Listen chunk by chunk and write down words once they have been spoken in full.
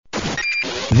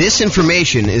This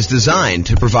information is designed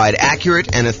to provide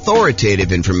accurate and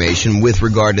authoritative information with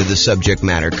regard to the subject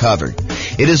matter covered.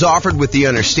 It is offered with the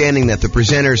understanding that the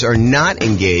presenters are not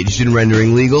engaged in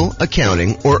rendering legal,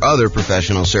 accounting, or other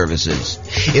professional services.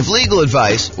 If legal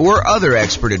advice or other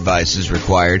expert advice is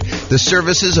required, the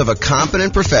services of a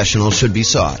competent professional should be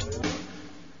sought.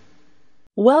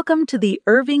 Welcome to the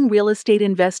Irving Real Estate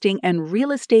Investing and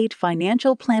Real Estate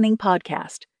Financial Planning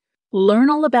Podcast. Learn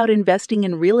all about investing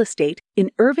in real estate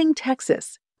in Irving,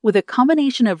 Texas, with a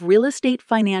combination of real estate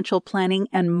financial planning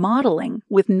and modeling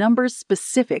with numbers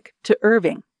specific to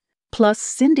Irving, plus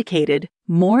syndicated,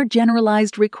 more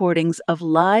generalized recordings of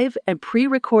live and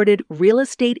pre-recorded real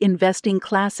estate investing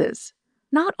classes,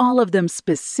 not all of them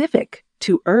specific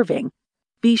to Irving.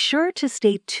 Be sure to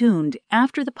stay tuned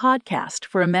after the podcast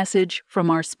for a message from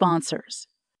our sponsors.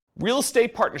 Real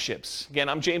estate partnerships. Again,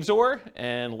 I'm James Orr,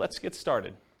 and let's get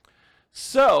started.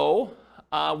 So,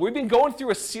 we've been going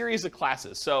through a series of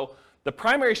classes. So, the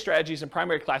primary strategies and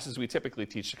primary classes we typically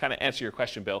teach, to kind of answer your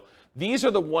question, Bill, these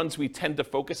are the ones we tend to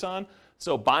focus on.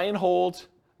 So, buy and hold,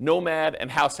 nomad, and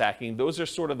house hacking, those are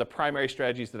sort of the primary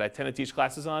strategies that I tend to teach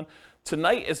classes on.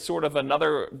 Tonight is sort of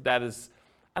another that is,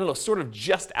 sort of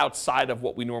just outside of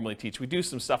what we normally teach. We do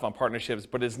some stuff on partnerships,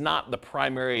 but it's not the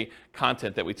primary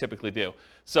content that we typically do.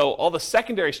 So all the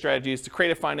secondary strategies to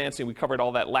creative financing, we covered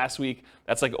all that last week.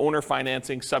 That's like owner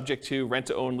financing, subject to, rent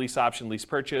to own, lease option, lease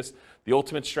purchase, the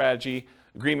ultimate strategy,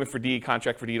 agreement for deed,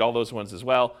 contract for deed, all those ones as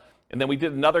well. And then we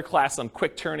did another class on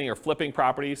quick turning or flipping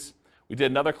properties. We did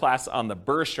another class on the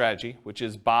BRRRR strategy, which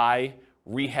is buy,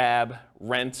 rehab,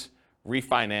 rent,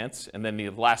 refinance, and then the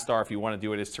last star, if you want to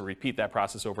do it, is to repeat that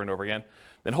process over and over again.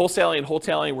 Then wholesaling,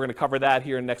 we're going to cover that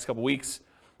here in the next couple weeks.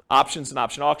 Options and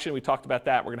option auction, we talked about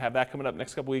that. We're going to have that coming up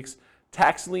next couple weeks.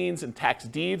 Tax liens and tax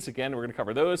deeds, again, we're going to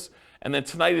cover those. And then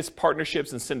tonight is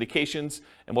partnerships and syndications,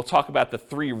 and we'll talk about the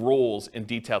three roles in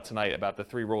detail tonight, about the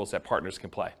three roles that partners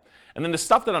can play. And then the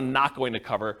stuff that I'm not going to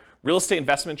cover, real estate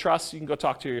investment trusts, you can go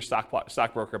talk to your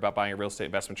stockbroker about buying a real estate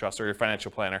investment trust or your financial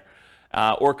planner.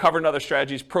 Or covering other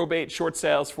strategies, probate, short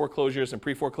sales, foreclosures, and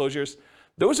pre-foreclosures.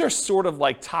 Those are sort of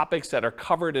like topics that are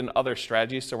covered in other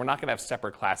strategies, so we're not going to have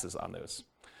separate classes on those.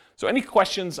 So any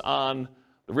questions on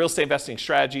the real estate investing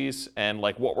strategies and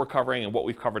like what we're covering and what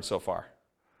we've covered so far?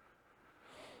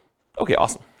 Okay,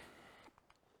 awesome.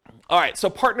 All right, so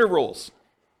partner rules.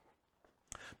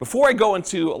 Before I go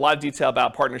into a lot of detail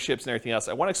about partnerships and everything else,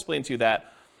 I want to explain to you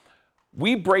that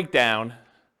we break down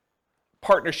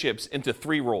partnerships into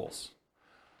three roles.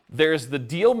 There's the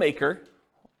deal maker,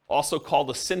 also called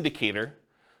a syndicator,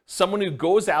 someone who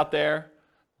goes out there,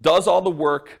 does all the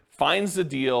work, finds the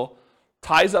deal,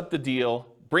 ties up the deal,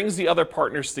 brings the other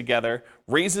partners together,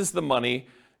 raises the money,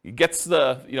 gets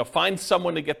finds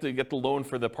someone to get the loan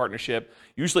for the partnership,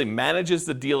 usually manages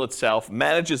the deal itself,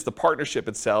 manages the partnership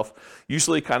itself,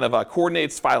 usually kind of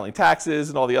coordinates filing taxes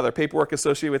and all the other paperwork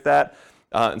associated with that.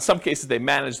 In some cases, they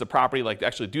manage the property, like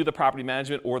actually do the property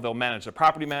management, or they'll manage the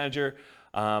property manager.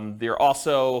 They're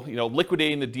also,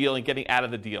 liquidating the deal and getting out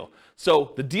of the deal.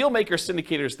 So the deal maker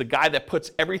syndicator is the guy that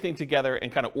puts everything together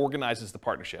and kind of organizes the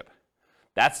partnership.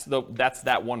 That's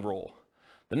that one role.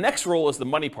 The next role is the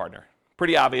money partner.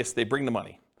 Pretty obvious, they bring the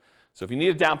money. So if you need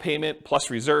a down payment, plus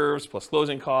reserves, plus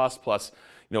closing costs, plus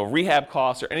rehab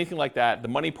costs or anything like that, the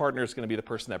money partner is going to be the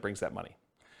person that brings that money.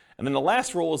 And then the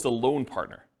last role is the loan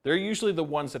partner. They're usually the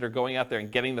ones that are going out there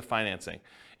and getting the financing.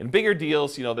 In bigger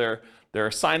deals,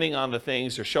 they're signing on the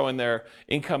things, they're showing their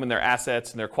income and their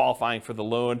assets, and they're qualifying for the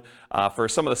loan. For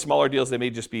some of the smaller deals, they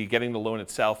may just be getting the loan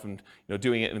itself and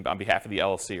doing it on behalf of the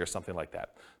LLC or something like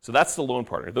that. So that's the loan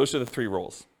partner. Those are the three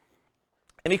roles.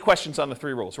 Any questions on the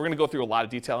three roles? We're going to go through a lot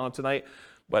of detail on them tonight,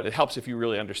 but it helps if you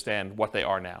really understand what they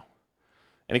are now.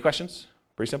 Any questions?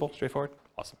 Pretty simple, straightforward?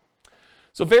 Awesome.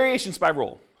 So variations by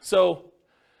role. So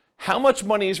how much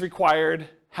money is required,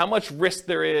 how much risk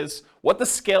there is, what the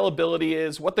scalability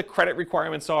is, what the credit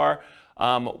requirements are,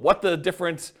 what the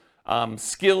different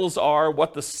skills are,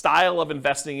 what the style of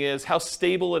investing is, how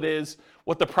stable it is,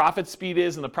 what the profit speed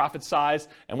is and the profit size,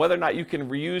 and whether or not you can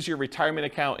reuse your retirement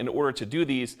account in order to do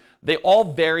these, they all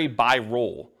vary by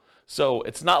role. So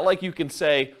it's not like you can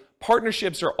say,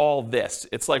 partnerships are all this.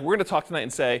 It's like we're going to talk tonight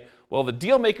and say, well, the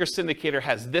deal maker syndicator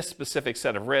has this specific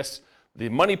set of risks, the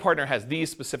money partner has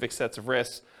these specific sets of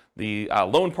risks, the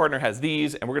loan partner has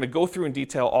these, and we're going to go through in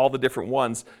detail all the different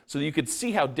ones so that you can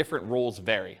see how different roles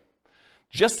vary.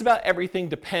 Just about everything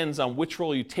depends on which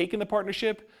role you take in the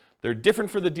partnership. They're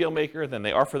different for the deal maker than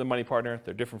they are for the money partner.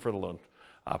 They're different for the loan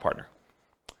partner.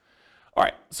 All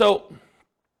right, so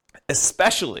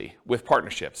especially with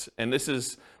partnerships, and this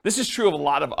is true of a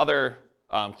lot of other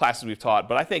classes we've taught,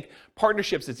 but I think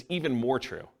partnerships, it's even more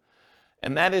true.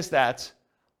 And that is that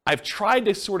I've tried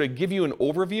to sort of give you an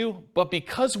overview, but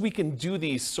because we can do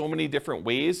these so many different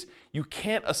ways, you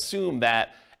can't assume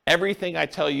that everything I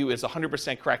tell you is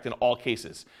 100% correct in all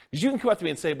cases. Because you can come up to me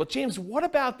and say, but James, what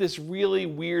about this really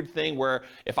weird thing where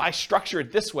if I structure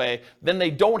it this way, then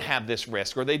they don't have this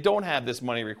risk, or they don't have this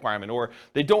money requirement, or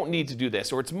they don't need to do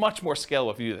this, or it's much more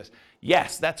scalable if you do this.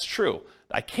 Yes, that's true.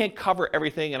 I can't cover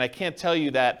everything, and I can't tell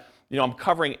you that I'm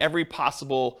covering every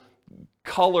possible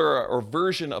color or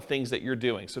version of things that you're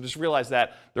doing. So just realize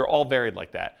that they're all varied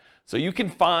like that. So you can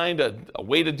find a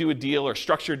way to do a deal or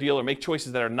structure a deal or make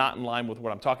choices that are not in line with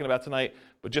what I'm talking about tonight,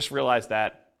 but just realize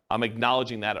that I'm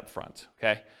acknowledging that up front,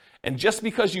 okay? And just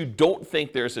because you don't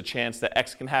think there's a chance that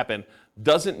X can happen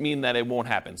doesn't mean that it won't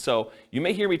happen. So you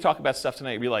may hear me talk about stuff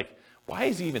tonight and be like, why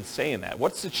is he even saying that?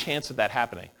 What's the chance of that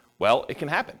happening? Well, it can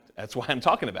happen. That's why I'm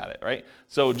talking about it, right?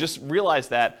 So just realize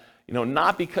that,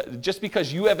 not because, just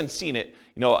because you haven't seen it,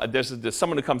 there's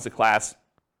someone who comes to class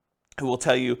who will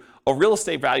tell you, real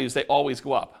estate values, they always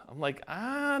go up. I'm like,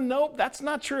 nope, that's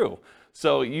not true.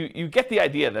 So you get the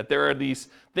idea that there are these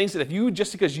things that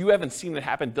just because you haven't seen it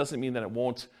happen doesn't mean that it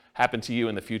won't happen to you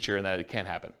in the future and that it can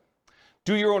happen.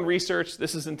 Do your own research.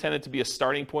 This is intended to be a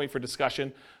starting point for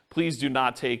discussion. Please do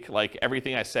not take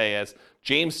everything I say as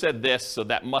James said this, so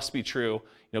that must be true.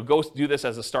 Go do this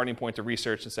as a starting point to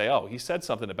research and say, he said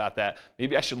something about that.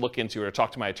 Maybe I should look into it or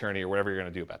talk to my attorney or whatever you're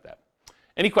going to do about that.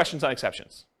 Any questions on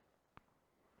exceptions?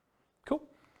 Cool.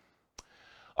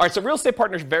 All right, so real estate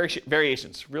partnership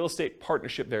variations. Real estate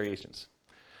partnership variations.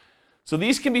 So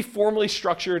these can be formally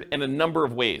structured in a number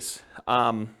of ways.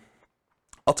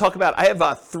 I'll talk about, I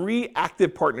have 3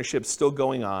 active partnerships still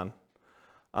going on.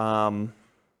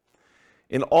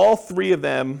 In all 3 of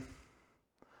them,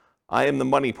 I am the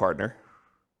money partner.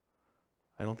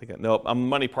 I'm the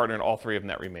money partner in all 3 of them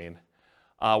that remain.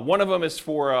 One of them is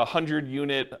for a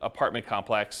 100-unit apartment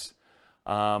complex.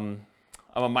 I'm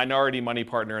a minority money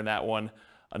partner in that one.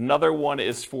 Another one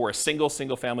is for a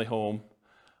single-family home.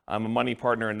 I'm a money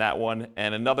partner in that one.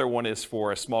 And another one is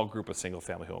for a small group of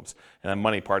single-family homes. And I'm a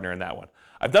money partner in that one.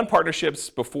 I've done partnerships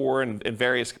before in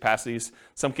various capacities. In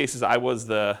some cases, I was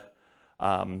the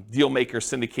deal maker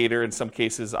syndicator. In some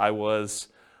cases, I was,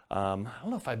 I don't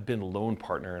know if I've been loan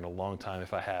partner in a long time,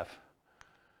 if I have.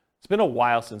 It's been a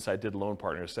while since I did loan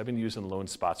partners. I've been using loan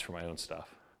spots for my own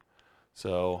stuff.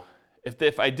 So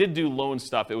if I did do loan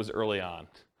stuff, it was early on.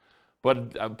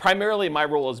 But primarily, my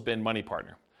role has been money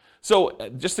partner. So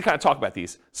just to kind of talk about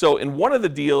these. So in one of the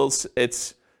deals,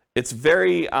 it's a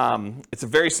very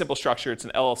simple structure. It's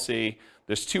an LLC.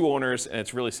 There's 2 owners, and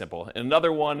it's really simple. In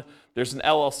another one, there's an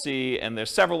LLC, and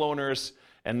there's several owners,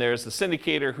 and there's the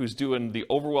syndicator who's doing the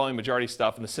overwhelming majority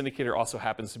stuff, and the syndicator also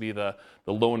happens to be the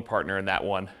loan partner in that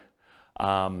one.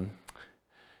 And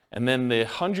then the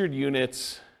 100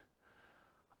 units,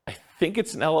 I think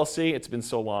it's an LLC. It's been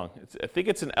so long. I think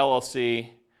it's an LLC,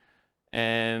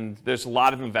 and there's a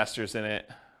lot of investors in it.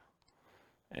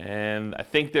 And I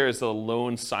think there's a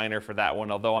loan signer for that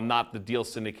one, although I'm not the deal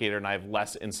syndicator and I have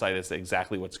less insight as to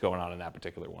exactly what's going on in that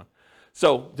particular one.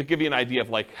 So to give you an idea of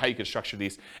how you could structure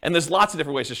these, and there's lots of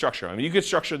different ways to structure them. You could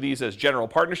structure these as general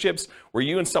partnerships where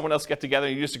you and someone else get together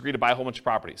and you just agree to buy a whole bunch of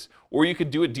properties. Or you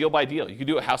could do it deal by deal. You could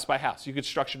do it house by house. You could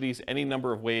structure these any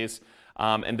number of ways.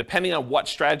 And depending on what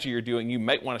strategy you're doing, you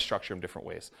might want to structure them different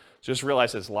ways. So just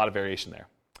realize there's a lot of variation there.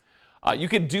 You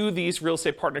could do these real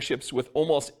estate partnerships with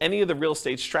almost any of the real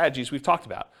estate strategies we've talked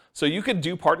about. So you could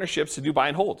do partnerships to do buy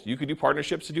and hold. You could do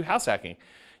partnerships to do house hacking.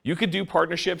 You could do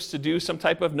partnerships to do some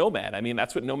type of nomad. I mean,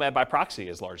 that's what nomad by proxy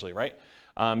is largely, right?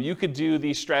 You could do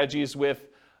these strategies with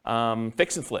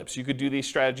fix and flips. You could do these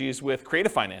strategies with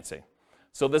creative financing.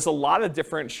 So there's a lot of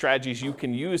different strategies you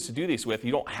can use to do these with.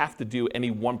 You don't have to do any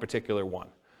one particular one.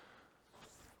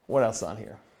 What else on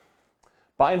here?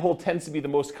 Buy and hold tends to be the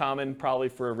most common probably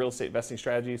for real estate investing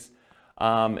strategies.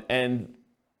 And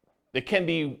it can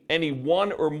be any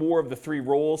one or more of the 3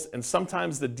 roles, and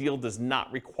sometimes the deal does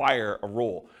not require a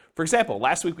role. For example,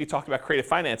 last week we talked about creative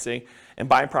financing and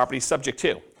buying properties subject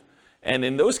to. And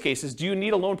in those cases, do you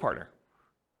need a loan partner?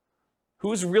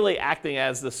 Who's really acting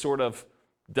as the sort of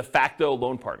de facto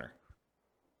loan partner?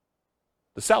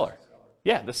 The seller.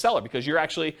 Yeah, the seller, because you're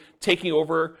actually taking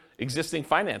over existing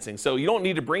financing. So you don't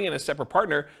need to bring in a separate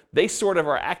partner. They sort of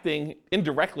are acting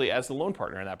indirectly as the loan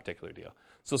partner in that particular deal.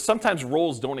 So sometimes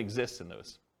roles don't exist in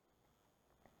those.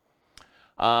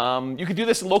 You could do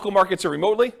this in local markets or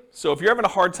remotely. So if you're having a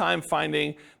hard time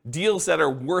finding deals that are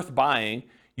worth buying,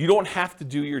 you don't have to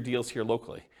do your deals here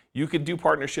locally. You could do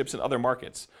partnerships in other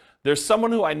markets. There's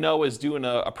someone who I know is doing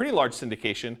a pretty large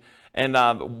syndication, and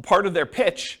part of their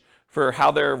pitch for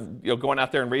how they're going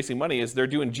out there and raising money is they're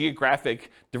doing geographic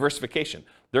diversification.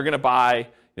 They're going to buy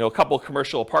a couple of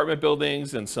commercial apartment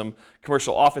buildings and some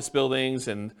commercial office buildings,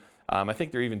 and I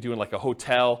think they're even doing like a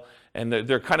hotel, and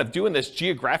they're kind of doing this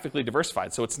geographically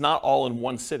diversified, so it's not all in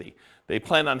one city. They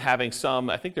plan on having some,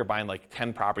 I think they're buying like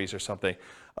 10 properties or something,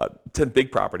 10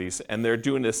 big properties, and they're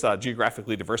doing this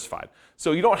geographically diversified.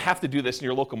 So you don't have to do this in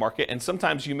your local market, and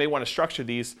sometimes you may want to structure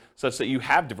these such that you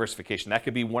have diversification. That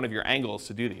could be one of your angles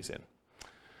to do these in.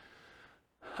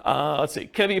 Let's see,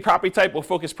 can it be a property type? We'll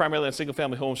focus primarily on single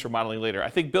family homes for modeling later. I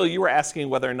think, Bill, you were asking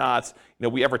whether or not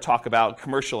we ever talk about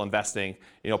commercial investing,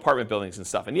 apartment buildings and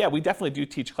stuff. And yeah, we definitely do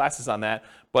teach classes on that,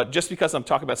 but just because I'm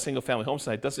talking about single family homes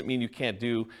tonight doesn't mean you can't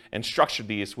do and structure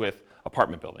these with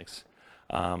apartment buildings.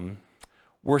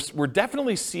 We're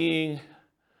definitely seeing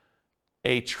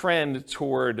a trend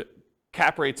toward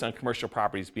cap rates on commercial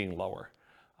properties being lower.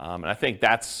 And I think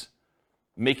that's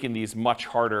making these much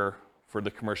harder for the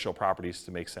commercial properties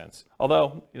to make sense.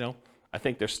 Although, I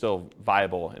think they're still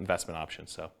viable investment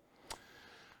options. So,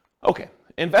 okay,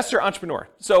 investor entrepreneur.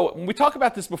 So when we talk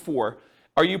about this before,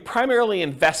 are you primarily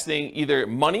investing either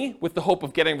money with the hope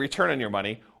of getting a return on your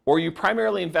money, or are you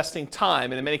primarily investing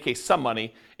time, and in many cases some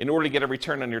money, in order to get a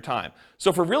return on your time?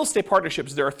 So for real estate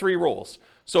partnerships, there are 3 roles.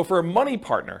 So for a money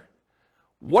partner,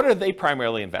 what are they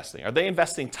primarily investing? Are they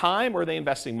investing time or are they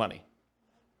investing money?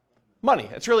 Money.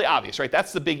 It's really obvious, right?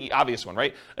 That's the big obvious one,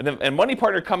 right? And money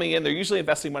partner coming in, they're usually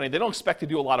investing money. They don't expect to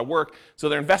do a lot of work, so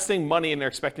they're investing money and they're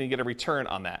expecting to get a return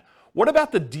on that. What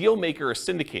about the deal maker or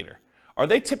syndicator? Are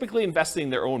they typically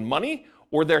investing their own money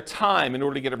or their time in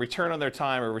order to get a return on their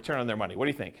time or a return on their money? What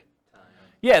do you think? Time.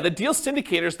 Yeah, the deal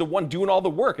syndicator is the one doing all the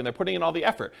work and they're putting in all the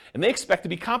effort. And they expect to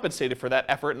be compensated for that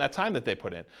effort and that time that they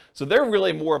put in. So they're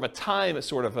really more of a time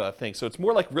sort of a thing. So it's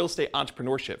more like real estate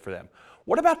entrepreneurship for them.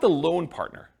 What about the loan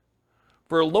partner?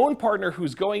 For a loan partner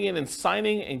who's going in and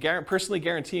signing and personally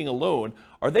guaranteeing a loan,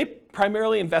 are they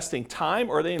primarily investing time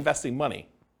or are they investing money?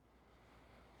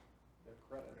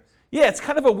 Yeah, it's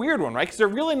kind of a weird one, right? Because they're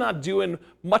really not doing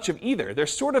much of either.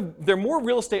 They're more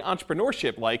real estate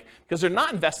entrepreneurship-like because they're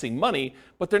not investing money,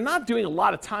 but they're not doing a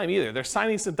lot of time either. They're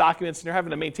signing some documents and they're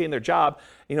having to maintain their job,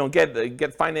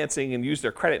 get financing and use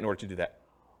their credit in order to do that.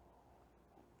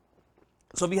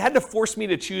 So if you had to force me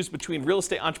to choose between real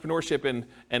estate entrepreneurship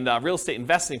and real estate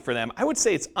investing for them, I would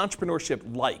say it's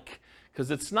entrepreneurship-like, because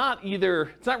it's not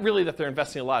really that they're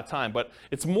investing a lot of time, but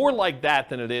it's more like that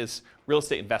than it is real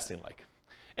estate investing-like.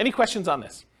 Any questions on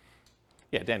this?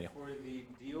 Yeah, Daniel. For the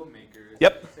deal makers,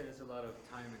 yep. You said it's a lot of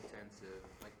time intensive.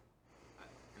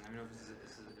 And I know if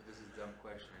this is a dumb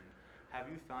question. Have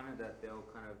you found it that they'll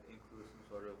kind of include some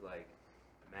sort of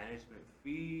management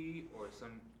fee or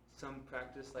some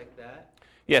practice like that?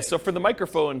 Yeah, so for the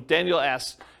microphone, Daniel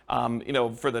asks,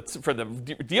 for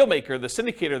the deal maker, the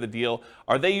syndicator of the deal,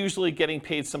 are they usually getting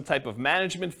paid some type of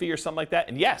management fee or something like that?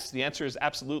 And yes, the answer is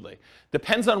absolutely.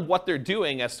 Depends on what they're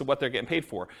doing as to what they're getting paid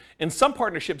for. In some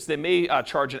partnerships, they may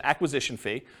charge an acquisition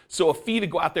fee, so a fee to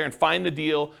go out there and find the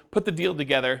deal, put the deal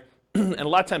together, and a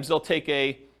lot of times they'll take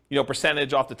a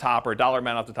percentage off the top or a dollar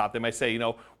amount off the top. They might say,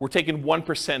 we're taking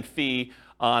 1% fee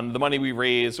on the money we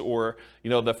raise, or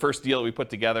the first deal that we put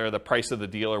together, the price of the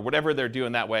deal, or whatever they're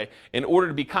doing that way, in order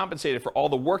to be compensated for all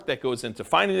the work that goes into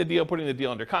finding the deal, putting the deal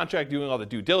under contract, doing all the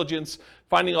due diligence,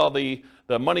 finding all the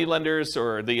money lenders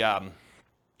or the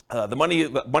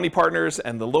money partners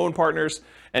and the loan partners,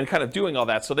 and kind of doing all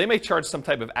that. So they may charge some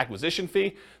type of acquisition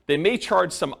fee. They may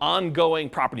charge some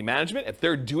ongoing property management. If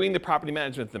they're doing the property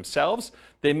management themselves,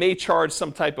 they may charge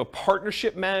some type of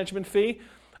partnership management fee.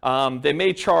 They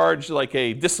may charge like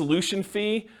a dissolution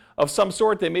fee of some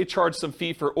sort. They may charge some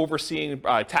fee for overseeing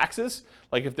taxes,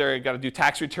 like if they're got to do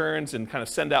tax returns and kind of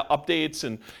send out updates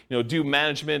and do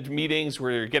management meetings where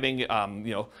you're getting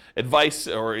advice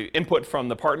or input from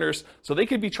the partners. So they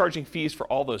could be charging fees for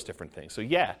all those different things. So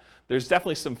yeah, there's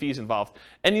definitely some fees involved.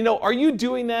 And are you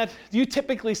doing that? Do you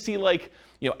typically see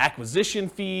acquisition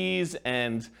fees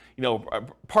and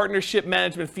partnership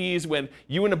management fees when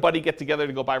you and a buddy get together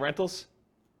to go buy rentals?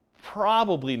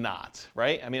 Probably not,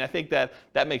 right? I mean, I think that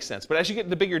makes sense. But as you get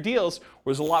into bigger deals,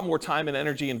 where there's a lot more time and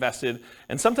energy invested,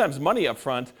 and sometimes money up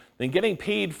front, then getting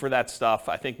paid for that stuff,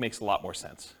 I think, makes a lot more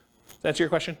sense. Does that answer your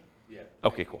question? Yeah.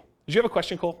 Okay, cool. Did you have a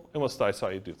question, Cole? I saw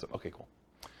you do something. Okay, cool.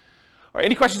 All right,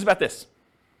 any questions about this?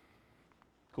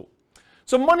 Cool.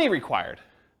 So money required.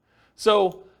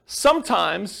 So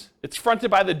sometimes it's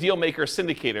fronted by the deal maker or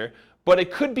syndicator, but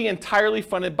it could be entirely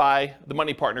funded by the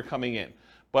money partner coming in.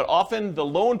 But often the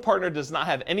loan partner does not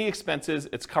have any expenses.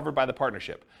 It's covered by the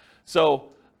partnership. So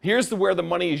Here's where the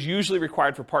money is usually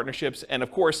required for partnerships, and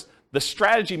of course, the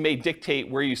strategy may dictate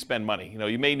where you spend money.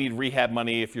 You may need rehab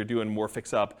money if you're doing more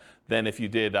fix-up than if you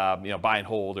did buy and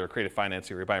hold or creative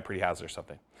financing or you're buying pretty houses or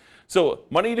something. So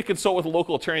money to consult with a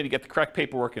local attorney to get the correct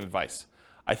paperwork and advice.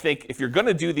 I think if you're going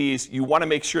to do these, you want to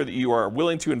make sure that you are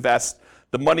willing to invest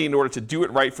the money in order to do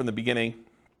it right from the beginning.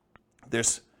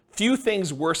 There's few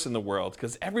things worse in the world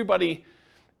because everybody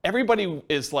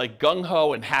is like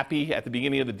gung-ho and happy at the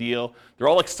beginning of the deal. They're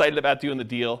all excited about doing the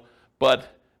deal,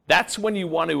 but that's when you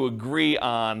want to agree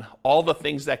on all the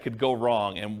things that could go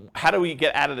wrong and how do we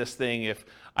get out of this thing if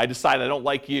I decide I don't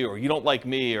like you or you don't like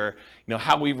me, or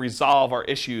how we resolve our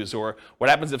issues, or what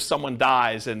happens if someone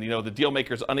dies and the deal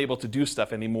maker is unable to do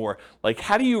stuff anymore. Like,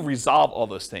 how do you resolve all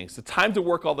those things? The time to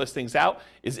work all those things out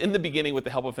is in the beginning with the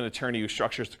help of an attorney who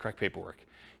structures the correct paperwork.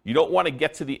 You don't want to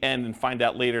get to the end and find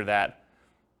out later that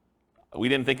we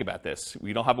didn't think about this.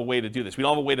 We don't have a way to do this. We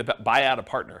don't have a way to buy out a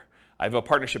partner. I have a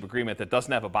partnership agreement that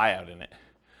doesn't have a buyout in it,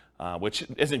 which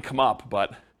isn't come up,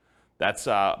 but that's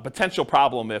a potential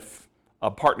problem if a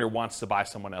partner wants to buy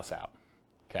someone else out,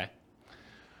 okay?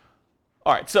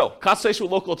 All right, so consultation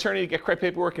with local attorney to get correct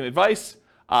paperwork and advice.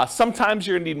 Sometimes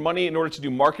you're gonna need money in order to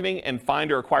do marketing and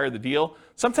find or acquire the deal.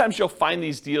 Sometimes you'll find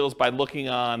these deals by looking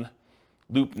on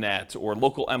LoopNet or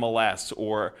local MLS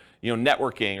or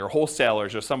networking or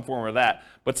wholesalers or some form of that.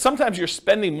 But sometimes you're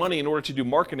spending money in order to do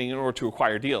marketing in order to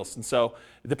acquire deals. And so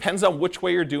it depends on which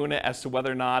way you're doing it as to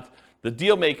whether or not the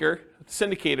deal maker, the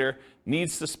syndicator,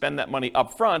 needs to spend that money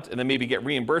up front and then maybe get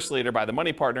reimbursed later by the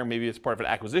money partner, maybe it's part of an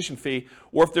acquisition fee,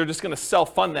 or if they're just going to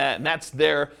self-fund that and that's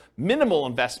their minimal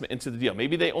investment into the deal.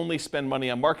 Maybe they only spend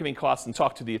money on marketing costs and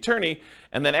talk to the attorney,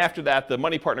 and then after that, the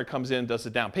money partner comes in, does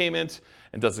the down payment,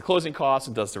 and does the closing costs,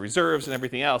 and does the reserves and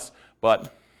everything else,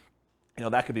 but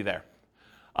that could be there.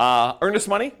 Earnest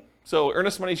money. So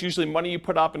earnest money is usually money you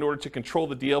put up in order to control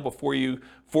the deal before you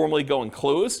formally go and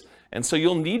close. And so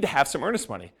you'll need to have some earnest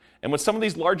money. And with some of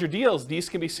these larger deals, these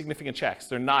can be significant checks.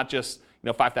 They're not just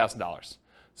 $5,000.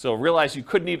 So realize you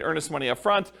could need earnest money up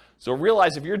front. So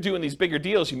realize if you're doing these bigger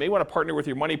deals, you may want to partner with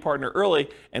your money partner early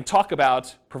and talk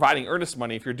about providing earnest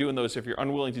money if you're doing those, if you're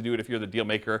unwilling to do it, if you're the deal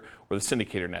maker or the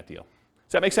syndicator in that deal.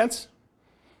 Does that make sense?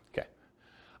 Okay.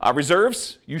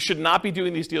 Reserves, you should not be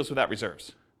doing these deals without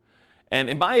reserves. And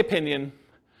in my opinion,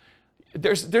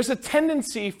 there's a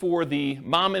tendency for the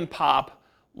mom and pop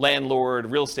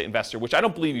landlord real estate investor, which I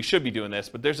don't believe you should be doing this,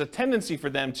 but there's a tendency for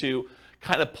them to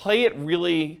kind of play it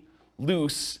really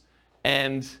loose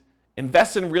and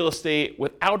invest in real estate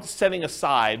without setting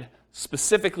aside,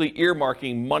 specifically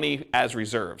earmarking money as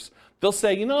reserves. They'll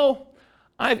say,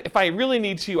 if I really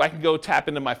need to, I can go tap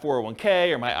into my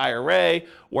 401k or my IRA,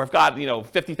 or I've got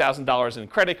 $50,000 in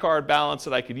credit card balance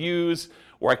that I could use,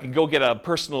 or I can go get a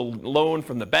personal loan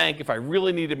from the bank if I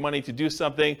really needed money to do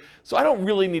something. So I don't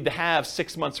really need to have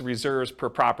 6 months of reserves per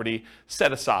property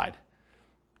set aside.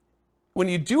 When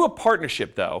you do a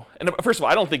partnership though, and first of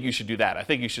all, I don't think you should do that. I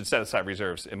think you should set aside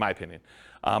reserves, in my opinion.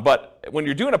 But when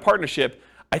you're doing a partnership,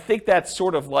 I think that's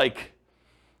sort of like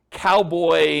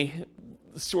cowboy,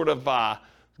 sort of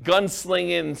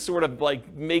gunslinging, sort of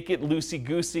like make it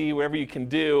loosey-goosey, whatever you can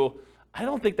do. I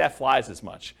don't think that flies as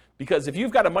much. Because if you've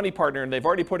got a money partner and they've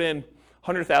already put in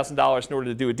 $100,000 in order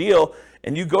to do a deal,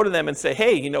 and you go to them and say,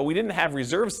 hey, we didn't have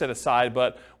reserves set aside,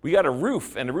 but we got a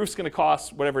roof, and the roof's going to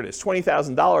cost whatever it is,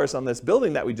 $20,000 on this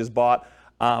building that we just bought.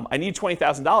 I need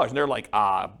 $20,000. And they're like,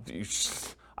 I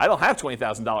don't have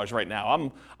 $20,000 right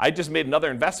now. I just made another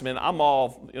investment.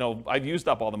 I've used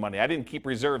up all the money. I didn't keep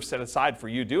reserves set aside for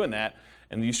you doing that.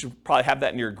 And you should probably have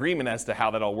that in your agreement as to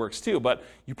how that all works too. But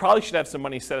you probably should have some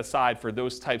money set aside for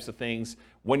those types of things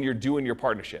when you're doing your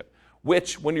partnership.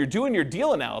 Which, when you're doing your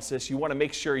deal analysis, you want to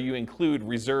make sure you include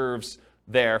reserves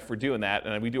there for doing that.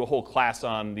 And we do a whole class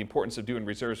on the importance of doing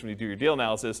reserves when you do your deal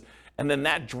analysis. And then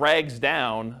that drags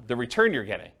down the return you're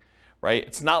getting, right?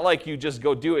 It's not like you just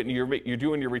go do it and you're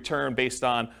doing your return based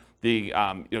on the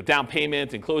down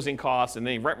payment and closing costs and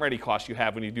any rent-ready costs you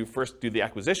have when you first do the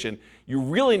acquisition. You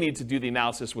really need to do the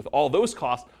analysis with all those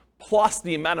costs plus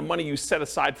the amount of money you set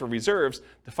aside for reserves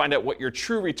to find out what your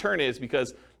true return is,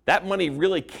 because that money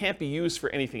really can't be used for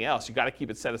anything else. You got to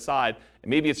keep it set aside, and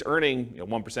maybe it's earning 1%,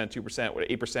 2%,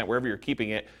 8%, wherever you're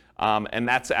keeping it, and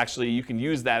that's actually, you can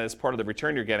use that as part of the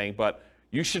return you're getting, but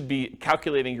you should be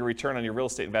calculating your return on your real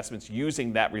estate investments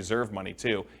using that reserve money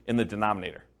too in the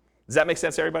denominator. Does that make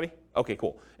sense to everybody? Okay,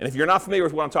 cool. And if you're not familiar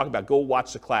with what I'm talking about, go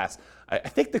watch the class. I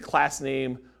think the class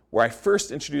name where I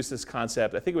first introduced this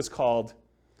concept, I think it was called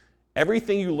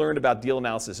Everything You Learned About Deal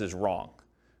Analysis is Wrong.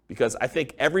 Because I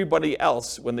think everybody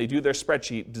else, when they do their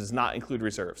spreadsheet, does not include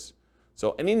reserves.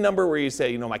 So any number where you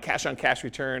say, my cash on cash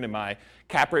return and my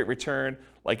cap rate return,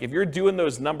 like if you're doing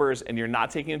those numbers and you're not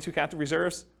taking into account the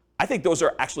reserves, I think those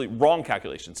are actually wrong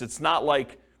calculations. It's not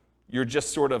like you're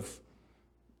just sort of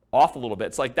off a little bit.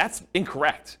 It's like that's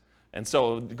incorrect. And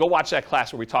so go watch that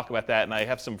class where we talk about that, and I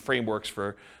have some frameworks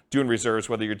for doing reserves,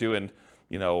 whether you're doing,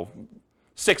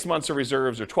 6 months of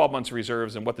reserves or 12 months of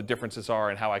reserves, and what the differences are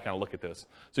and how I kind of look at those.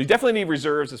 So you definitely need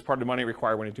reserves as part of the money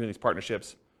required when you're doing these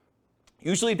partnerships.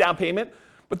 Usually down payment,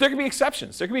 but there can be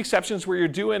exceptions. There can be exceptions where you're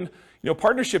doing,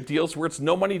 partnership deals where it's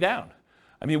no money down.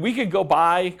 I mean, we could go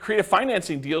buy creative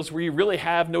financing deals where you really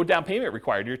have no down payment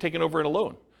required. You're taking over in a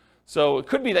loan. So it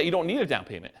could be that you don't need a down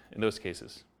payment in those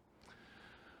cases.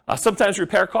 Sometimes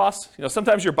repair costs.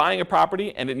 Sometimes you're buying a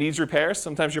property and it needs repairs.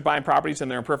 Sometimes you're buying properties and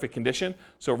they're in perfect condition.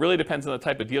 So it really depends on the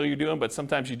type of deal you're doing, but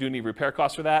sometimes you do need repair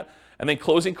costs for that. And then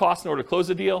closing costs in order to close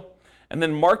the deal. And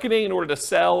then marketing in order to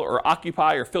sell or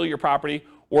occupy or fill your property,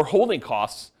 or holding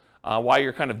costs while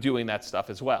you're kind of doing that stuff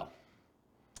as well.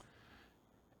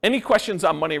 Any questions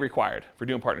on money required for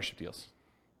doing partnership deals?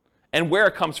 And where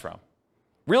it comes from?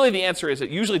 Really the answer is it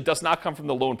usually does not come from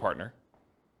the loan partner,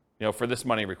 for this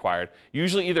money required.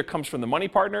 Usually either comes from the money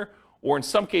partner, or in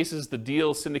some cases the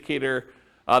deal syndicator,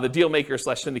 the deal maker /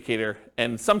 syndicator,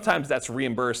 and sometimes that's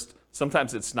reimbursed,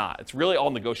 sometimes it's not. It's really all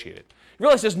negotiated. You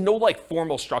realize there's no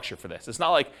formal structure for this. It's not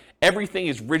like everything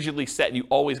is rigidly set and you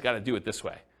always got to do it this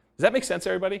way. Does that make sense,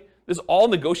 everybody? This is all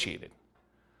negotiated.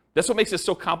 That's what makes it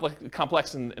so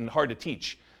complex and hard to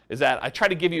teach, is that I try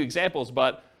to give you examples,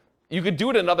 but you could do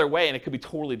it another way and it could be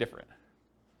totally different.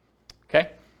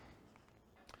 Okay?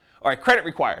 All right, credit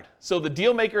required. So the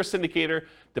deal maker or syndicator,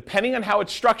 depending on how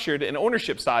it's structured and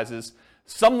ownership sizes,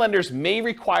 some lenders may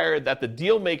require that the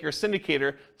deal maker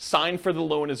syndicator sign for the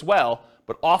loan as well,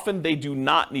 but often they do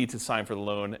not need to sign for the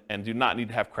loan and do not need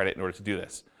to have credit in order to do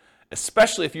this,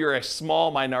 especially if you're a small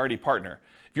minority partner.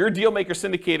 If you're a deal maker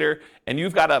syndicator and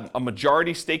you've got a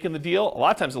majority stake in the deal, a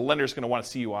lot of times the lender is going to want to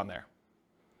see you on there,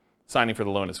 signing for the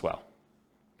loan as well.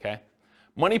 Okay?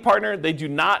 Money partner, they do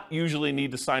not usually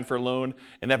need to sign for a loan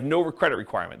and have no credit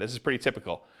requirement. This is pretty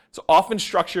typical. It's often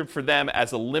structured for them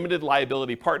as a limited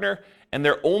liability partner, and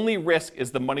their only risk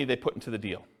is the money they put into the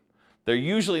deal. They're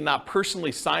usually not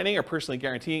personally signing or personally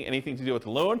guaranteeing anything to do with the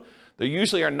loan. They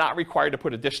usually are not required to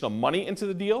put additional money into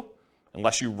the deal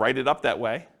unless you write it up that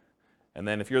way. And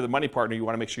then if you're the money partner, you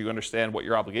want to make sure you understand what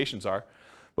your obligations are.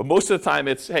 But most of the time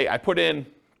it's, hey, I put in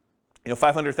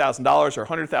 $500,000 or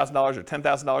 $100,000 or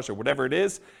 $10,000 or whatever it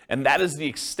is, and that is the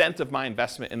extent of my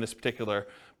investment in this particular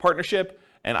partnership,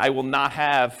 and I will not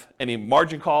have any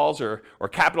margin calls or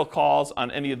capital calls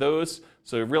on any of those.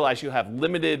 So you realize you have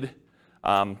limited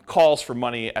calls for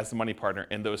money as the money partner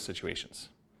in those situations.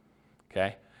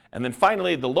 Okay? And then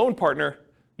finally, the loan partner,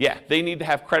 they need to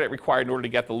have credit required in order to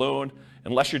get the loan,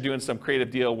 unless you're doing some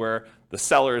creative deal where the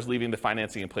seller is leaving the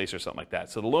financing in place or something like that.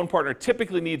 So the loan partner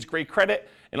typically needs great credit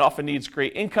and often needs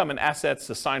great income and assets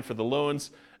to sign for the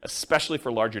loans, especially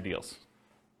for larger deals.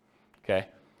 Okay?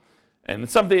 And in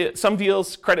some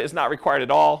deals, credit is not required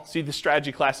at all. See the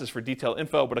strategy classes for detailed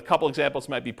info, but a couple examples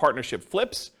might be partnership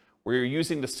flips, where you're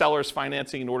using the seller's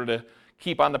financing in order to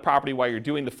keep on the property while you're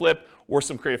doing the flip, or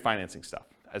some creative financing stuff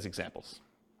as examples.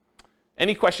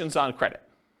 Any questions on credit?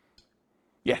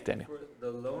 Yeah, Daniel. For the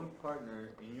loan partner,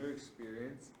 in your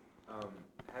experience,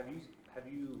 have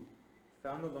you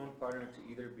found the loan partner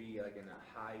to either be like in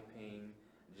a high-paying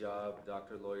job,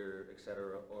 doctor, lawyer,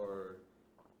 etc., or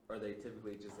are they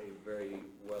typically just a very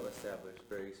well-established,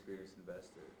 very experienced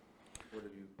investor? What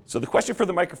have you? So the question for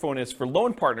the microphone is, for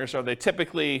loan partners, are they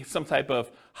typically some type of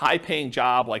high-paying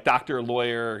job, like doctor,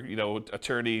 lawyer,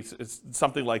 attorney,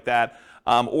 something like that,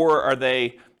 or are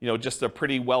they, just a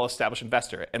pretty well-established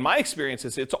investor? And my experience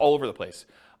is it's all over the place.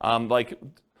 Like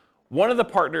one of the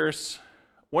partners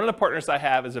I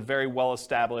have is a very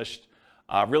well-established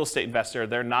real estate investor.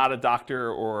 They're not a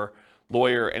doctor or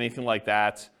lawyer or anything like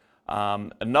that.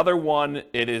 Another one,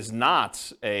 it is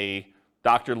not a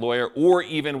doctor, lawyer, or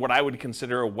even what I would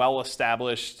consider a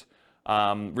well-established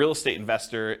real estate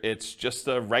investor. It's just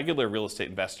a regular real estate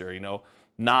investor,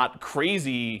 not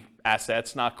crazy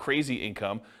assets, not crazy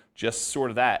income, just sort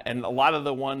of that. And a lot of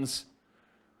the ones,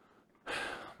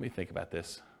 let me think about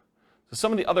this. So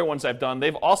some of the other ones I've done,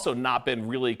 they've also not been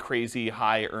really crazy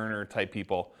high earner type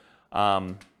people.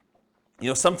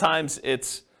 Sometimes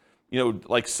it's,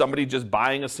 like somebody just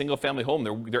buying a single family home,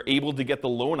 they're able to get the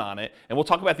loan on it. And we'll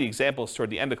talk about the examples toward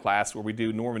the end of class where we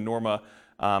do Norm and Norma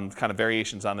kind of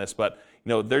variations on this. But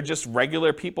they're just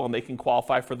regular people and they can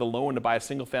qualify for the loan to buy a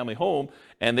single family home,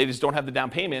 and they just don't have the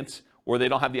down payment, or they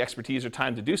don't have the expertise or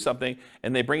time to do something,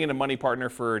 and they bring in a money partner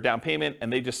for down payment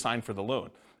and they just sign for the loan.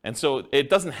 And so it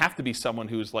doesn't have to be someone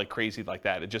who's like crazy like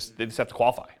that. They just have to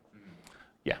qualify.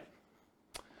 Yeah.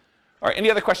 All right,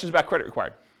 any other questions about credit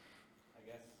required?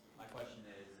 I guess my question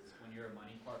is when you're a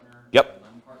money partner Yep. or a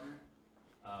loan partner,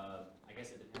 I guess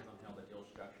it depends on how the deal's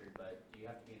structured, but do you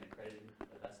have to be an accredited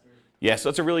investor? Yeah, so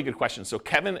that's a really good question. So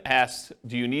Kevin asked,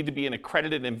 do you need to be an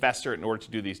accredited investor in order to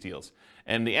do these deals?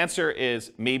 And the answer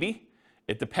is maybe.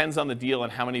 It depends on the deal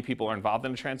and how many people are involved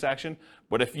in the transaction.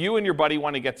 But if you and your buddy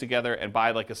want to get together and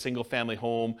buy like a single family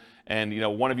home and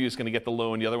one of you is going to get the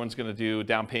loan, the other one's going to do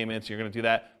down payments, you're going to do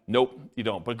that, nope, you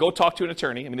don't. But go talk to an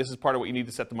attorney. I mean, this is part of what you need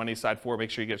to set the money aside for, make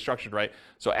sure you get it structured right.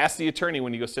 So ask the attorney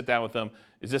when you go sit down with them,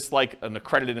 is this like an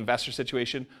accredited investor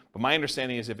situation? But my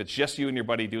understanding is if it's just you and your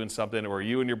buddy doing something, or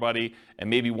you and your buddy and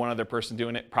maybe one other person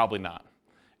doing it, probably not.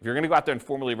 If you're going to go out there and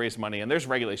formally raise money, and there's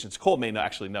regulations, Cole may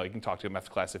actually know, you can talk to him after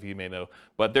class if he may know,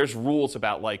 but there's rules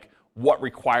about like what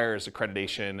requires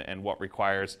accreditation and what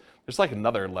requires, there's like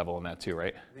another level in that too,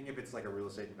 right? I think if it's like a real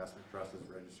estate investment trust that's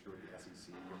registered with the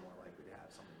SEC, you're more likely to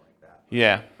have something like that.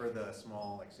 Yeah. For the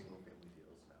small, like single family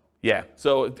deals, no. Yeah,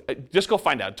 so just go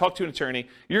find out. Talk to an attorney.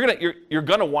 You're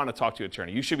gonna want to talk to an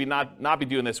attorney. You should be not be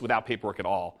doing this without paperwork at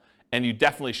all. And you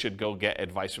definitely should go get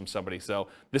advice from somebody. So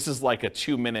this is like a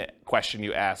 2-minute question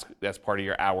you ask that's part of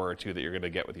your hour or two that you're going to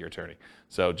get with your attorney.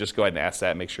 So just go ahead and ask that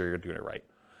and make sure you're doing it right,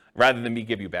 rather than me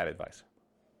give you bad advice.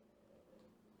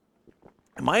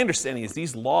 And my understanding is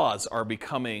these laws are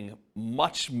becoming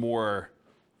much more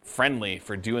friendly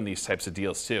for doing these types of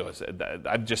deals too.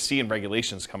 I'm just seeing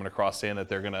regulations coming across saying that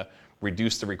they're going to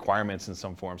reduce the requirements in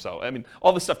some form. So, I mean,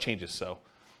 all this stuff changes. So,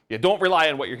 yeah, don't rely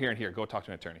on what you're hearing here. Go talk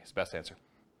to an attorney. It's the best answer.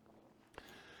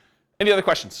 Any other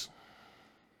questions?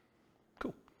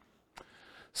 Cool.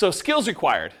 So skills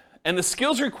required. And the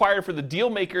skills required for the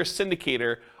deal maker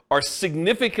syndicator are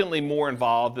significantly more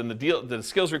involved than the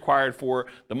skills required for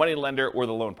the money lender or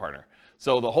the loan partner.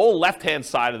 So the whole left-hand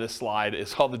side of this slide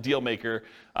is all the deal maker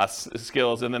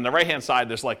skills, and then the right-hand side,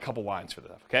 there's like a couple lines for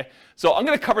that, okay? So I'm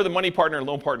gonna cover the money partner and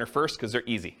loan partner first because they're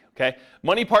easy, okay?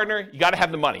 Money partner, you gotta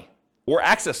have the money or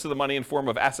access to the money in form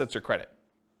of assets or credit.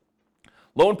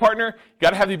 Loan partner, you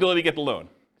got to have the ability to get the loan.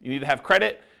 You need to have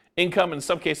credit, income, and in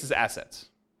some cases, assets.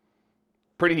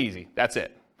 Pretty easy. That's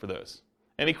it for those.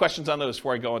 Any questions on those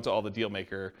before I go into all the deal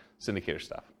maker syndicator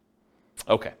stuff?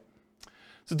 Okay.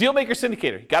 So deal maker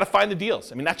syndicator, you got to find the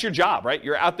deals. I mean, that's your job, right?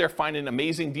 You're out there finding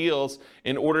amazing deals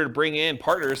in order to bring in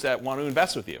partners that want to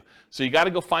invest with you. So you got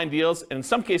to go find deals, and in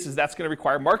some cases, that's going to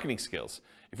require marketing skills.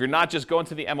 If you're not just going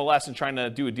to the MLS and trying to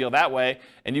do a deal that way,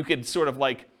 and you could sort of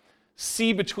like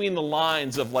see between the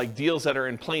lines of like deals that are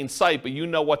in plain sight, but you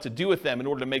know what to do with them in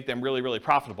order to make them really, really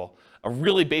profitable. A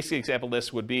really basic example of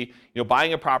this would be,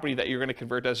 buying a property that you're going to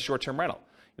convert as a short-term rental.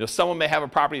 Someone may have a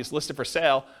property that's listed for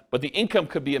sale, but the income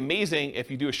could be amazing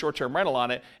if you do a short-term rental on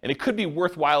it, and it could be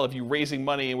worthwhile if you raising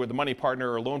money with a money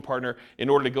partner or a loan partner in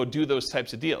order to go do those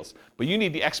types of deals. But you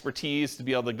need the expertise to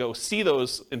be able to go see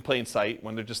those in plain sight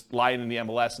when they're just lying in the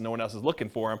MLS and no one else is looking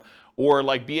for them, or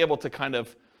like be able to kind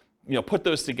of put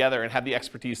those together and have the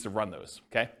expertise to run those,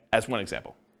 okay? As one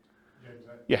example. James,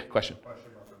 Yeah, question.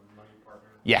 Question about the money partner.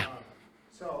 Yeah.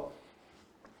 So,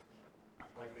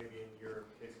 like maybe in your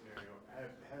case scenario,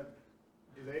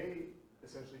 do they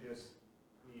essentially just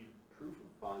need proof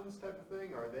of funds type of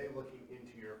thing, or are they looking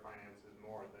into your finances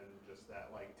more than just that,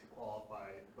 like to qualify,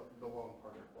 the loan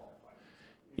partner qualify?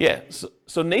 Yeah,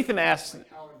 so Nathan asked, Like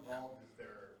how involved is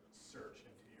their search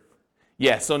into your...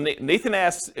 yeah, so Nathan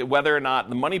asked whether or not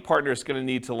the money partner is going to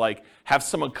need to like have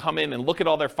someone come in and look at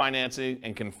all their financing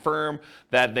and confirm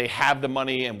that they have the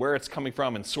money and where it's coming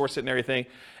from and source it and everything.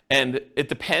 And it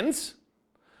depends.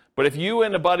 But if you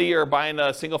and a buddy are buying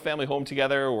a single family home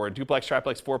together or a duplex,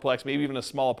 triplex, fourplex, maybe even a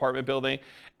small apartment building,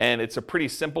 and it's a pretty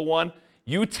simple one,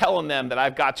 you telling them that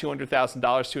I've got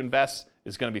 $200,000 to invest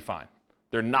is going to be fine.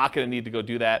 They're not going to need to go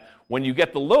do that. When you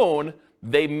get the loan,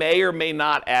 they may or may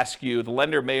not ask you, the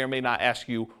lender may or may not ask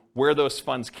you where those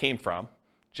funds came from,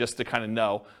 just to kind of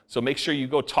know. So make sure you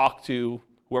go talk to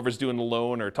whoever's doing the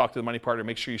loan or talk to the money partner,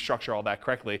 make sure you structure all that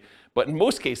correctly. But in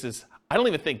most cases, I don't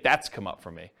even think that's come up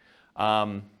for me.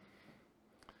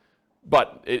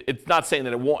 But it's not saying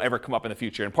that it won't ever come up in the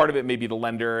future. And part of it may be the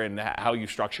lender and how you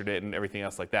structured it and everything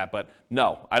else like that. But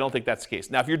no, I don't think that's the case.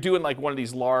 Now, if you're doing like one of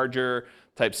these larger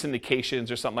type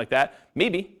syndications or something like that,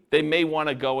 maybe they may want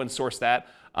to go and source that.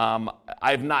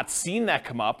 I've not seen that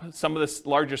come up. Some of the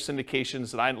larger syndications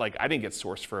that I didn't get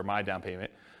sourced for my down payment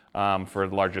for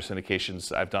the larger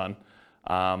syndications I've done.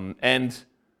 And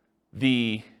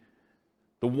the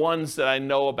ones that I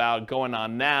know about going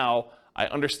on now, I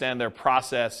understand their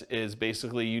process is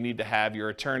basically you need to have your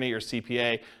attorney or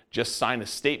CPA just sign a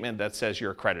statement that says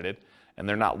you're accredited. and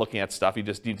they're not looking at stuff. You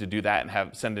just need to do that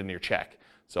and send in your check.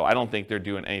 So I don't think they're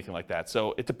doing anything like that.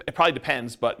 So it probably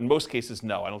depends, but in most cases,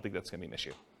 no, I don't think that's going to be an issue.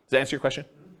 Does that answer your question?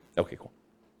 Okay, cool.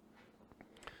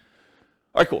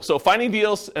 All right, cool. So finding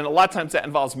deals, and a lot of times that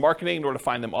involves marketing in order to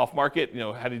find them off market,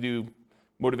 how to do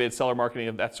motivated seller marketing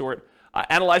of that sort.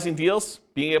 Analyzing deals,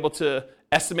 being able to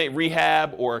estimate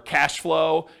rehab or cash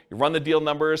flow, you run the deal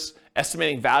numbers,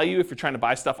 estimating value if you're trying to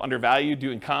buy stuff under value,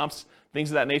 doing comps, things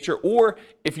of that nature. Or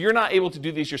if you're not able to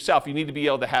do these yourself, you need to be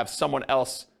able to have someone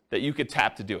else that you could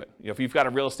tap to do it. If you've got a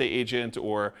real estate agent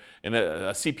or a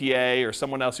CPA or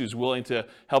someone else who's willing to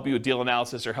help you with deal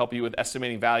analysis or help you with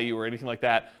estimating value or anything like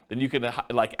that, then you can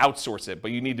outsource it.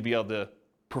 But you need to be able to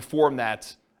perform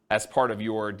that as part of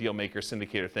your deal maker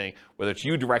syndicator thing, whether it's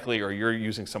you directly or you're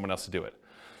using someone else to do it.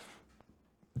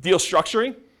 Deal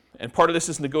structuring, and part of this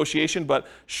is negotiation, but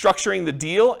structuring the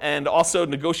deal and also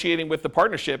negotiating with the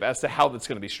partnership as to how that's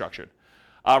going to be structured.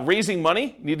 Raising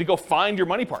money, you need to go find your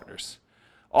money partners.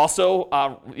 Also,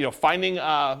 finding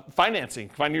financing,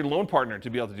 finding your loan partner to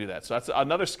be able to do that. So that's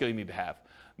another skill you need to have.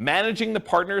 Managing the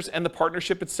partners and the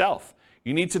partnership itself.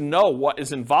 You need to know what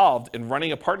is involved in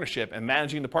running a partnership and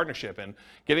managing the partnership and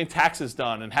getting taxes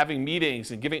done and having meetings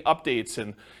and giving updates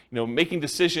and making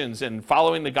decisions and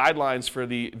following the guidelines for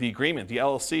the agreement, the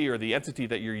LLC or the entity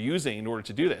that you're using in order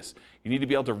to do this. You need to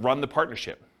be able to run the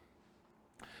partnership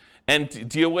and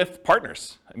deal with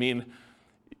partners. I mean,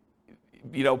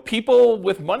 people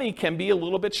with money can be a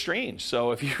little bit strange.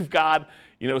 So if you've got,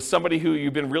 somebody who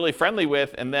you've been really friendly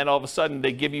with, and then all of a sudden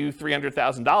they give you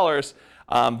 $300,000,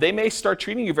 they may start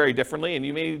treating you very differently, and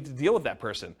you may need to deal with that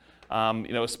person.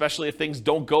 Especially if things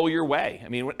don't go your way. I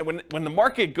mean, when the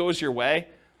market goes your way,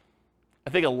 I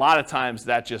think a lot of times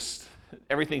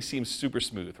everything seems super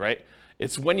smooth, right?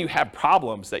 It's when you have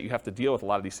problems that you have to deal with a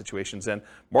lot of these situations, and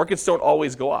markets don't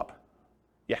always go up.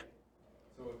 Yeah.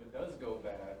 So if it does go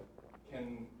bad,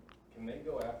 can they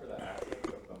go after the assets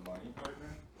of the money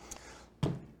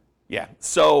partner? Yeah.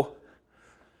 So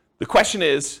the question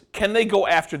is, can they go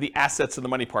after the assets of the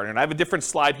money partner? And I have a different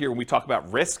slide here when we talk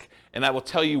about risk, and I will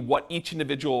tell you what each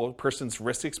individual person's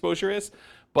risk exposure is.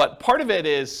 But part of it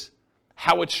is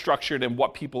how it's structured and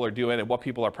what people are doing and what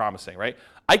people are promising, right?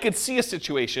 I could see a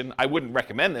situation, I wouldn't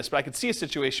recommend this, but I could see a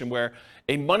situation where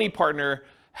a money partner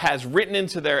has written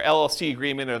into their LLC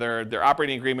agreement or their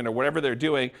operating agreement or whatever they're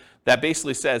doing that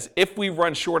basically says, if we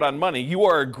run short on money, you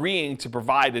are agreeing to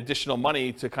provide additional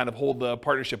money to kind of hold the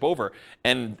partnership over.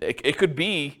 And it could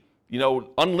be,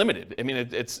 unlimited. I mean,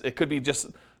 it could be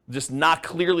just not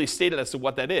clearly stated as to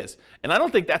what that is. And I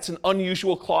don't think that's an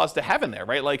unusual clause to have in there,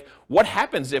 right? Like, what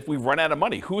happens if we run out of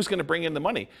money? Who's going to bring in the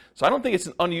money? So I don't think it's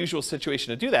an unusual situation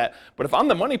to do that. But if I'm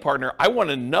the money partner, I want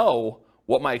to know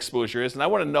what my exposure is, and I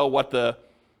want to know what the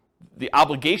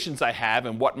obligations I have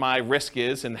and what my risk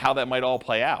is and how that might all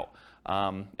play out.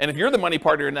 And if you're the money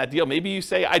partner in that deal, maybe you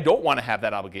say, I don't want to have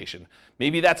that obligation.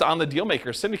 Maybe that's on the deal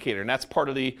maker syndicator, and that's part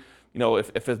of the,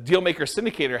 if a deal maker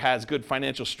syndicator has good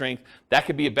financial strength, that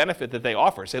could be a benefit that they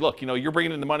offer. Say, look, you're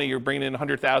bringing in the money, you're bringing in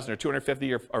 $100,000 or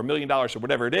 $250,000 or $1 million or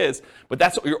whatever it is, but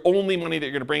that's your only money that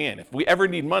you're going to bring in. If we ever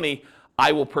need money,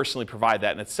 I will personally provide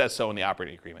that, and it says so in the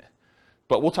operating agreement.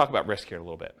 But we'll talk about risk here in a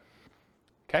little bit.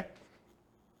 Okay?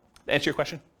 Answer your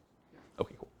question?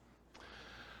 Okay, cool.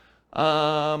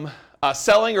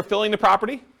 Selling or filling the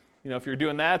property, if you're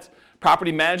doing that.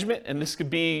 Property management, and this could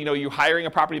be, you hiring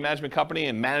a property management company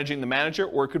and managing the manager,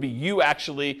 or it could be you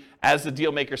actually, as the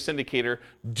deal maker syndicator,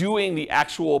 doing the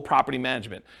actual property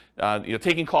management.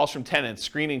 Taking calls from tenants,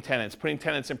 screening tenants, putting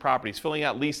tenants in properties, filling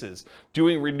out leases,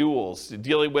 doing renewals,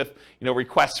 dealing with,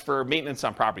 requests for maintenance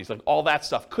on properties. Like all that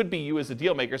stuff could be you as a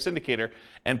deal maker syndicator,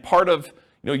 and part of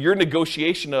your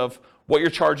negotiation of what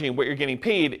you're charging and what you're getting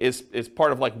paid is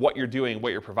part of like what you're doing,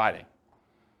 what you're providing.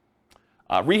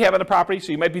 Rehab on the property,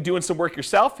 so you might be doing some work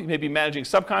yourself, you may be managing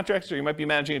subcontractors, or you might be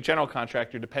managing a general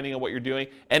contractor depending on what you're doing,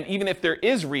 and even if there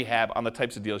is rehab on the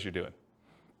types of deals you're doing.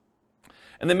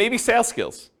 And then maybe sales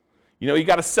skills. You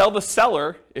got to sell the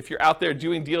seller if you're out there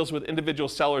doing deals with individual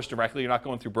sellers directly, you're not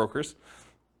going through brokers.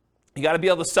 You got to be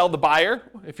able to sell the buyer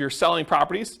if you're selling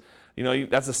properties.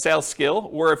 That's a sales skill.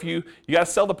 Or if you got to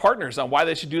sell the partners on why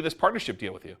they should do this partnership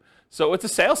deal with you. So it's a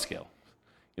sales skill.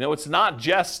 It's not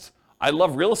just, I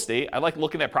love real estate, I like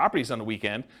looking at properties on the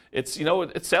weekend. It's,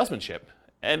 it's salesmanship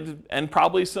and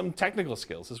probably some technical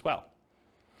skills as well.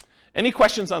 Any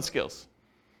questions on skills?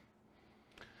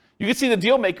 You can see the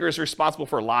deal maker is responsible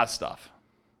for a lot of stuff.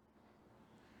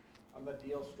 On the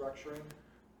deal structuring,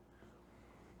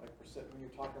 like when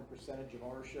you're talking percentage of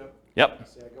ownership. Yep.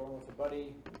 Say I go in with a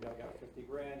buddy, I got 50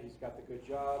 grand, he's got the good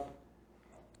job.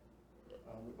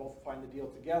 We both find the deal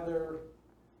together.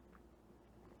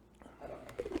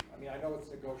 mean, I know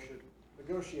it's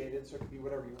negotiated, so it can be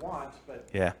whatever you want, but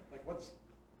Yeah. like what's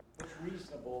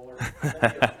reasonable? Or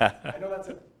I know it's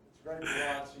very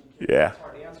broad, so it's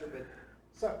hard to answer, but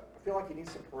I feel like you need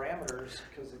some parameters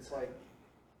because it's like,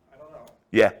 I don't know.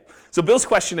 Yeah. So Bill's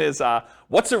question is,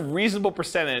 what's a reasonable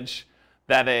percentage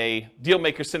that a deal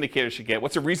maker syndicator should get?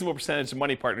 What's a reasonable percentage the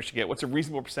money partner should get? What's a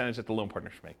reasonable percentage that the loan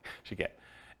partner should get?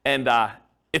 And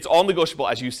it's all negotiable,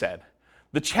 as you said.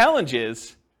 The challenge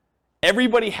is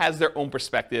everybody has their own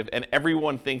perspective, and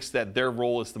everyone thinks that their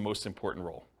role is the most important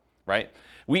role, right?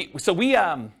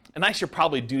 And I should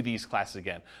probably do these classes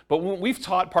again. But when we've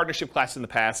taught partnership classes in the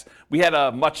past, we had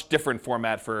a much different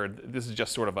format for, this is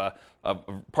just sort of a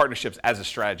partnerships as a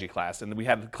strategy class. And we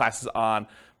had classes on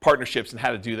partnerships and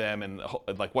how to do them and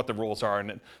like what the roles are.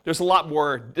 And there's a lot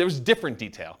more, there was different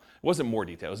detail. It wasn't more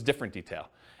detail, it was different detail.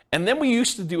 And then we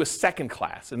used to do a second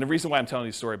class. And the reason why I'm telling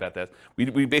you a story about this,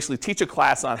 we basically teach a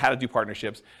class on how to do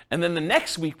partnerships. And then the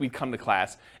next week we'd come to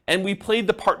class and we played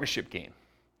the partnership game.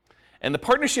 And the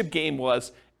partnership game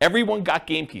was everyone got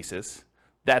game pieces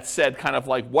that said kind of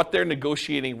like what their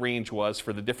negotiating range was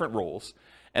for the different roles.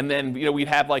 And then we'd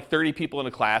have like 30 people in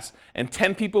a class, and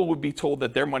 10 people would be told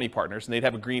that they're money partners, and they'd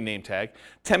have a green name tag.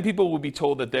 10 people would be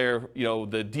told that they're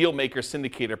the deal maker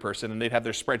syndicator person, and they'd have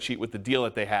their spreadsheet with the deal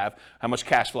that they have, how much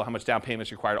cash flow, how much down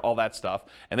payment's required, all that stuff.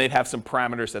 And they'd have some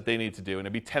parameters that they need to do, and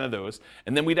it'd be 10 of those.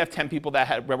 And then we'd have 10 people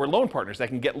that were loan partners that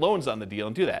can get loans on the deal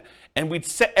and do that. And we'd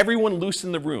set everyone loose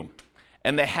in the room.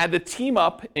 And they had to team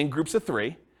up in groups of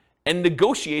 3 and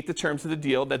negotiate the terms of the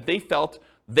deal that they felt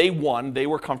they won, they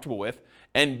were comfortable with.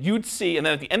 And you'd see, and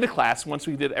then at the end of class, once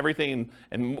we did everything,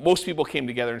 and most people came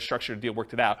together and structured a deal,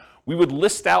 worked it out, we would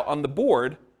list out on the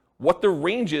board what the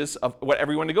ranges of what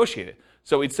everyone negotiated.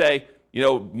 So we'd say,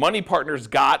 money partners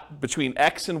got between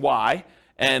X and Y,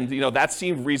 and that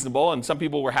seemed reasonable, and some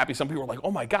people were happy. Some people were like,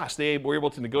 oh my gosh, they were able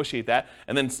to negotiate that.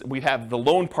 And then we'd have the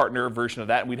loan partner version of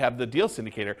that, and we'd have the deal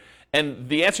syndicator. And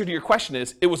the answer to your question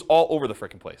is, it was all over the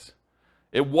frickin' place.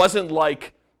 It wasn't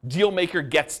like deal maker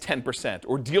gets 10%,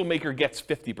 or deal maker gets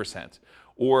 50%,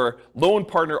 or loan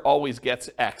partner always gets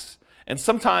X. And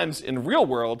sometimes in real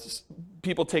world,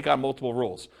 people take on multiple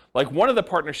roles. Like one of the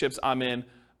partnerships I'm in,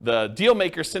 the deal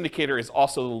maker syndicator is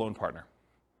also the loan partner.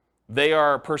 They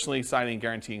are personally signing and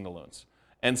guaranteeing the loans.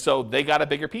 And so they got a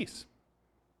bigger piece,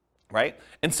 right?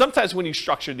 And sometimes when you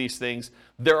structure these things,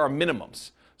 there are minimums.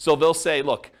 So they'll say,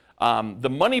 look, the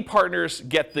money partners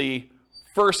get the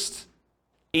first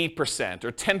 8%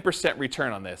 or 10%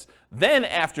 return on this. Then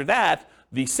after that,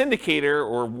 the syndicator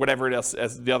or whatever else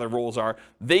as the other roles are,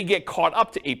 they get caught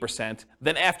up to 8%.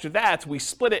 Then after that, we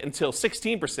split it until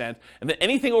 16%. And then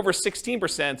anything over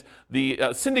 16%, the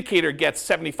syndicator gets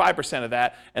 75% of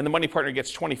that, and the money partner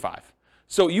gets 25%.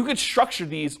 So you could structure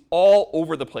these all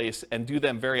over the place and do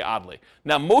them very oddly.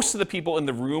 Now, most of the people in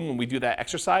the room, when we do that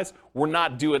exercise, we're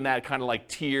not doing that kind of like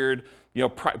tiered,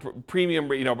 premium,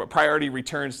 priority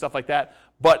returns, stuff like that.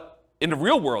 But in the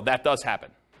real world, that does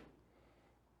happen.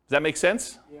 Does that make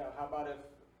sense? Yeah, how about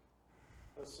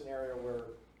if a scenario where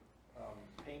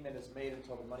payment is made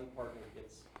until the money partner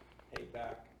gets paid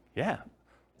back? Yeah.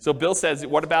 So Bill says,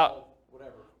 what about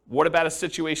a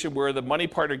situation where the money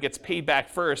partner gets paid back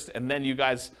first and then you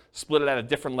guys split it at a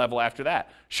different level after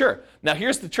that? Sure. Now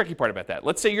here's the tricky part about that.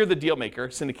 Let's say you're the deal maker,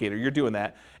 syndicator, you're doing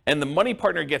that, and the money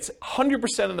partner gets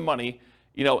 100% of the money,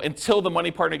 until the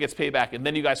money partner gets paid back, and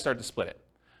then you guys start to split it.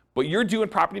 But you're doing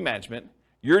property management,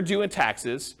 you're doing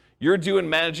taxes, you're doing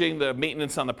managing the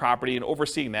maintenance on the property and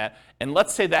overseeing that, and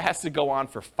let's say that has to go on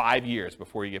for 5 years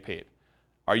before you get paid.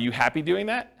 Are you happy doing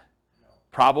that? No.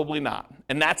 Probably not.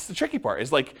 And that's the tricky part,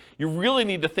 is like you really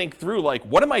need to think through, like,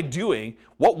 what am I doing?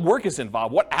 What work is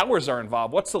involved? What hours are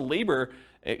involved? What's the labor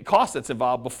cost that's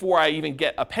involved before I even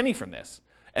get a penny from this?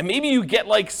 And maybe you get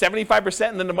like 75%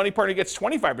 and then the money partner gets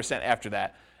 25% after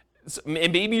that. And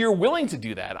maybe you're willing to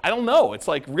do that. I don't know. It's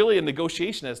like really a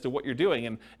negotiation as to what you're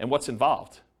doing and what's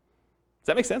involved. Does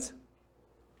that make sense?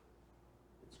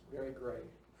 It's very gray.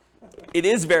 It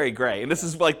is very gray. And this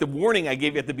is like the warning I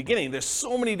gave you at the beginning. There's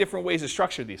so many different ways to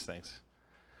structure these things.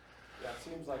 Yeah, it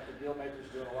seems like the deal maker's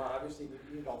doing a lot. Obviously,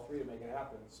 you need all 3 to make it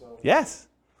happen. So yes.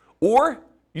 Or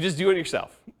you just do it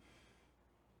yourself.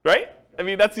 Right? I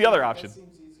mean, that's the other option. That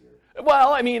seems easier.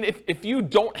 Well, I mean, if you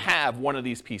don't have one of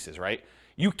these pieces, right?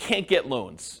 You can't get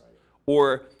loans,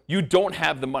 or you don't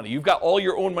have the money. You've got all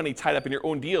your own money tied up in your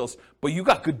own deals, but you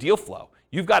got good deal flow.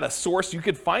 You've got a source. You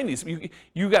could find these.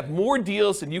 You got more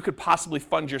deals than you could possibly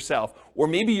fund yourself. Or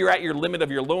maybe you're at your limit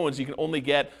of your loans. You can only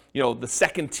get, the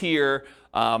second tier,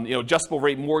 adjustable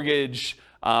rate mortgage,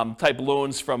 type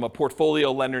loans from a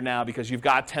portfolio lender now because you've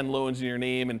got 10 loans in your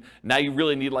name and now you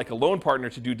really need like a loan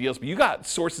partner to do deals, but you got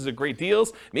sources of great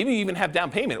deals. Maybe you even have down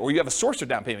payment, or you have a source of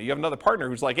down payment. You have another partner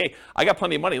who's like, hey, I got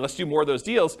plenty of money, let's do more of those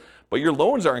deals, but your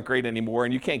loans aren't great anymore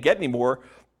and you can't get any more.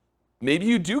 Maybe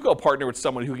you do go partner with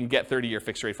someone who can get 30-year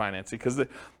fixed rate financing because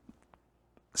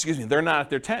they're not at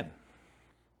their 10. Does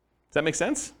that make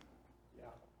sense? Yeah.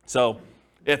 So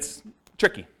it's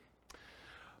tricky.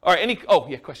 All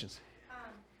right, questions?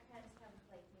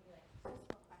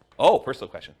 Personal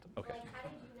question. Okay. Like, how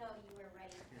did you know you were ready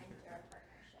to enter a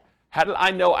partnership? How did I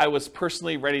know I was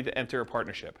personally ready to enter a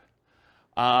partnership?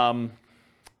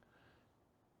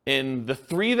 In the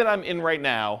 3 that I'm in right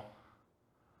now,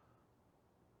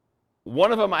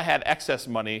 one of them I had excess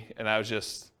money, and I was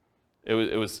just, it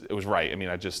was right. I mean,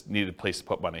 I just needed a place to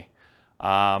put money.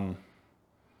 Another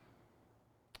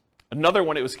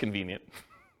one, it was convenient.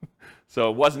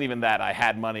 So it wasn't even that I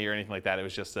had money or anything like that. It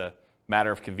was just a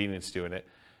matter of convenience doing it.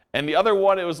 And the other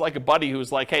one, it was like a buddy who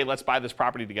was like, hey, let's buy this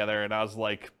property together. And I was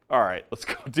like, all right, let's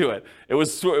go do it. It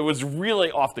was really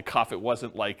off the cuff. It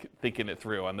wasn't like thinking it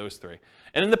through on those 3.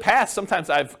 And in the past, sometimes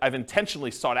I've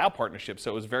intentionally sought out partnerships.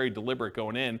 So it was very deliberate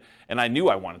going in, and I knew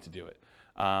I wanted to do it.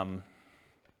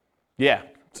 Yeah,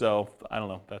 so I don't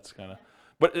know. That's kind of,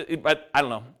 but I don't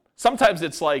know. Sometimes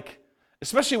it's like,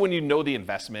 especially when you know the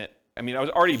investment. I mean, I was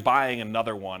already buying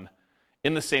another one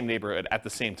in the same neighborhood at the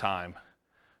same time.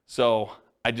 So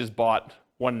I just bought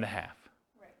 1.5,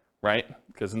 right?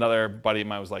 Because another buddy of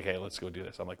mine was like, hey, let's go do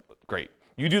this. I'm like, great.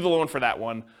 You do the loan for that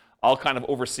one. I'll kind of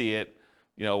oversee it.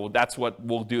 You know, that's what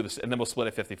we'll do this, and then we'll split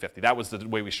it 50-50. That was the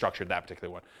way we structured that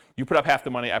particular one. You put up half the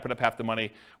money, I put up half the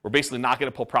money. We're basically not going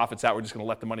to pull profits out. We're just going to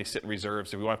let the money sit in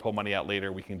reserves. If we want to pull money out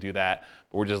later, we can do that.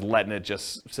 But we're just letting it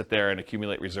just sit there and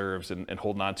accumulate reserves and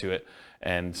holding on to it.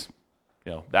 And,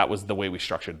 you know, that was the way we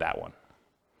structured that one.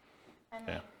 And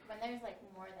Yeah. like, when there's like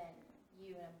more than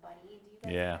you and a buddy, do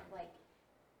you guys have like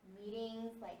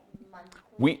meetings, like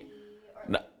monthly?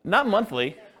 Not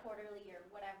monthly. Or quarterly or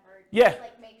whatever? Yeah. Just,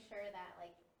 like, make sure that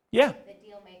like the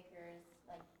deal maker is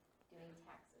like doing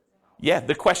taxes and all. Yeah,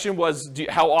 the question was,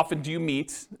 how often do you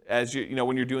meet as you know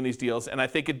when you're doing these deals? And I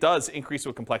think it does increase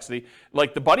with complexity.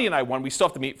 Like the buddy and I one, we still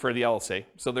have to meet for the LLC.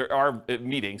 So there are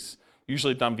meetings,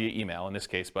 usually done via email in this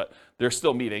case, but there's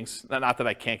still meetings. Not that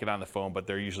I can't get on the phone, but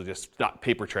they're usually just not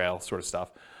paper trail sort of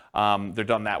stuff. They're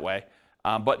done that way.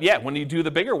 But yeah, when you do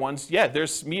the bigger ones, yeah,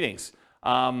 there's meetings.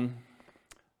 The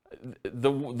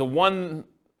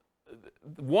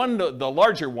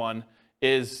larger one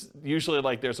is usually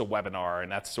like there's a webinar,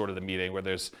 and that's sort of the meeting where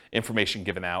there's information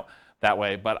given out that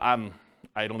way. But I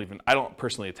don't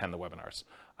personally attend the webinars.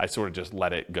 I sort of just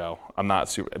let it go. I'm not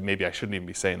super, maybe I shouldn't even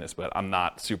be saying this, but I'm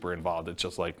not super involved. It's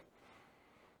just like,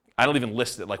 I don't even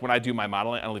list it. Like when I do my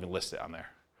modeling, I don't even list it on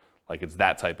there. Like it's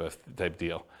that type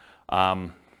deal.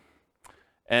 And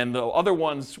the other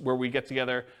ones where we get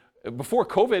together, before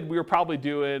COVID, we were probably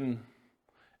doing,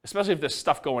 especially if there's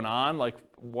stuff going on, like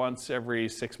once every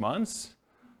 6 months,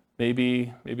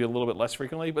 maybe a little bit less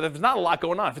frequently. But if there's not a lot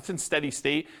going on, if it's in steady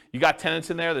state, you got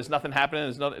tenants in there's nothing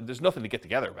happening, there's nothing to get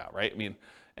together about, right? I mean,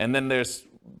 and then there's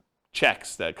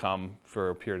checks that come for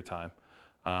a period of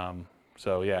time.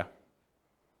 So yeah. Does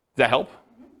that help?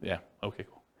 Mm-hmm. Yeah, okay,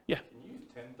 cool. Yeah. Can you use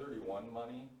 1031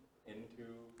 money into?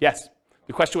 Yes.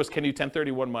 The question was, can you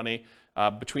 1031 money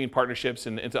between partnerships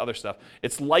and into other stuff?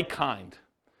 It's like kind.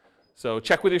 So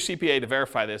check with your CPA to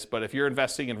verify this, but if you're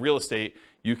investing in real estate,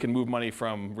 you can move money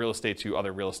from real estate to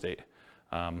other real estate.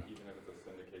 Even if it's a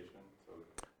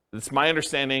syndication? It's my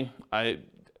understanding,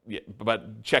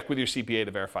 but check with your CPA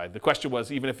to verify. The question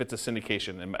was, even if it's a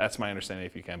syndication, and that's my understanding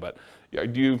if you can, but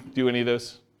do you do any of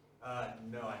those?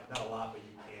 No, not a lot, but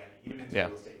you can, even into Yeah.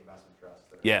 real estate investment trusts.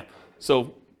 Yeah.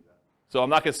 So I'm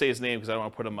not going to say his name because I don't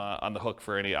want to put him on the hook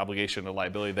for any obligation or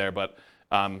liability there, but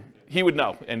he would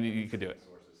know, and you could do it.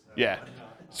 Yeah.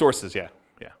 Sources, yeah.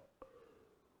 Does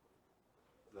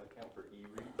that count for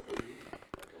e-REITs, like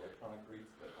electronic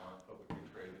REITs that aren't publicly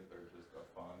traded? They're just a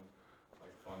fund,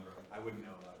 like fund. I wouldn't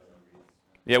know about e-REITs.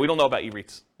 Yeah, we don't know about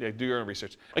e-REITs. Yeah, do your own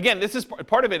research. Again, this is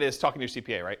part of it is talking to your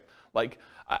CPA, right? Like,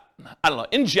 I don't know.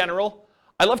 In general,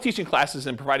 I love teaching classes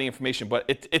and providing information, but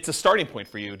it's a starting point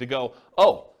for you to go,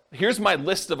 oh, here's my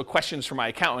list of questions for my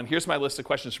accountant. Here's my list of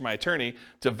questions for my attorney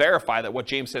to verify that what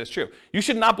James said is true. You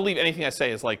should not believe anything I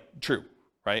say is like true,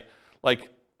 right? Like,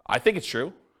 I think it's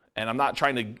true, and I'm not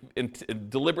trying to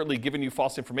deliberately giving you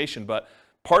false information, but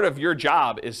part of your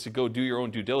job is to go do your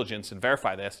own due diligence and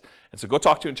verify this. And so go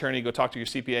talk to an attorney, go talk to your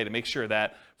CPA to make sure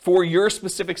that for your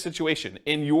specific situation,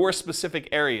 in your specific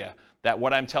area, that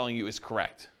what I'm telling you is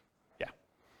correct. Yeah.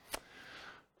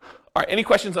 All right, any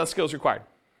questions on skills required?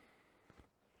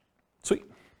 Sweet.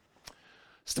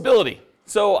 Stability.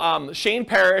 So Shane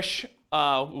Parrish,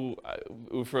 who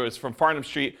was from Farnham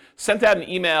Street, sent out an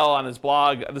email on his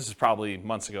blog. This is probably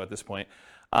months ago at this point.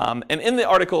 And in the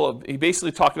article, he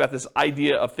basically talked about this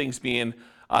idea of things being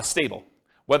stable,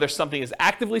 whether something is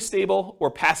actively stable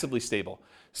or passively stable.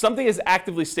 Something is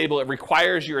actively stable. It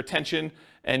requires your attention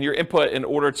and your input in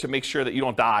order to make sure that you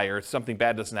don't die or something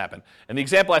bad doesn't happen. And the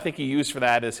example I think he used for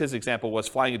that is his example was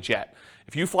flying a jet.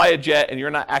 If you fly a jet and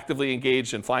you're not actively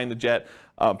engaged in flying the jet,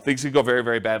 things could go very,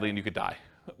 very badly and you could die.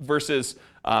 Versus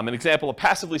an example of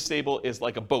passively stable is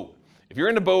like a boat. If you're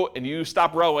in a boat and you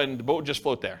stop rowing, the boat will just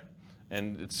float there.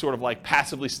 And it's sort of like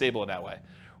passively stable in that way.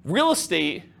 Real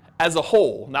estate as a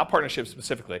whole, not partnerships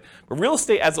specifically, but real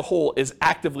estate as a whole is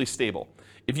actively stable.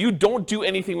 If you don't do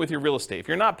anything with your real estate, if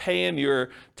you're not paying your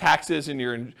taxes and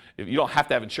you don't have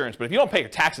to have insurance, but if you don't pay your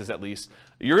taxes at least,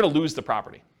 you're going to lose the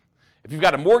property. If you've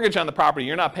got a mortgage on the property,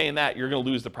 you're not paying that, you're going to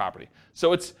lose the property.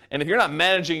 And if you're not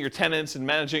managing your tenants and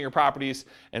managing your properties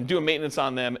and doing maintenance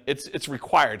on them, it's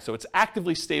required. So it's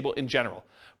actively stable in general.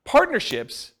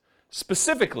 Partnerships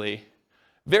specifically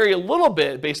vary a little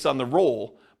bit based on the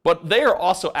role, but they are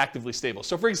also actively stable.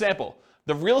 So for example,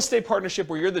 the real estate partnership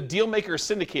where you're the deal maker or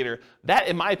syndicator, that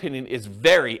in my opinion is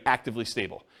very actively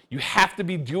stable. You have to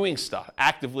be doing stuff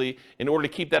actively in order to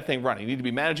keep that thing running. You need to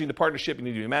be managing the partnership, you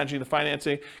need to be managing the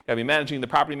financing, you got to be managing the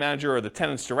property manager or the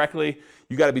tenants directly.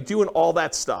 You got to be doing all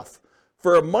that stuff.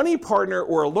 For a money partner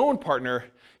or a loan partner,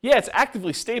 yeah, it's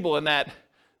actively stable in that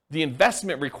the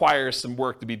investment requires some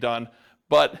work to be done,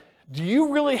 but do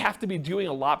you really have to be doing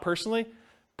a lot personally?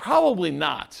 Probably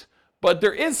not. But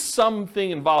there is something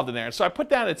involved in there. And so I put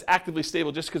down it's actively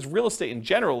stable just because real estate in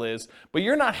general is, but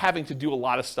you're not having to do a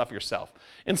lot of stuff yourself.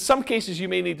 In some cases, you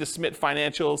may need to submit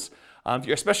financials,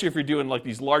 especially if you're doing like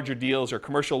these larger deals or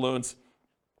commercial loans.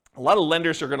 A lot of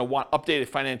lenders are going to want updated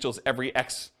financials every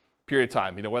X period of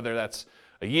time, whether that's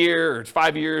a year or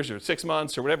 5 years or 6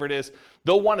 months or whatever it is.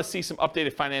 They'll want to see some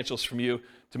updated financials from you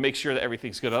to make sure that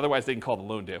everything's good. Otherwise, they can call the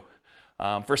loan due.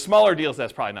 For smaller deals,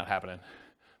 that's probably not happening.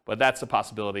 But that's a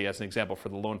possibility as an example for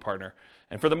the loan partner.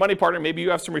 And for the money partner, maybe you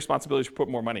have some responsibility to put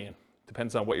more money in.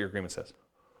 Depends on what your agreement says.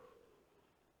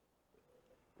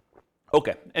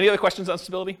 Okay, any other questions on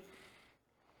stability?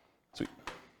 Sweet.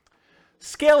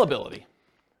 Scalability.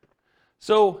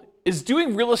 So is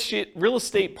doing real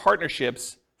estate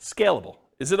partnerships scalable?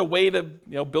 Is it a way to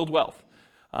build wealth?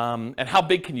 And how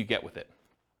big can you get with it?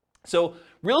 So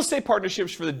real estate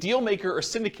partnerships for the deal maker or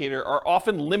syndicator are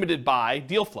often limited by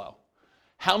deal flow.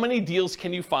 How many deals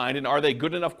can you find, and are they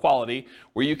good enough quality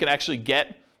where you can actually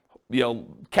get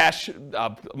cash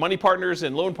money partners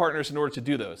and loan partners in order to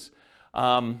do those?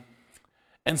 And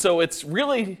so it's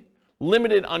really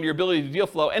limited on your ability to deal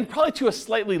flow, and probably to a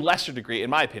slightly lesser degree, in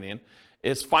my opinion,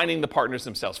 is finding the partners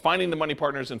themselves, finding the money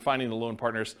partners and finding the loan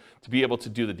partners to be able to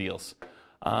do the deals.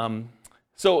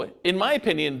 So in my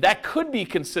opinion, that could be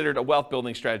considered a wealth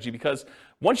building strategy because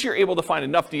once you're able to find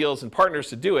enough deals and partners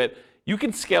to do it, you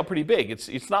can scale pretty big.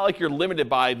 It's not like you're limited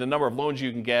by the number of loans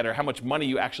you can get or how much money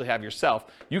you actually have yourself.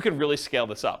 You can really scale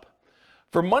this up.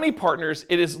 For money partners,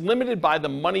 it is limited by the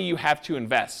money you have to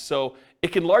invest. So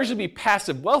it can largely be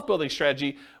passive wealth building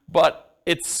strategy, but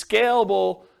it's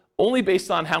scalable only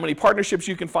based on how many partnerships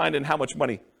you can find and how much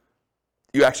money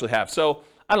you actually have. So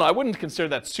I don't know, I wouldn't consider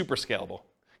that super scalable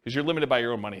because you're limited by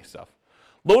your own money stuff.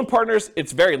 Loan partners,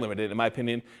 it's very limited in my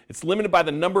opinion. It's limited by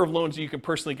the number of loans that you can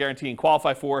personally guarantee and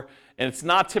qualify for, and it's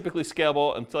not typically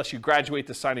scalable unless you graduate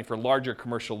to signing for larger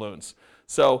commercial loans.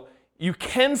 So you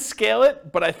can scale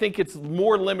it, but I think it's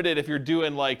more limited if you're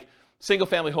doing like single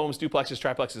family homes, duplexes,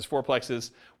 triplexes,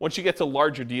 fourplexes. Once you get to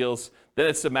larger deals, then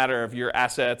it's a matter of your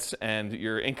assets and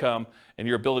your income and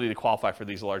your ability to qualify for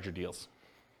these larger deals.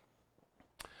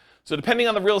 So depending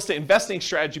on the real estate investing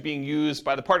strategy being used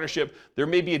by the partnership, there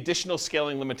may be additional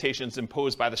scaling limitations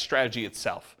imposed by the strategy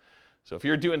itself. So if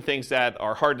you're doing things that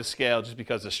are hard to scale just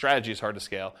because the strategy is hard to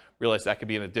scale, realize that could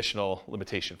be an additional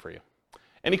limitation for you.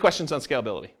 Any questions on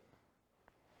scalability?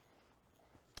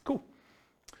 Cool.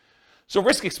 So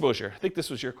risk exposure. I think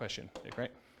this was your question, Nick,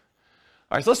 right?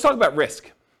 All right, so let's talk about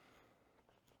risk.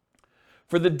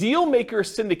 For the deal maker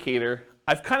syndicator,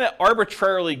 I've kind of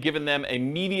arbitrarily given them a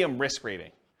medium risk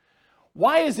rating.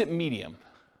 Why is it medium?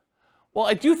 Well,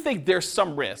 I do think there's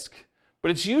some risk, but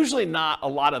it's usually not a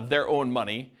lot of their own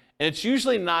money, and it's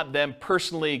usually not them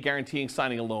personally guaranteeing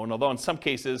signing a loan, although in some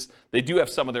cases, they do have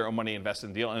some of their own money invested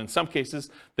in the deal, and in some cases,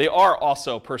 they are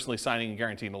also personally signing and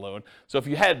guaranteeing the loan. So if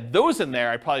you had those in there,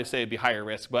 I'd probably say it'd be higher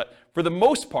risk, but for the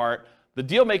most part, the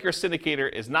deal maker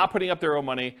syndicator is not putting up their own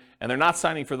money, and they're not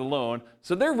signing for the loan,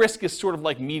 so their risk is sort of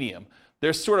like medium.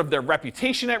 There's sort of their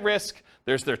reputation at risk,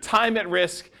 there's their time at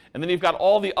risk, and then you've got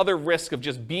all the other risk of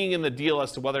just being in the deal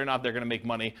as to whether or not they're going to make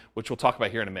money, which we'll talk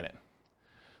about here in a minute.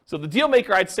 So the deal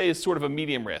maker, I'd say, is sort of a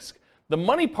medium risk. The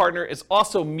money partner is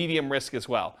also medium risk as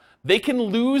well. They can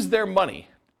lose their money,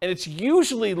 and it's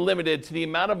usually limited to the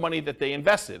amount of money that they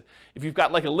invested. If you've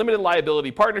got like a limited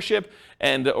liability partnership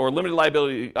or limited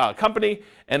liability company,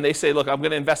 and they say, look, I'm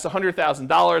going to invest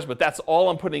 $100,000, but that's all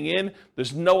I'm putting in.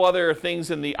 There's no other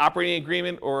things in the operating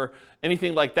agreement or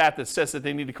anything like that that says that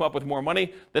they need to come up with more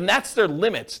money, then that's their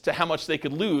limit to how much they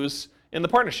could lose in the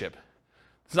partnership.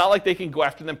 It's not like they can go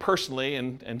after them personally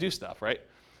and do stuff, right?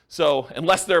 So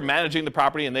unless they're managing the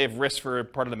property and they have risk for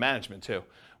part of the management too,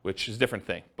 which is a different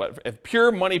thing. But a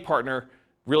pure money partner,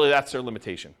 really that's their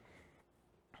limitation.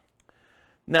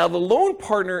 Now the loan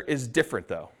partner is different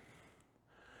though.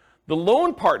 The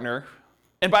loan partner,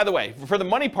 and by the way, for the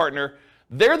money partner,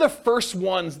 they're the first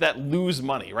ones that lose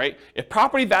money, right? If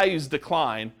property values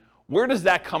decline, where does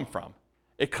that come from?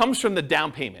 It comes from the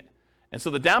down payment. And so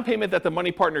the down payment that the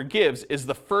money partner gives is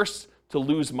the first to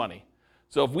lose money.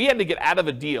 So if we had to get out of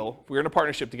a deal, if we were in a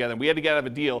partnership together and we had to get out of a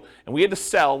deal and we had to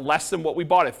sell less than what we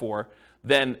bought it for,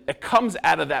 then it comes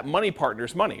out of that money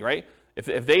partner's money, right? If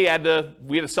we had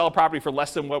to sell a property for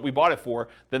less than what we bought it for,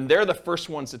 then they're the first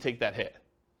ones to take that hit,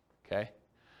 okay?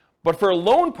 But for a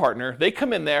loan partner, they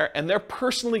come in there and they're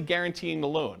personally guaranteeing the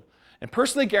loan. And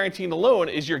personally guaranteeing the loan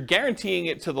is you're guaranteeing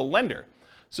it to the lender.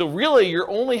 So really, you're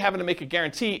only having to make a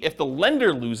guarantee if the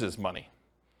lender loses money,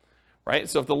 right?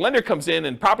 So if the lender comes in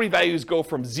and property values go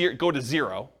to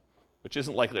zero, which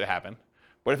isn't likely to happen,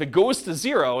 but if it goes to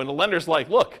zero and the lender's like,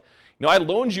 look, I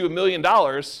loaned you $1 million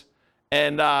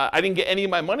and I didn't get any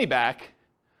of my money back,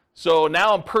 so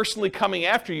now I'm personally coming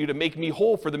after you to make me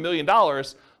whole for the $1 million.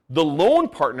 The loan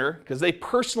partner, because they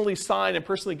personally signed and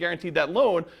personally guaranteed that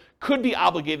loan, could be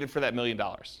obligated for that $1 million.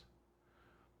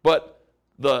 But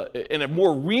in a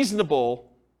more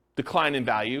reasonable decline in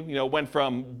value, went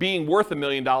from being worth $1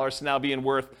 million to now being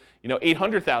worth,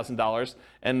 $800,000,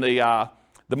 and the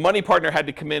money partner had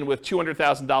to come in with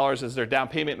 $200,000 as their down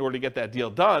payment in order to get that deal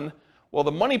done. Well,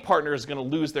 the money partner is going to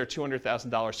lose their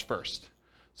 $200,000 first.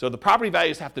 So the property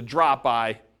values have to drop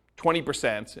by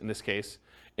 20% in this case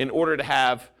in order to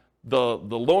have the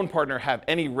loan partner have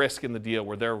any risk in the deal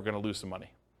where they're going to lose some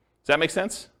money. Does that make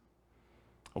sense?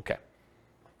 Okay.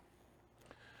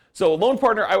 So a loan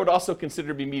partner I would also consider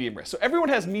to be medium risk. So everyone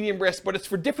has medium risk, but it's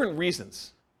for different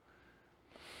reasons.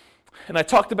 And I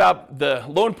talked about the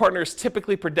loan partner is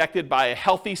typically protected by a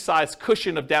healthy size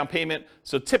cushion of down payment.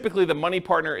 So typically the money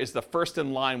partner is the first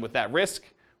in line with that risk. We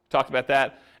talked about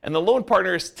that. And the loan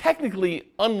partner is technically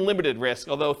unlimited risk,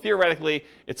 although theoretically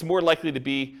it's more likely to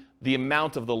be the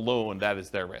amount of the loan that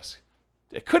is their risk.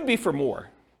 It could be for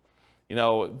more.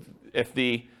 If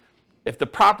the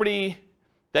property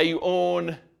that you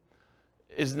own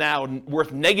is now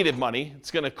worth negative money,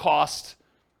 it's going to cost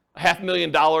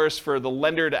 $500,000 for the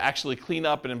lender to actually clean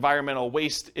up an environmental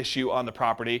waste issue on the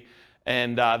property,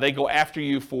 and they go after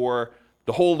you for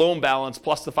the whole loan balance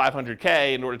plus the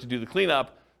 $500K in order to do the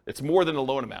cleanup. It's more than the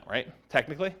loan amount, right?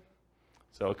 Technically.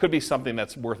 So it could be something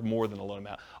that's worth more than the loan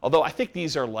amount. Although I think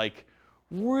these are like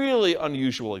really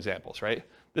unusual examples, right?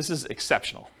 This is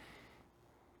exceptional.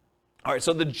 All right,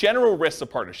 so the general risks of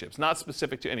partnerships, not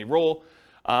specific to any role.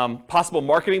 Possible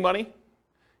marketing money,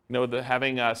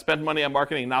 having spent money on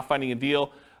marketing and not finding a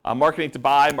deal, marketing to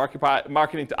buy,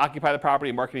 marketing to occupy the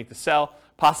property, marketing to sell.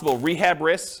 Possible rehab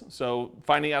risks, so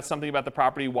finding out something about the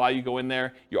property while you go in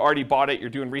there. You already bought it, you're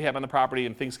doing rehab on the property,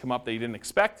 and things come up that you didn't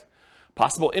expect.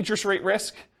 Possible interest rate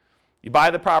risk. You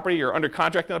buy the property, you're under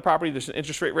contract on the property, there's an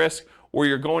interest rate risk, or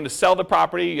you're going to sell the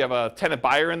property, you have a tenant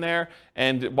buyer in there,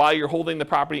 and while you're holding the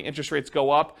property, interest rates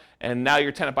go up, and now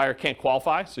your tenant buyer can't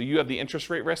qualify, so you have the interest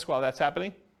rate risk while that's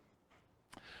happening.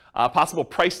 Possible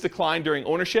price decline during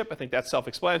ownership, I think that's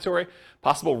self-explanatory.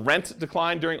 Possible rent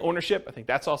decline during ownership, I think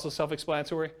that's also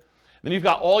self-explanatory. Then you've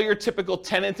got all your typical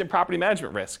tenant and property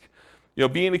management risk.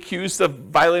 Being accused of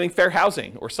violating fair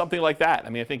housing or something like that.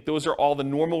 I think those are all the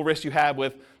normal risks you have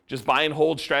with just buy and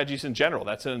hold strategies in general.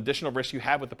 That's an additional risk you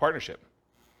have with the partnership.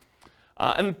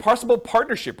 And possible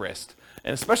partnership risk,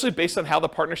 and especially based on how the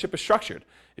partnership is structured.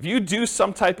 If you do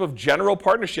some type of general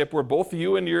partnership where both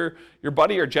you and your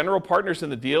buddy are general partners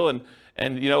in the deal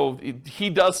and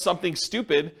he does something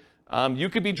stupid, you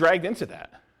could be dragged into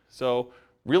that. So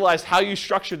realize how you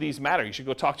structure these matter. You should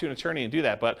go talk to an attorney and do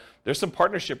that, but there's some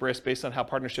partnership risk based on how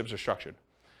partnerships are structured.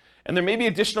 And there may be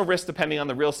additional risk depending on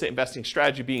the real estate investing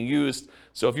strategy being used.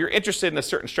 So if you're interested in a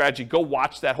certain strategy, go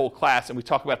watch that whole class and we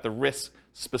talk about the risks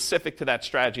specific to that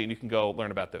strategy and you can go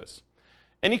learn about those.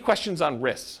 Any questions on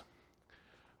risks?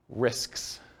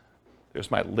 Risks. There's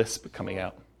my lisp coming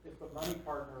out. If the the money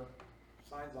partner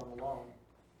signs on the loan,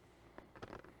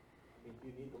 I mean, do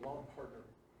you need the loan partner?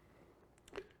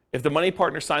 If the money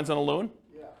partner signs on a loan,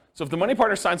 Yeah. so if the money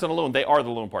partner signs on a loan, they are the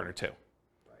loan partner too.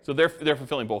 So they're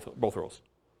fulfilling both roles.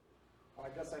 Well,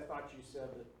 I guess I thought you said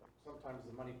that sometimes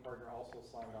the money partner also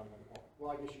signed on the loan.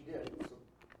 Well, I guess you did, so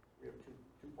we have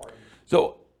two parties.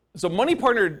 So money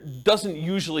partner doesn't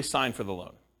usually sign for the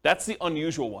loan. That's the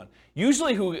unusual one.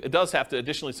 Usually who does have to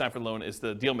additionally sign for the loan is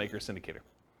the deal maker syndicator.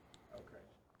 Okay.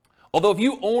 Although if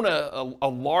you own a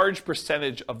large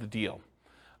percentage of the deal,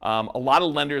 a lot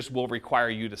of lenders will require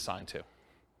you to sign too,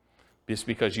 just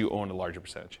because you own a larger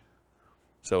percentage.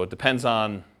 So it depends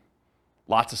on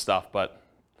lots of stuff, but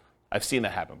I've seen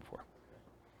that happen before.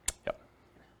 Yep.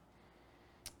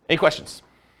 Any questions?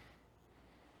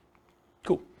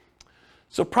 Cool.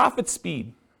 So profit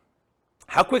speed.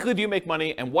 How quickly do you make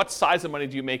money, and what size of money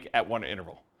do you make at one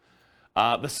interval?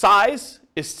 The size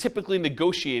is typically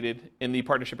negotiated in the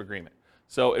partnership agreement.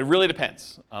 So it really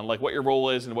depends on like what your role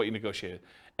is and what you negotiated.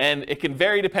 And it can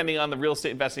vary depending on the real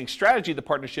estate investing strategy of the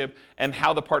partnership and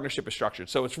how the partnership is structured.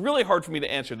 So it's really hard for me to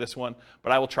answer this one,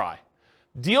 but I will try.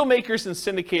 Deal makers and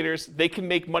syndicators, they can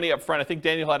make money up front. I think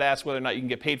Daniel had asked whether or not you can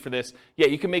get paid for this. Yeah,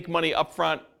 you can make money up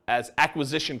front as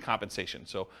acquisition compensation.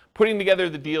 So putting together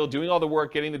the deal, doing all the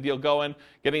work, getting the deal going,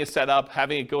 getting it set up,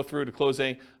 having it go through to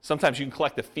closing. Sometimes you can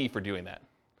collect a fee for doing that.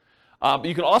 But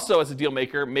you can also, as a deal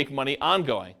maker, make money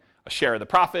ongoing. A share of the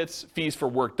profits, fees for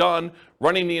work done,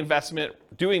 running the investment,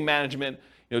 doing management,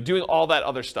 doing all that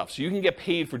other stuff. So you can get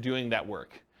paid for doing that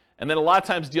work. And then a lot of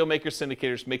times deal makers,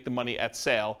 syndicators make the money at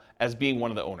sale as being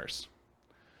one of the owners.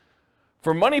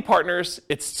 For money partners,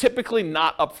 it's typically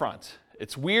not upfront.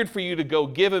 It's weird for you to go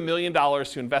give $1 million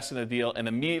to invest in a deal and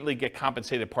immediately get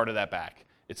compensated part of that back.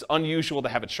 It's unusual to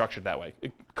have it structured that way.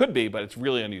 It could be, but it's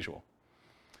really unusual.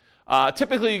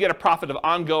 Typically, you get a profit of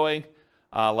ongoing,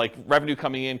 like revenue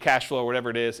coming in, cash flow, whatever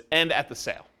it is, and at the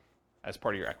sale as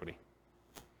part of your equity.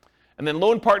 And then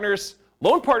loan partners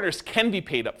can be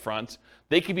paid up front.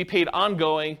 They can be paid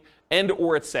ongoing and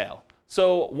or at sale.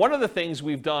 So one of the things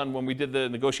we've done when we did the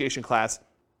negotiation class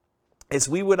is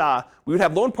we would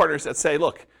have loan partners that say,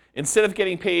 look, instead of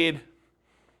getting paid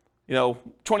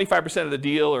 25% of the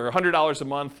deal or $100 a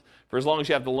month for as long as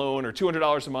you have the loan, or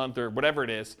 $200 a month, or whatever it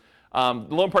is, the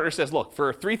loan partner says, look,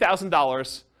 for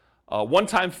 $3,000,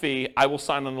 one-time fee, I will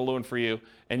sign on the loan for you,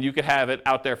 and you could have it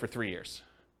out there for 3 years.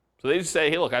 So they just say,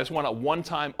 hey, look, I just want a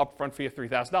one-time upfront fee of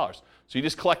 $3,000. So you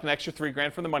just collect an extra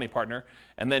 $3,000 from the money partner,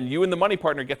 and then you and the money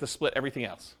partner get to split everything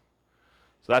else.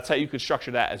 So that's how you could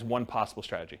structure that as one possible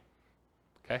strategy.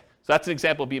 Okay? So that's an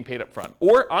example of being paid up front.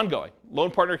 Or ongoing. Loan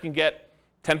partner can get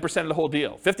 10% of the whole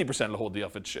deal, 50% of the whole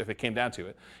deal if it came down to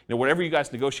it. Whatever you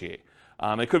guys negotiate.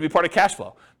 It could be part of cash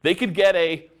flow. They could get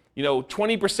a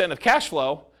 20% of cash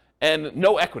flow and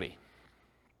no equity.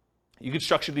 You could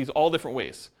structure these all different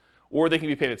ways. Or they can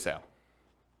be paid at sale.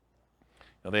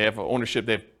 They have ownership,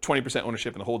 they have 20%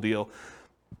 ownership in the whole deal,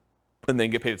 and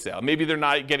then get paid at sale. Maybe they're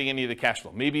not getting any of the cash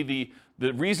flow. Maybe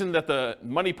the reason that the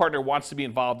money partner wants to be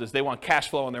involved is they want cash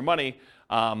flow on their money,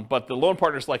 but the loan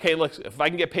partner's like, hey, look, if I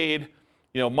can get paid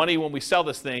money when we sell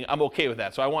this thing, I'm okay with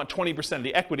that. So I want 20% of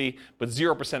the equity, but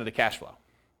 0% of the cash flow.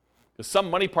 Because some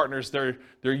money partners, they're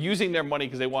using their money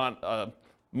because they want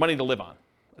money to live on,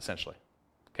 essentially.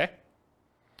 Okay?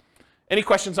 Any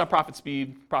questions on profit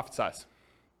speed, profit size?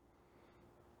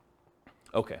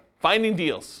 Okay. Finding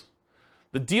deals.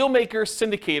 The deal maker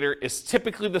syndicator is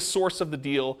typically the source of the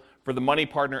deal for the money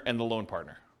partner and the loan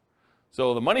partner.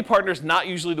 So the money partner is not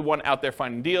usually the one out there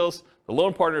finding deals. The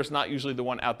loan partner is not usually the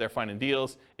one out there finding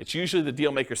deals. It's usually the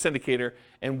deal maker syndicator.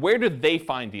 And where do they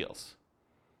find deals?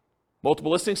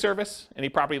 Multiple listing service, any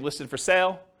property listed for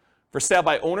sale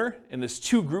by owner, and there's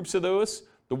two groups of those.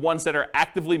 The ones that are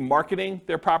actively marketing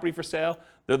their property for sale,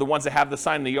 they're the ones that have the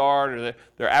sign in the yard, or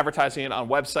they're advertising it on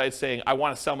websites saying, I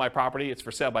want to sell my property, it's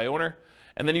for sale by owner.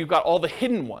 And then you've got all the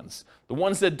hidden ones, the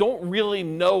ones that don't really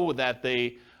know that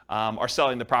they are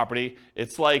selling the property.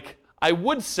 It's like, I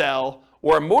would sell,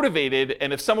 or I'm motivated,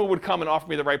 and if someone would come and offer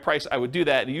me the right price, I would do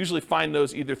that. And you usually find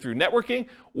those either through networking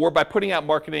or by putting out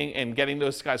marketing and getting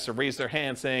those guys to raise their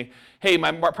hand saying, hey,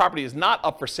 my property is not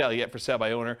up for sale yet, for sale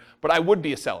by owner, but I would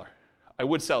be a seller. I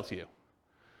would sell to you.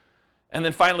 And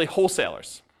then finally,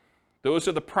 wholesalers. Those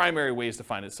are the primary ways to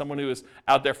find it. Someone who is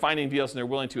out there finding deals and they're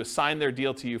willing to assign their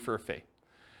deal to you for a fee.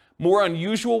 More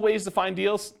unusual ways to find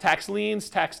deals: tax liens,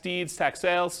 tax deeds, tax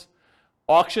sales,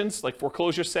 auctions like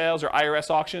foreclosure sales or IRS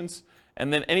auctions,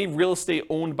 and then any real estate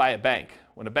owned by a bank.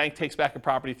 When a bank takes back a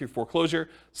property through foreclosure,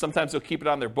 sometimes they'll keep it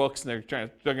on their books and they're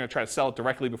going to try to sell it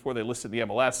directly before they list it in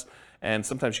the MLS, and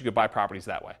sometimes you could buy properties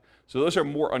that way. So those are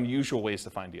more unusual ways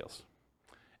to find deals.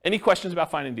 Any questions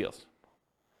about finding deals?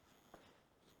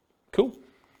 Cool.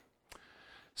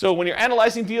 So when you're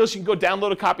analyzing deals, you can go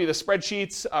download a copy of the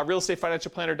spreadsheets,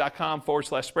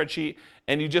 realestateFinancialPlanner.com/spreadsheet,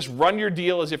 and you just run your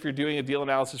deal as if you're doing a deal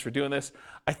analysis for doing this.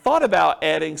 I thought about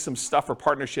adding some stuff for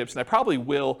partnerships, and I probably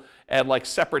will add like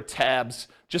separate tabs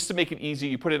just to make it easy.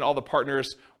 You put in all the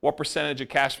partners, what percentage of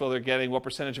cash flow they're getting, what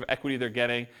percentage of equity they're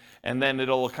getting, and then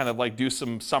it'll kind of like do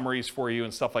some summaries for you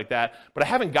and stuff like that. But I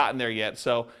haven't gotten there yet.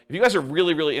 So if you guys are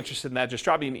really, really interested in that, just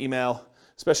drop me an email,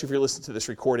 especially if you're listening to this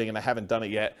recording and I haven't done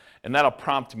it yet, and that'll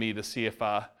prompt me to see if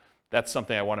that's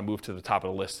something I want to move to the top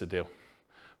of the list to do.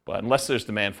 But unless there's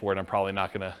demand for it, I'm probably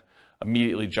not going to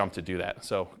immediately jump to do that.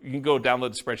 So you can go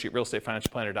download the spreadsheet,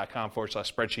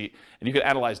 realestateFinancialPlanner.com/spreadsheet, and you can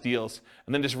analyze deals,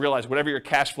 and then just realize whatever your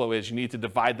cash flow is, you need to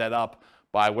divide that up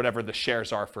by whatever the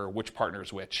shares are for which partner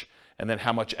is which, and then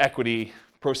how much equity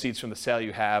proceeds from the sale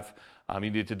you have, you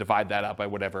need to divide that up by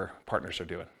whatever partners are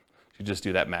doing. So you just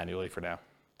do that manually for now.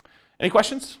 Any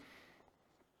questions?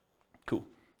 Cool.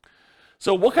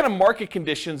 So what kind of market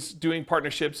conditions doing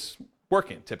partnerships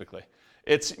work in typically?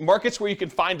 It's markets where you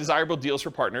can find desirable deals for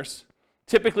partners,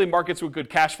 typically markets with good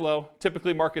cash flow,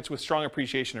 typically markets with strong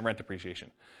appreciation and rent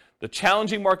appreciation. The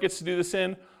challenging markets to do this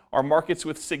in are markets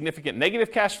with significant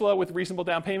negative cash flow with reasonable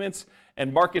down payments,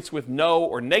 and markets with no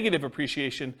or negative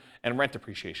appreciation and rent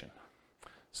appreciation.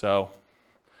 So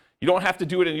you don't have to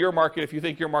do it in your market. If you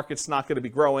think your market's not going to be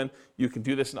growing, you can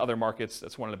do this in other markets.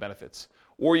 That's one of the benefits.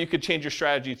 Or you could change your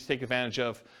strategy to take advantage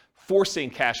of forcing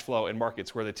cash flow in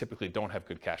markets where they typically don't have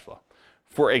good cash flow.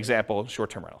 For example,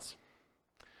 short-term rentals.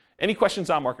 Any questions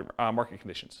on market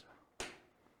conditions?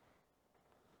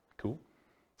 Cool.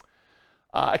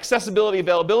 Accessibility,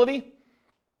 availability.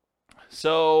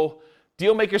 So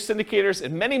deal makers, syndicators.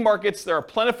 In many markets, there are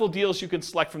plentiful deals you can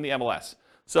select from the MLS.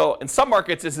 So in some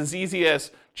markets, it's as easy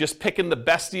as just picking the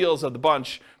best deals of the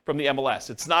bunch from the MLS.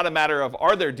 It's not a matter of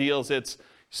are there deals, it's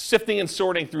sifting and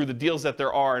sorting through the deals that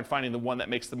there are and finding the one that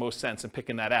makes the most sense and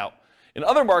picking that out. In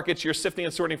other markets, you're sifting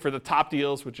and sorting for the top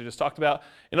deals, which I just talked about.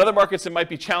 In other markets, it might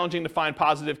be challenging to find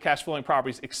positive cash flowing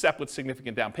properties except with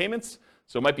significant down payments.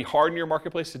 So it might be hard in your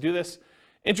marketplace to do this.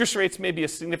 Interest rates may be a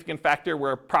significant factor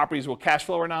where properties will cash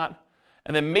flow or not.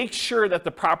 And then make sure that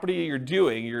the property you're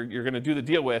going to do the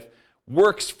deal with,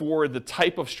 works for the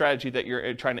type of strategy that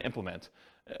you're trying to implement.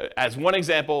 As one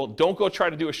example, don't go try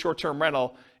to do a short-term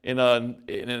rental in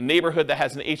a neighborhood that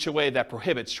has an HOA that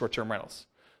prohibits short-term rentals.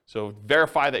 So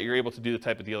verify that you're able to do the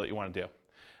type of deal that you want to do.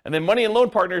 And then money and loan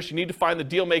partners, you need to find the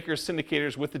deal makers,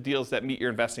 syndicators with the deals that meet your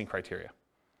investing criteria.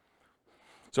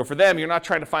 So for them, you're not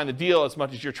trying to find the deal as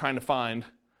much as you're trying to find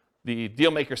the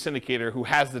deal maker syndicator who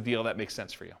has the deal that makes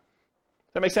sense for you.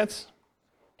 Does that make sense?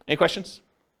 Any questions?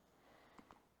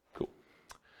 Cool.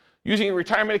 Using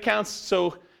retirement accounts.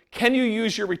 So can you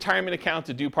use your retirement account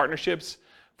to do partnerships?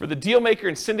 For the deal maker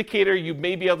and syndicator, you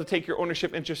may be able to take your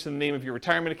ownership interest in the name of your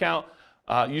retirement account,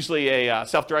 usually a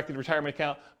self-directed retirement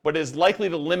account, but is likely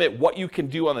to limit what you can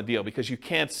do on the deal because you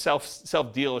can't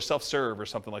self-deal or self-serve or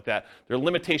something like that. There are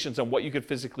limitations on what you could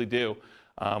physically do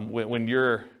when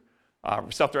your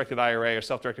self-directed IRA or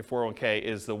self-directed 401k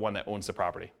is the one that owns the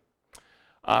property.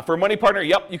 For a money partner,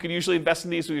 yep, you can usually invest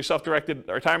in these with your self-directed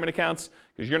retirement accounts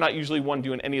because you're not usually one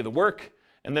doing any of the work.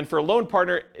 And then for a loan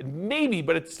partner, maybe,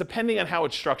 but it's depending on how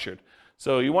it's structured.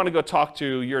 So you want to go talk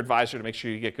to your advisor to make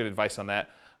sure you get good advice on that.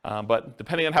 But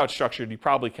depending on how it's structured, you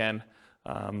probably can,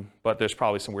 but there's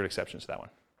probably some weird exceptions to that one.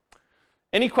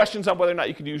 Any questions on whether or not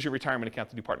you can use your retirement account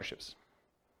to do partnerships?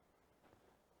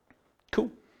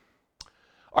 Cool.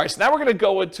 All right, so now we're going to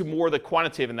go into more of the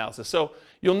quantitative analysis. So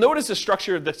you'll notice the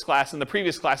structure of this class and the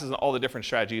previous classes and all the different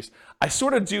strategies. I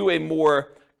sort of do a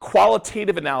more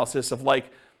qualitative analysis of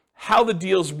like how the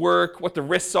deals work, what the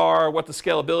risks are, what the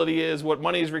scalability is, what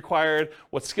money is required,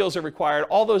 what skills are required,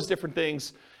 all those different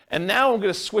things. And now I'm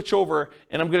going to switch over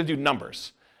and I'm going to do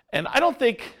numbers. And I don't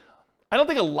think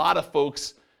a lot of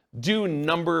folks do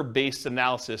number-based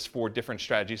analysis for different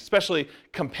strategies, especially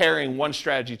comparing one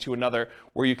strategy to another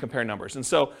where you compare numbers. And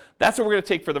so that's what we're going to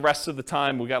take for the rest of the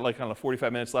time. We got like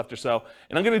 45 minutes left or so.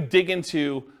 And I'm going to dig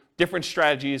into different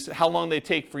strategies, how long they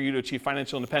take for you to achieve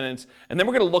financial independence. And then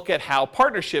we're going to look at how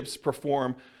partnerships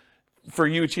perform for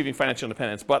you achieving financial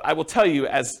independence. But I will tell you,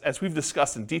 as we've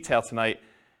discussed in detail tonight,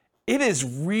 it is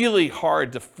really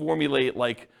hard to formulate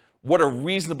like what a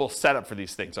reasonable setup for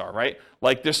these things are, right?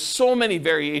 Like there's so many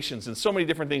variations and so many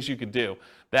different things you could do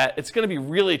that it's going to be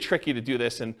really tricky to do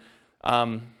this. And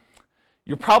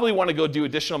you probably want to go do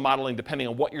additional modeling depending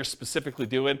on what you're specifically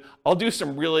doing. I'll do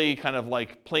some really kind of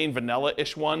like plain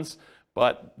vanilla-ish ones,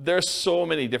 but there's so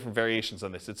many different variations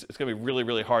on this. It's going to be really,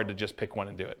 really hard to just pick one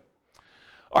and do it.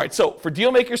 All right, so for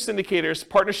deal makers, syndicators,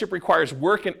 partnership requires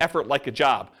work and effort like a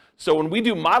job. So when we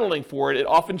do modeling for it, it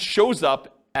often shows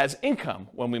up as income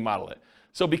when we model it.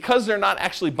 So because they're not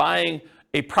actually buying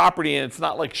a property and it's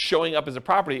not like showing up as a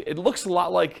property, it looks a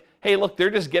lot like, hey, look, they're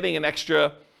just getting an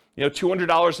extra,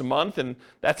 $200 a month, and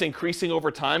that's increasing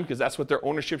over time because that's what their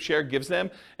ownership share gives them.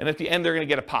 And at the end, they're going to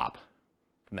get a pop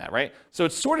from that, right? So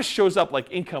it sort of shows up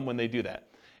like income when they do that.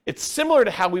 It's similar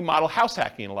to how we model house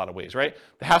hacking in a lot of ways, right?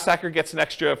 The house hacker gets an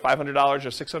extra $500 or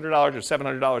 $600 or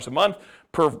 $700 a month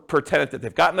per tenant that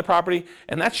they've got in the property,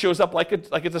 and that shows up like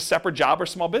it's a separate job or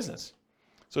small business.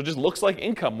 So it just looks like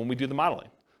income when we do the modeling.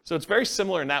 So it's very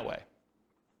similar in that way.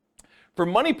 For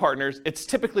money partners, it's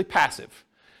typically passive,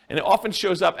 and it often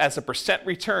shows up as a %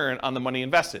 return on the money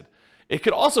invested. It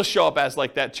could also show up as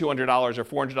like that $200 or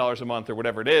 $400 a month or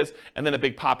whatever it is, and then a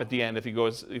big pop at the end if you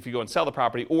go and sell the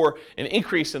property, or an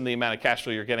increase in the amount of cash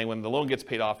flow you're getting when the loan gets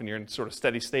paid off and you're in sort of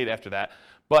steady state after that.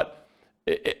 But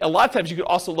a lot of times you could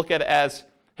also look at it as,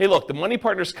 hey, look, the money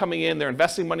partner's coming in, they're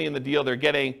investing money in the deal, they're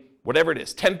getting whatever it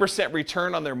is, 10%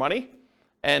 return on their money,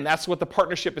 and that's what the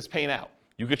partnership is paying out.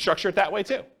 You could structure it that way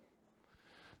too.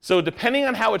 So depending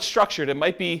on how it's structured, it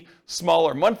might be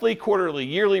smaller monthly, quarterly,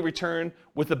 yearly return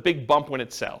with a big bump when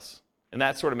it sells. And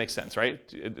that sort of makes sense, right?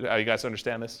 How you guys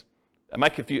understand this? Am I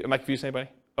confusing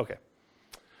anybody? Okay.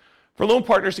 For loan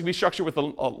partners, it can be structured with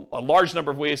a large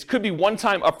number of ways. It could be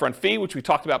one-time upfront fee, which we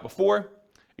talked about before.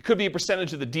 It could be a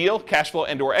percentage of the deal, cash flow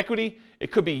and or equity.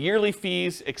 It could be yearly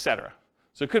fees, etc.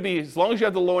 So it could be, as long as you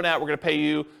have the loan out, we're going to pay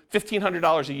you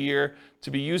 $1,500 a year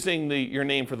to be using your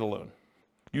name for the loan.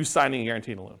 You signing and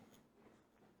guaranteeing a loan.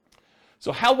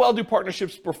 So how well do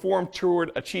partnerships perform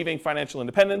toward achieving financial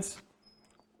independence?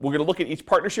 We're going to look at each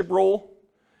partnership role,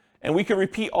 and we can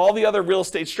repeat all the other real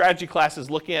estate strategy classes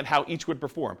looking at how each would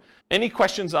perform. Any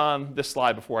questions on this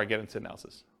slide before I get into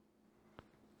analysis?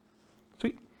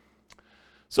 Sweet.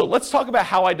 So let's talk about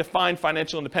how I define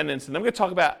financial independence, and then we're going to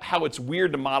talk about how it's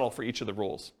weird to model for each of the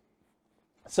roles.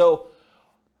 So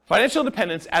financial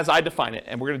independence, as I define it,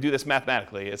 and we're going to do this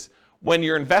mathematically, is when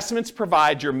your investments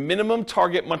provide your minimum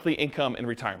target monthly income in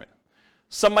retirement.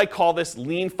 Some might call this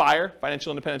lean FIRE,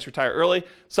 financial independence, retire early.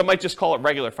 Some might just call it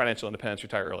regular financial independence,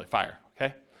 retire early, FIRE,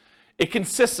 okay? It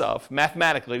consists of,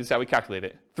 mathematically, this is how we calculate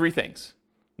it, 3 things.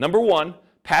 Number 1,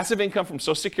 passive income from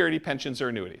Social Security, pensions, or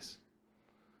annuities.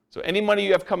 So any money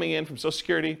you have coming in from Social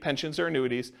Security, pensions, or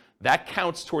annuities, that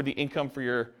counts toward the income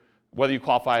for whether you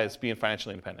qualify as being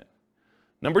financially independent.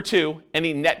 Number 2,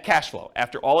 any net cash flow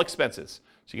after all expenses.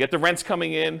 So you get the rents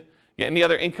coming in, you get any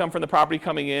other income from the property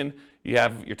coming in, you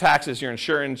have your taxes, your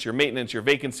insurance, your maintenance, your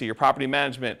vacancy, your property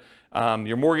management,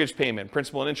 your mortgage payment,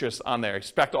 principal and interest on there.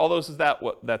 Expect all those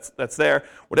that's there.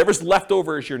 Whatever's left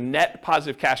over is your net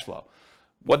positive cash flow.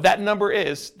 What that number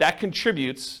is, that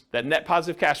contributes, that net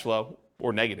positive cash flow,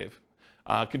 or negative,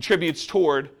 contributes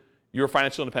toward your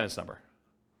financial independence number.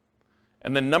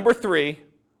 And then number 3,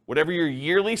 whatever your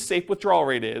yearly safe withdrawal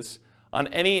rate is on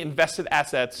any invested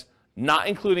assets, not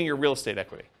including your real estate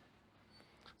equity.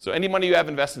 So any money you have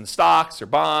invested in stocks or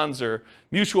bonds or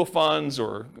mutual funds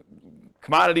or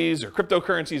commodities or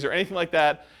cryptocurrencies or anything like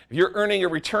that, if you're earning a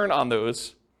return on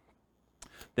those,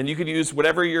 then you could use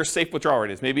whatever your safe withdrawal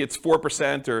rate is. Maybe it's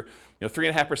 4% or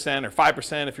 3.5% or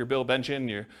 5% if you're Bill Benjamin,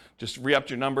 you just re-upped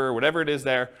your number, or whatever it is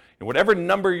there. And whatever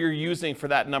number you're using for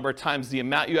that number times the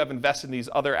amount you have invested in these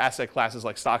other asset classes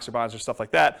like stocks or bonds or stuff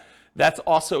like that, that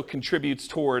also contributes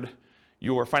toward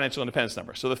your financial independence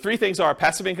number. So the 3 things are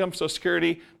passive income, Social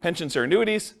Security, pensions, or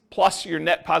annuities, plus your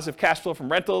net positive cash flow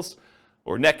from rentals,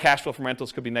 or net cash flow from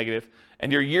rentals could be negative,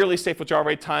 and your yearly safe withdrawal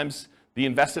rate times the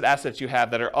invested assets you have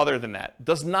that are other than that.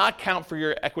 Does not count for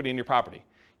your equity in your property.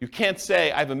 You can't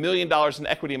say, I have $1 million in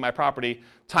equity in my property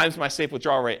times my safe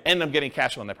withdrawal rate, and I'm getting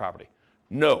cash flow on that property.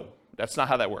 No, that's not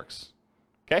how that works.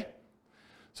 Okay?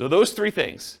 So those 3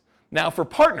 things. Now for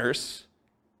partners,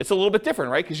 it's a little bit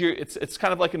different, right? Because it's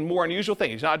kind of like a more unusual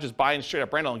thing. You're not just buying straight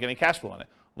up rental and getting cash flow on it,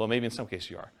 although maybe in some cases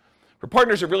you are. For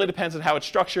partners, it really depends on how it's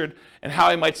structured and how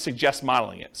I might suggest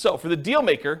modeling it. So for the deal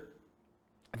maker,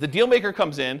 if the deal maker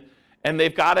comes in and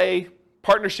they've got a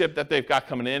partnership that they've got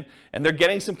coming in and they're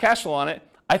getting some cash flow on it,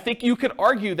 I think you could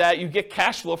argue that you get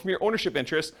cash flow from your ownership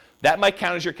interest. That might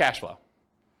count as your cash flow.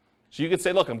 So you could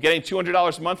say, look, I'm getting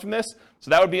 $200 a month from this, so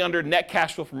that would be under net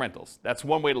cash flow from rentals. That's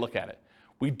one way to look at it.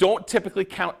 We don't typically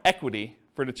count equity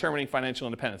for determining financial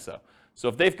independence, though. So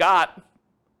if they've got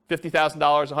 $50,000,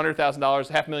 $100,000,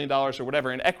 $500,000, or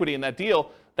whatever in equity in that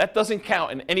deal, that doesn't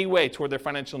count in any way toward their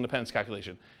financial independence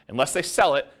calculation. Unless they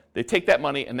sell it, they take that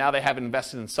money, and now they have it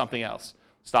invested in something else,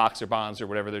 stocks or bonds or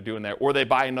whatever they're doing there, or they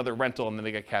buy another rental, and then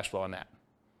they get cash flow on that.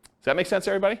 Does that make sense,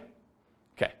 everybody?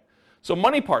 Okay. So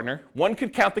money partner, one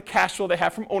could count the cash flow they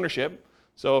have from ownership.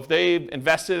 So if they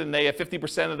invested and they have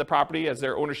 50% of the property as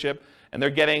their ownership and they're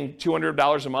getting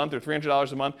 $200 a month or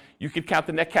 $300 a month, you could count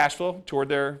the net cash flow toward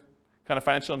their kind of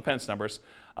financial independence numbers.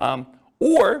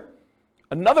 Or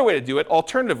another way to do it,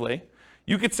 alternatively,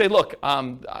 you could say, look,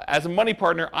 as a money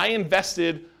partner, I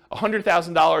invested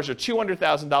 $100,000 or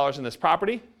 $200,000 in this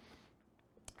property,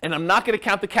 and I'm not going to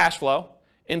count the cash flow.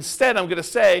 Instead, I'm going to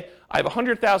say I have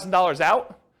 $100,000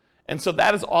 out, and so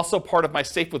that is also part of my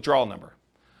safe withdrawal number.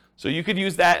 So you could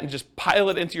use that and just pile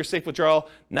it into your safe withdrawal.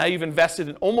 Now you've invested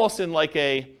in almost in like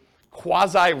a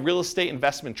quasi real estate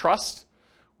investment trust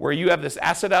where you have this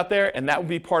asset out there, and that would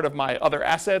be part of my other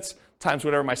assets times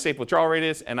whatever my safe withdrawal rate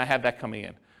is, and I have that coming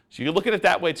in. So you look at it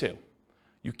that way too.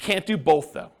 You can't do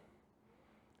both though.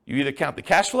 You either count the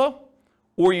cash flow,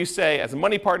 or you say, as a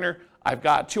money partner, I've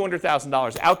got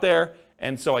 $200,000 out there,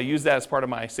 and so I use that as part of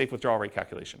my safe withdrawal rate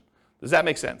calculation. Does that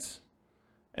make sense?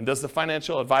 And does the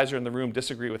financial advisor in the room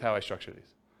disagree with how I structure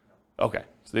these? Okay,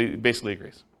 so he basically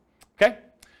agrees. Okay?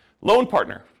 Loan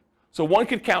partner. So one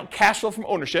could count cash flow from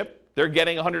ownership. They're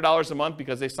getting $100 a month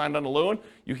because they signed on a loan.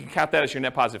 You can count that as your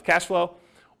net positive cash flow.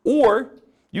 Or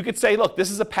you could say, look, this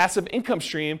is a passive income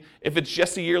stream if it's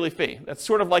just a yearly fee. That's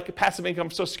sort of like a passive income,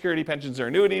 Social Security, pensions, or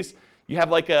annuities. You have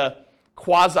like a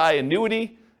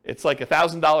quasi-annuity. It's like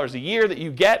 $1,000 a year that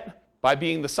you get by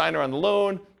being the signer on the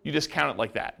loan. You just count it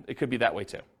like that. It could be that way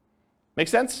too. Make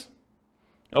sense?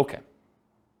 Okay.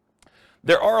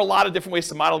 There are a lot of different ways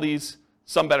to model these,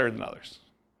 some better than others.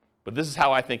 But this is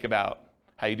how I think about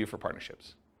how you do for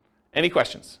partnerships. Any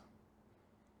questions?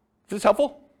 Is this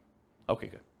helpful? Okay,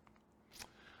 good.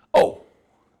 Oh,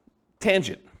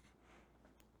 tangent.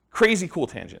 Crazy cool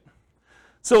tangent.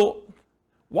 So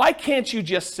why can't you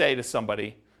just say to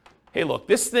somebody, hey, look,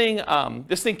 this thing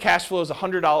cash flow is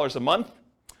 $100 a month.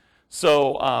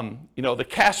 So the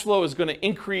cash flow is going to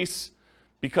increase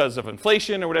because of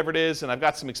inflation or whatever it is, and I've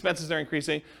got some expenses that are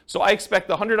increasing. So I expect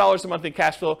the $100 a month in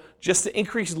cash flow just to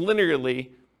increase linearly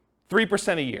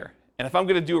 3% a year. And if I'm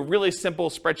going to do a really simple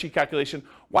spreadsheet calculation,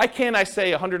 why can't I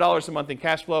say $100 a month in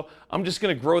cash flow? I'm just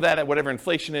going to grow that at whatever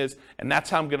inflation is, and that's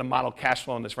how I'm going to model cash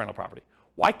flow in this rental property.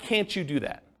 Why can't you do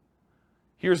that?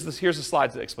 Here's the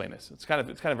slides that explain this. It's kind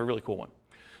of a really cool one.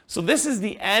 So this is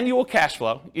the annual cash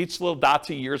flow, each little dot's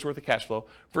a year's worth of cash flow,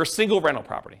 for a single rental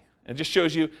property. And it just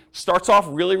shows you, starts off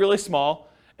really, really small,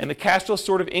 and the cash flow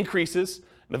sort of increases,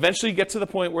 and eventually you get to the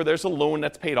point where there's a loan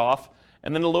that's paid off,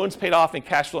 and then the loan's paid off and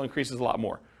cash flow increases a lot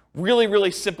more. Really,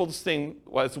 really simple thing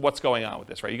was what's going on with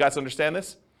this, right? You guys understand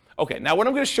this? Okay, now what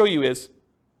I'm going to show you is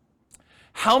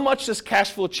how much does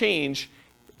cash flow change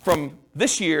from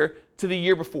this year to the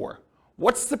year before?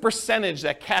 What's the percentage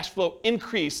that cash flow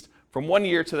increased from one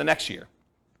year to the next year?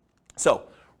 So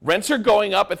rents are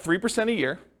going up at 3% a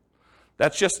year.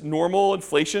 That's just normal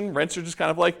inflation. Rents are just kind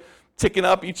of like ticking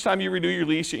up. Each time you renew your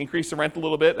lease, you increase the rent a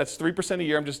little bit. That's 3% a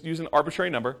year. I'm just using an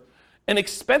arbitrary number. And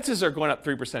expenses are going up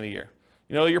 3% a year.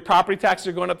 You know, your property taxes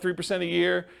are going up 3% a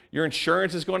year. Your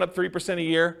insurance is going up 3% a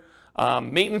year.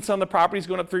 Maintenance on the property is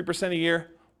going up 3% a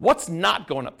year. What's not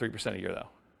going up 3% a year, though?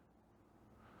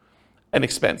 An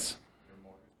expense.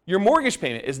 Your mortgage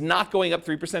payment is not going up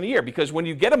 3% a year because when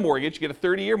you get a mortgage, you get a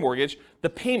 30-year mortgage, the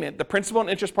payment, the principal and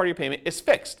interest part of your payment is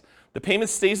fixed. The payment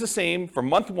stays the same from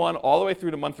month 1 all the way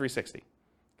through to month 360.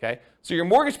 Okay? So your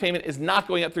mortgage payment is not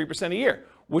going up 3% a year,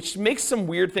 which makes some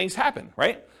weird things happen,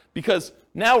 right? Because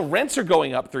now rents are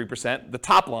going up 3%, the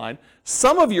top line.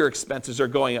 Some of your expenses are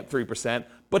going up 3%,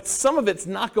 but some of it's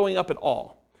not going up at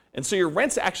all. And so your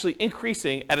rent's actually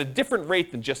increasing at a different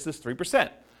rate than just this 3%.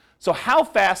 So how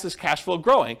fast is cash flow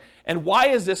growing? And why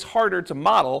is this harder to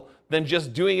model than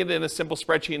just doing it in a simple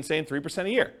spreadsheet and saying 3% a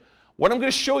year? What I'm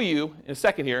going to show you in a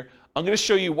second here, I'm going to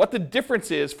show you what the difference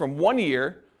is from one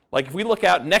year, like if we look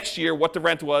out next year what the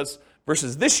rent was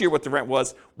versus this year what the rent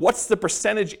was, what's the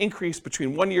percentage increase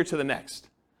between one year to the next?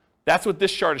 That's what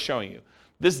this chart is showing you.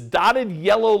 This dotted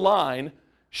yellow line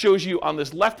shows you on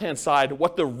this left-hand side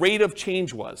what the rate of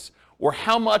change was, or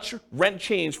how much rent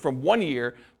changed from one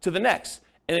year to the next.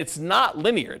 And it's not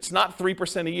linear. It's not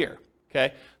 3% a year.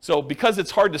 Okay? So because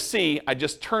it's hard to see, I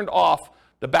just turned off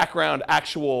the background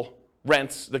actual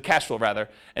rents, the cash flow rather,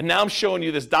 and now I'm showing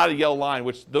you this dotted yellow line,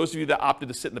 which those of you that opted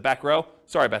to sit in the back row,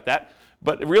 sorry about that.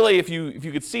 But really, if you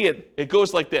could see it, it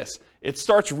goes like this. It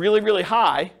starts really, really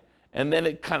high, and then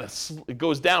it kind of it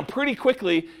goes down pretty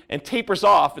quickly and tapers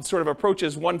off. It sort of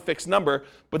approaches one fixed number,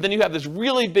 but then you have this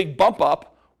really big bump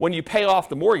up when you pay off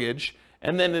the mortgage,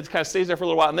 and then it kind of stays there for a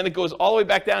little while, and then it goes all the way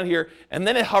back down here, and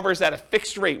then it hovers at a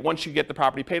fixed rate once you get the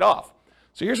property paid off.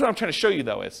 So here's what I'm trying to show you,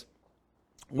 though, is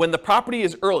when the property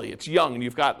is early, it's young, and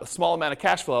you've got a small amount of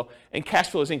cash flow, and cash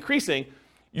flow is increasing,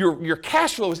 your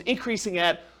cash flow is increasing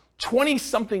at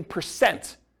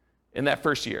 20-something% in that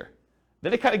first year.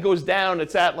 Then it kind of goes down,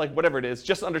 it's at like whatever it is,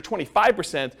 just under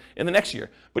 25% in the next year.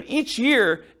 But each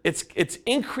year, it's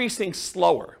increasing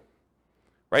slower,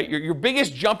 right? Your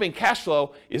biggest jump in cash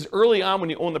flow is early on when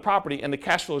you own the property and the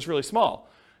cash flow is really small.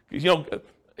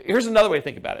 Here's another way to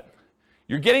think about it.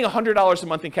 You're getting $100 a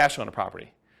month in cash flow on a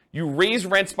property. You raise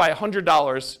rents by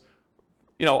 $100,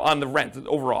 on the rent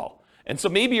overall. And so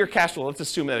maybe your cash flow, let's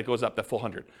assume that it goes up that full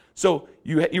 100. So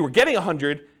you were getting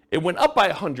 100, it went up by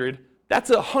 100, that's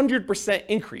a 100%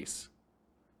 increase,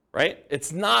 right?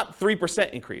 It's not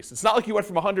 3% increase. It's not like you went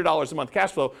from $100 a month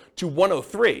cash flow to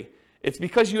 103. It's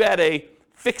because you had a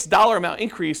fixed dollar amount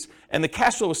increase and the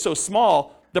cash flow was so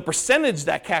small, the percentage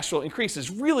that cash flow increase is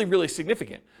really, really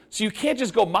significant. So you can't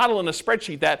just go model in a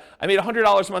spreadsheet that I made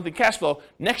 $100 a month in cash flow,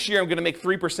 next year I'm going to make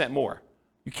 3% more.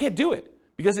 You can't do it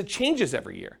because it changes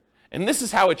every year. And this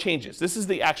is how it changes. This is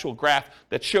the actual graph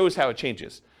that shows how it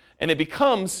changes. And it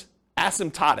becomes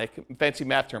asymptotic, fancy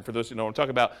math term for those who know what I'm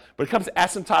talking about, but it becomes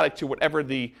asymptotic to whatever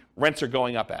the rents are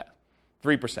going up at,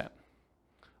 3%.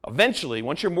 Eventually,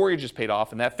 once your mortgage is paid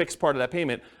off and that fixed part of that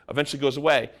payment eventually goes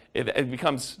away, it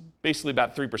becomes basically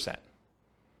about 3%.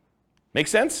 Make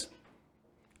sense?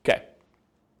 Okay.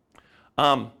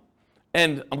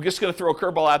 And I'm just going to throw a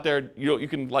curveball out there. You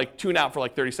can tune out for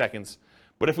 30 seconds.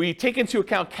 But if we take into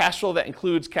account cash flow that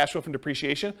includes cash flow from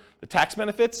depreciation, the tax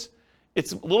benefits,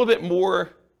 it's a little bit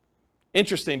more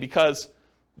interesting because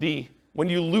when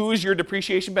you lose your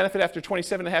depreciation benefit after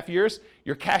 27.5 years,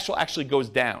 your cash flow actually goes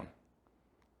down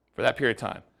for that period of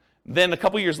time. Then a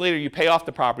couple years later, you pay off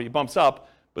the property, it bumps up,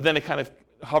 but then it kind of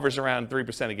hovers around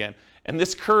 3% again. And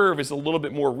this curve is a little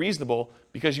bit more reasonable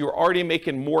because you were already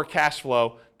making more cash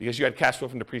flow because you had cash flow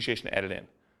from depreciation added in.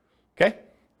 Okay?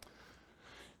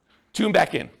 Tune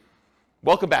back in.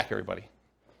 Welcome back, everybody.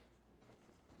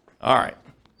 All right.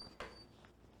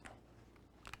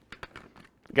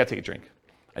 I gotta take a drink.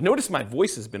 I noticed my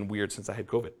voice has been weird since I had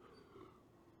COVID.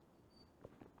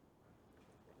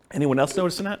 Anyone else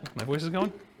noticing that? My voice is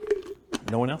going?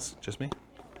 No one else? Just me?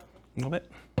 A little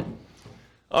bit?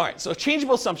 All right, so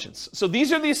changeable assumptions. So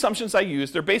these are the assumptions I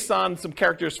use. They're based on some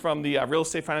characters from the Real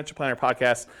Estate Financial Planner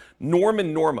podcast, Norm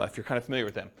and Norma, if you're kind of familiar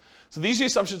with them. So these are the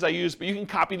assumptions I use, but you can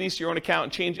copy these to your own account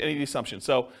and change any of the assumptions.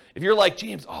 So if you're like,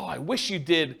 James, I wish you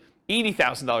did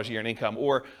 $80,000 a year in income,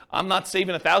 or I'm not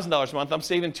saving $1,000 a month, I'm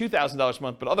saving $2,000 a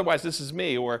month, but otherwise this is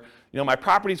me, or my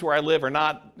properties where I live are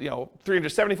not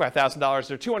 $375,000,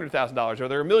 they're $200,000, or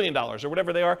they're $1 million, or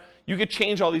whatever they are. You could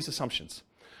change all these assumptions.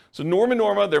 So Norm and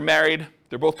Norma, they're married,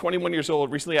 they're both 21 years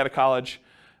old, recently out of college.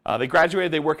 They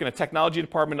graduated, they work in a technology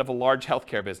department of a large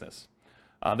healthcare business.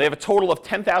 They have a total of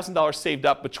 $10,000 saved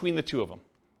up between the two of them,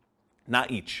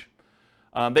 not each.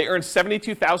 They earn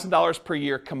 $72,000 per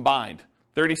year combined.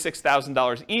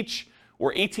 $36,000 each,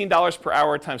 or $18 per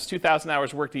hour times 2,000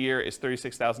 hours worked a year is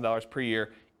 $36,000 per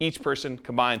year. Each person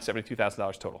combined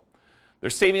 $72,000 total. They're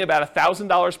saving about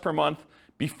 $1,000 per month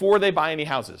before they buy any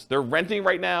houses. They're renting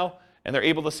right now, and they're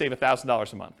able to save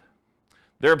 $1,000 a month.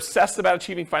 They're obsessed about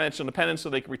achieving financial independence so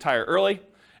they can retire early.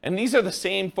 And these are the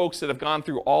same folks that have gone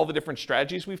through all the different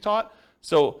strategies we've taught.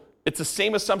 So it's the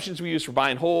same assumptions we use for buy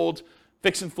and hold,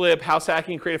 fix and flip, house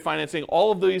hacking, creative financing.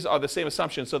 All of these are the same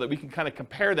assumptions so that we can kind of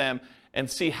compare them and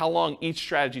see how long each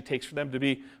strategy takes for them to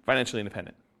be financially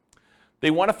independent.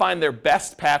 They want to find their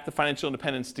best path to financial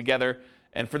independence together.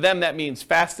 And for them, that means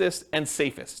fastest and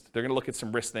safest. They're going to look at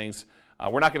some risk things.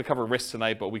 We're not going to cover risks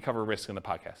tonight, but we cover risk in the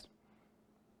podcast.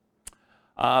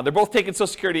 They're both taking Social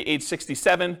Security at age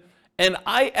 67. And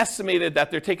I estimated that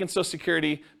they're taking Social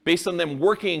Security based on them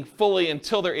working fully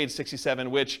until they're age 67,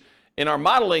 which in our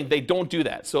modeling, they don't do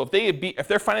that. So if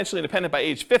they're financially independent by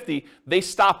age 50, they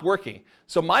stop working.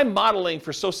 So my modeling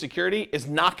for Social Security is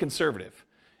not conservative.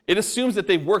 It assumes that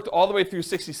they've worked all the way through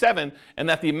 67 and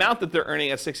that the amount that they're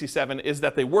earning at 67 is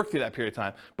that they worked through that period of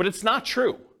time. But it's not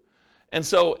true. And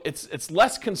so it's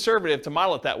less conservative to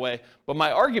model it that way. But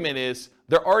my argument is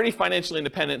they're already financially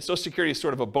independent. Social Security is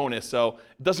sort of a bonus, so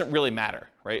it doesn't really matter,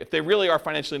 right? If they really are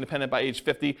financially independent by age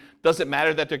 50, does it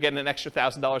matter that they're getting an extra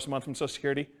 $1,000 a month from Social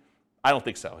Security? I don't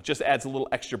think so. It just adds a little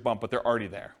extra bump, but they're already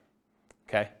there.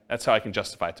 Okay? That's how I can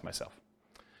justify it to myself.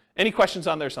 Any questions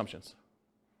on their assumptions?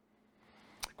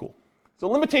 Cool. So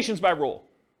limitations by rule.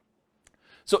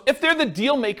 So if they're the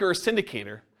deal maker or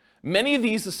syndicator, many of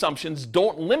these assumptions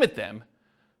don't limit them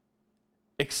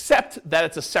except that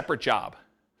it's a separate job.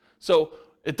 So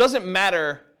it doesn't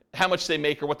matter how much they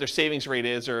make or what their savings rate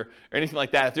is or anything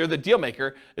like that. If they're the deal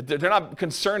maker, they're not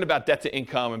concerned about debt to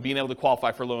income and being able to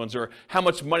qualify for loans or how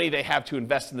much money they have to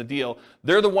invest in the deal.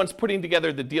 They're the ones putting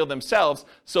together the deal themselves.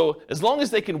 So as long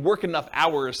as they can work enough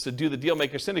hours to do the deal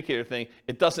maker syndicator thing,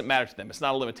 it doesn't matter to them. It's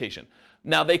not a limitation.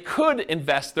 Now, they could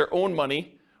invest their own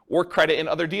money or credit in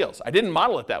other deals. I didn't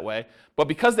model it that way, but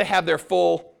because they have their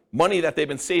full money that they've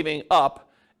been saving up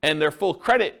and their full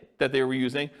credit that they were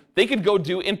using, they could go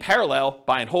do in parallel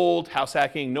buy and hold, house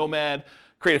hacking, nomad,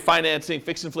 creative financing,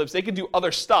 fix and flips. They could do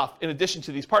other stuff in addition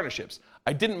to these partnerships.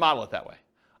 I didn't model it that way.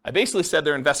 I basically said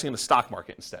they're investing in the stock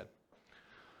market instead.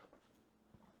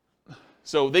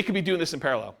 So they could be doing this in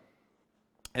parallel.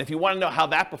 And if you want to know how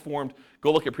that performed,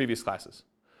 go look at previous classes.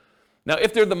 Now,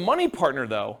 if they're the money partner,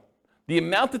 though, the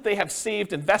amount that they have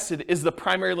saved invested is the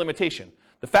primary limitation.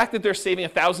 The fact that they're saving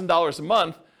 $1,000 a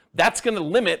month, that's going to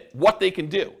limit what they can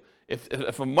do. If a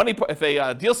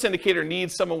deal syndicator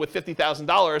needs someone with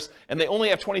 $50,000 and they only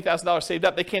have $20,000 saved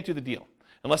up, they can't do the deal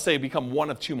unless they become one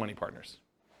of two money partners.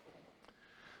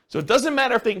 So it doesn't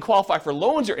matter if they can qualify for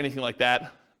loans or anything like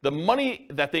that. The money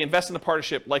that they invest in the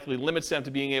partnership likely limits them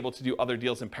to being able to do other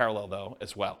deals in parallel, though,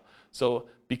 as well. So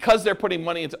because they're putting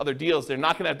money into other deals, they're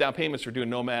not going to have down payments for doing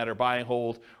nomad or buy and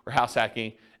hold or house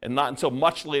hacking, and not until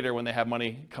much later when they have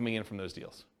money coming in from those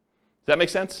deals. Does that make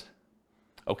sense?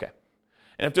 Okay.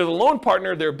 And if they're the loan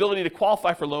partner, their ability to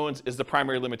qualify for loans is the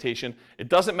primary limitation. It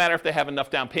doesn't matter if they have enough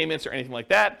down payments or anything like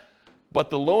that, but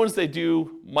the loans they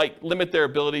do might limit their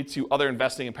ability to other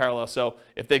investing in parallel. So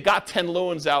if they've got 10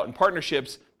 loans out in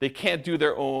partnerships, they can't do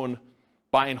their own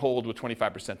buy and hold with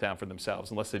 25% down for themselves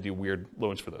unless they do weird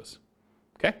loans for those.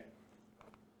 Okay?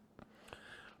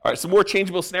 All right, some more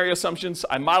changeable scenario assumptions.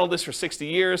 I modeled this for 60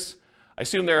 years. I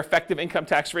assume their effective income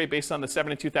tax rate based on the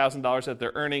 $72,000 that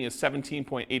they're earning is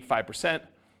 17.85%.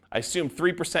 I assume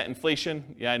 3%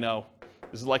 inflation. Yeah, I know.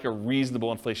 This is like a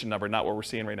reasonable inflation number, not what we're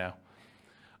seeing right now.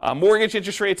 Mortgage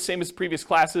interest rates, same as previous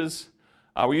classes.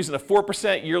 We're using a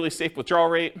 4% yearly safe withdrawal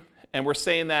rate, and we're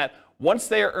saying that once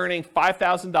they are earning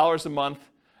 $5,000 a month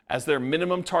as their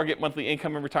minimum target monthly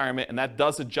income in retirement, and that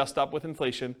does adjust up with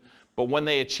inflation, but when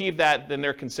they achieve that, then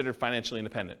they're considered financially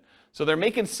independent. So they're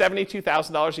making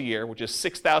 $72,000 a year, which is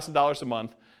 $6,000 a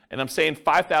month, and I'm saying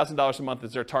 $5,000 a month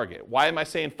is their target. Why am I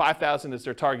saying $5,000 is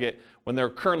their target when they're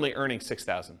currently earning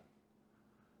 $6,000?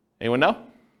 Anyone know?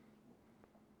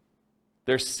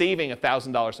 They're saving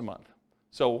 $1,000 a month.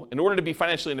 So in order to be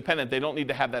financially independent, they don't need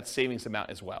to have that savings amount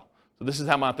as well. So this is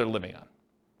how much they're living on.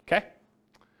 Okay?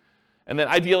 And then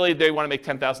ideally, they want to make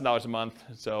 $10,000 a month.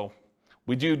 So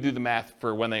we do the math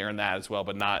for when they earn that as well,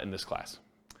 but not in this class.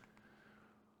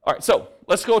 All right, so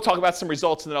let's go talk about some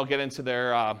results, and then I'll get into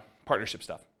their partnership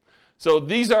stuff. So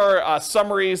these are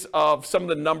summaries of some of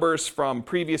the numbers from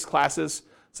previous classes.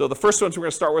 So the first ones we're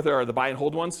going to start with are the buy and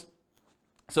hold ones.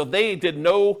 So they did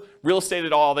no real estate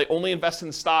at all. They only invested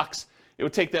in stocks. It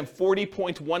would take them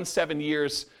 40.17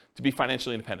 years to be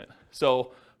financially independent.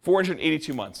 So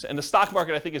 482 months. And the stock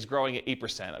market, I think, is growing at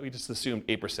 8%. We just assumed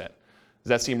 8%. Does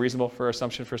that seem reasonable for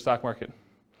assumption for a stock market?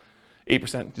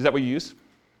 8%. Is that what you use?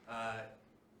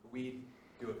 We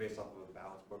do it based off of a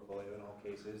balanced portfolio in all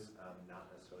cases,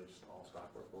 not necessarily just an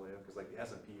all-stock portfolio, because like the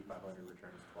S&P 500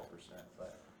 return is 12%,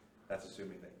 but that's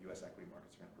assuming that U.S. equity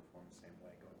markets are going to perform the same way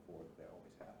going forward that they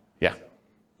always have. Yeah. So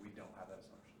we don't have that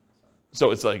assumption.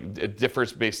 So it's like it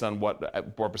differs based on what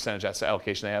percentage asset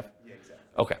allocation they have? Yeah, exactly.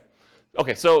 Okay.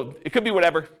 Okay, so it could be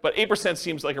whatever, but 8%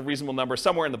 seems like a reasonable number,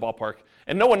 somewhere in the ballpark.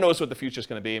 And no one knows what the future is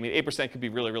going to be. I mean, 8% could be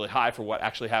really, really high for what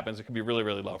actually happens. It could be really,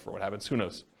 really low for what happens. Who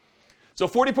knows? So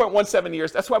 40.17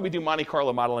 years, that's why we do Monte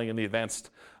Carlo modeling in the advanced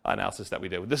analysis that we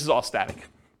do. This is all static.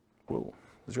 Whoa,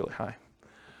 it's really high.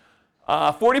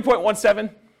 40.17.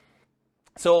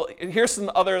 So here's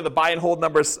some other, the buy and hold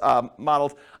numbers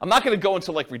modeled. I'm not going to go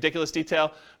into like ridiculous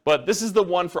detail, but this is the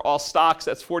one for all stocks.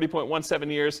 That's 40.17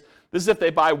 years. This is if they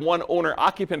buy one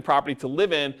owner-occupant property to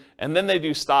live in, and then they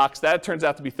do stocks. That turns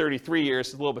out to be 33 years,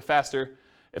 it's a little bit faster.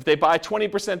 If they buy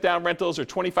 20% down rentals or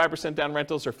 25% down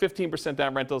rentals or 15%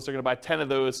 down rentals, they're going to buy 10 of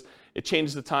those. It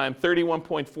changes the time.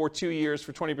 31.42 years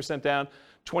for 20% down,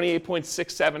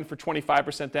 28.67 for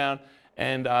 25% down,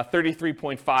 and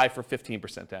 33.5 for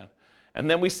 15% down. And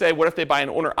then we say, what if they buy an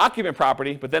owner-occupant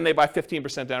property, but then they buy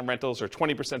 15% down rentals or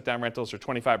 20% down rentals or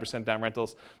 25% down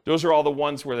rentals? Those are all the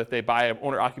ones where that they buy an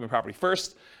owner-occupant property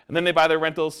first, and then they buy their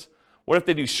rentals. What if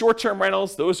they do short-term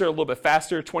rentals? Those are a little bit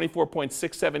faster,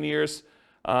 24.67 years.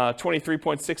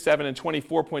 23.67 and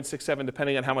 24.67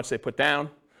 depending on how much they put down.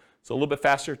 So a little bit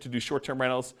faster to do short-term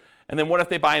rentals. And then what if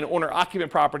they buy an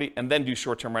owner-occupant property and then do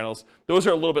short-term rentals? Those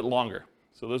are a little bit longer.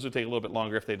 So those would take a little bit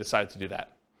longer if they decide to do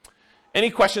that. Any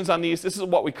questions on these? This is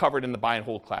what we covered in the buy and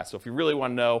hold class. So if you really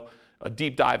want to know a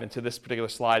deep dive into this particular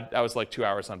slide, that was like 2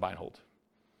 hours on buy and hold.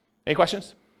 Any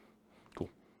questions? Cool.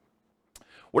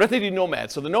 What if they do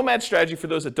nomad? So the nomad strategy, for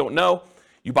those that don't know,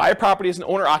 you buy a property as an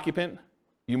owner-occupant,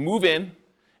 you move in,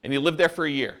 and you live there for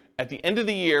a year. At the end of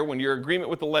the year, when your agreement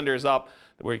with the lender is up,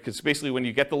 because basically when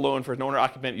you get the loan for an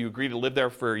owner-occupant, you agree to live there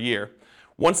for a year.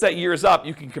 Once that year is up,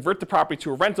 you can convert the property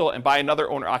to a rental and buy another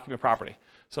owner-occupant property.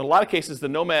 So in a lot of cases, the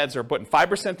nomads are putting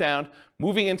 5% down,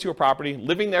 moving into a property,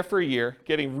 living there for a year,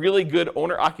 getting really good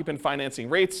owner-occupant financing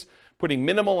rates, putting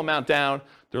minimal amount down.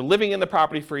 They're living in the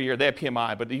property for a year. They have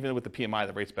PMI, but even with the PMI,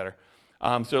 the rate's better.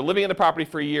 So they're living in the property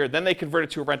for a year, then they convert it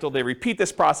to a rental. They repeat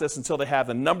this process until they have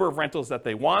the number of rentals that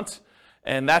they want,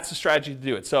 and that's the strategy to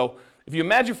do it. So if you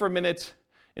imagine for a minute,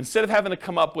 instead of having to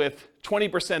come up with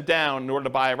 20% down in order to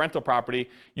buy a rental property,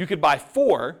 you could buy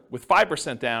 4 with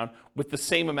 5% down with the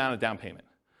same amount of down payment.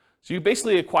 So you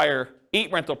basically acquire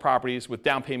 8 rental properties with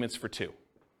down payments for 2.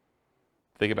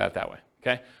 Think about it that way,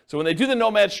 okay? So when they do the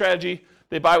nomad strategy,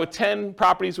 they buy with 10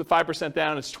 properties with 5%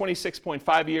 down. It's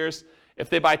 26.5 years. If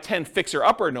they buy 10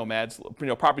 fixer-upper nomads,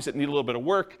 properties that need a little bit of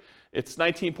work, it's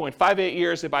 19.58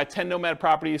 years. They buy 10 nomad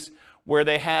properties where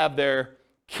they have their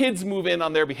kids move in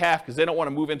on their behalf because they don't want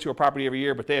to move into a property every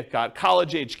year, but they've got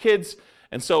college-age kids.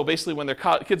 And so basically when their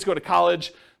kids go to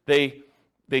college, they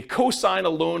co-sign a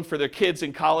loan for their kids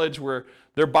in college where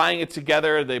they're buying it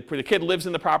together. The kid lives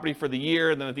in the property for the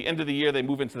year, and then at the end of the year, they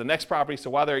move into the next property. So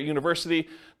while they're at university,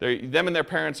 them and their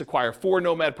parents acquire 4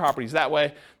 nomad properties that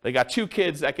way. They got 2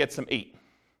 kids, that gets them 8.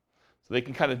 So they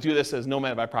can kind of do this as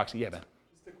nomad by proxy. Yeah, Ben?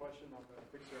 Just a question on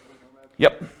the fixer-upper nomad.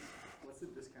 Yep. What's the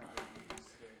discount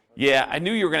rate? Yeah, I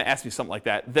knew you were going to ask me something like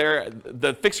that.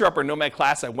 The fixer-upper nomad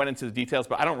class, I went into the details,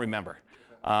 but I don't remember.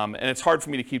 And it's hard for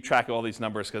me to keep track of all these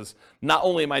numbers because not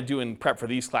only am I doing prep for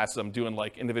these classes, I'm doing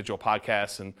like individual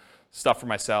podcasts and stuff for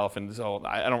myself, and so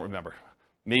I don't remember.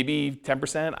 Maybe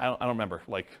 10%? I don't remember.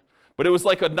 But it was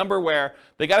like a number where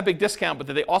they got a big discount, but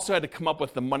then they also had to come up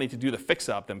with the money to do the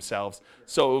fix-up themselves.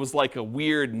 So it was like a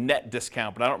weird net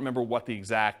discount, but I don't remember what the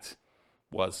exact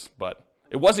was. But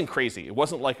it wasn't crazy. It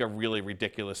wasn't like a really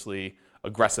ridiculously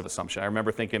aggressive assumption. I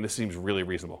remember thinking this seems really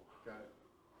reasonable.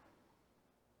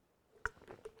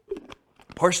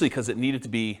 Partially because it needed to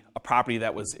be a property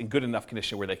that was in good enough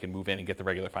condition where they could move in and get the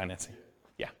regular financing.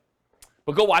 Yeah.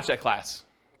 But go watch that class.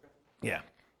 Yeah.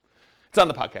 It's on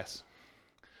the podcast.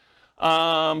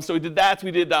 So we did that.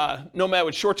 We did nomad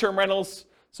with short-term rentals.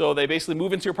 So they basically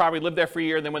move into a property, live there for a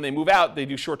year, and then when they move out, they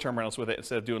do short-term rentals with it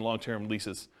instead of doing long-term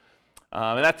leases.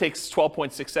 And that takes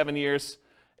 12.67 years.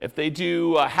 If they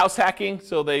do house hacking,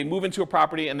 so they move into a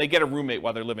property and they get a roommate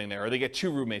while they're living there, or they get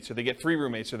 2 roommates, or they get 3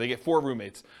 roommates, or they get 4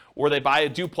 roommates, or they buy a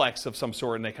duplex of some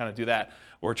sort and they kind of do that,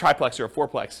 or a triplex or a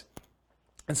fourplex.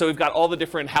 And so we've got all the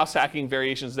different house hacking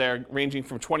variations there, ranging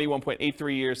from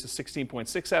 21.83 years to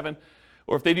 16.67.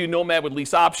 Or if they do nomad with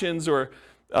lease options, or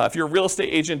if you're a real estate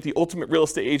agent, the ultimate real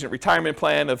estate agent retirement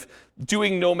plan of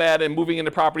doing nomad and moving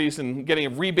into properties and getting a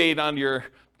rebate on your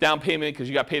down payment because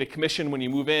you got paid a commission when you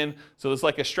move in. So there's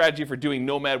like a strategy for doing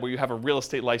nomad where you have a real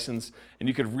estate license and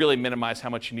you could really minimize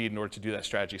how much you need in order to do that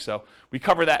strategy. So we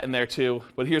cover that in there too,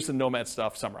 but here's the nomad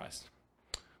stuff summarized.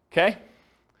 Okay?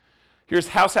 Here's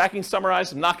house hacking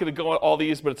summarized. I'm not going to go into all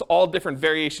these, but it's all different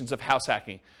variations of house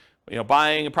hacking.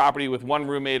 Buying a property with 1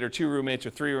 roommate or 2 roommates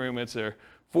or 3 roommates or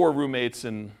 4 roommates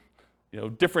and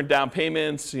different down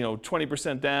payments,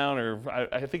 20% down, or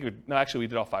I think we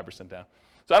did all 5% down.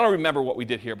 So I don't remember what we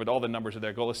did here, but all the numbers are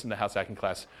there. Go listen to the house hacking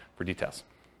class for details.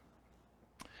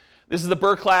 This is the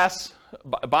BRRRR class,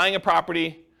 buying a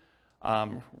property,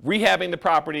 rehabbing the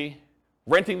property,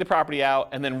 renting the property out,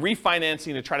 and then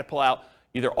refinancing to try to pull out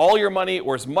either all your money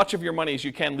or as much of your money as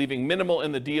you can, leaving minimal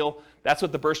in the deal. That's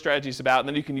what the BRRRR strategy is about, and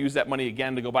then you can use that money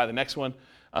again to go buy the next one.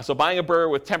 So buying a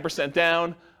BRRRR with 10%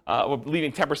 down,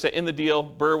 leaving 10% in the deal,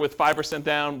 BRRRR with 5%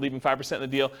 down, leaving 5% in the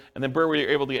deal, and then BRRRR where you're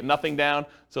able to get nothing down.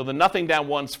 So the nothing down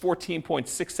one's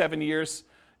 14.67 years.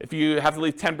 If you have to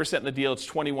leave 10% in the deal, it's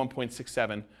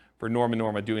 21.67 for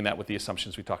Norma doing that with the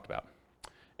assumptions we talked about.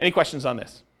 Any questions on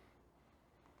this?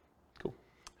 Cool.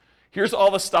 Here's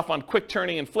all the stuff on quick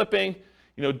turning and flipping.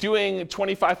 Doing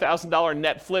 $25,000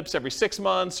 net flips every 6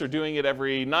 months, or doing it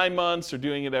every 9 months, or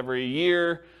doing it every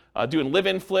year, doing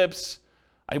live-in flips.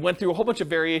 I went through a whole bunch of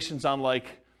variations on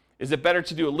is it better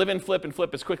to do a live-in flip and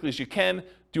flip as quickly as you can,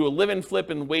 do a live-in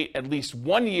flip and wait at least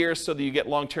 1 year so that you get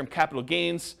long-term capital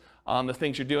gains on the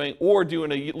things you're doing, or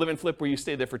doing a live and flip where you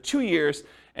stay there for 2 years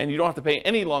and you don't have to pay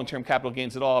any long-term capital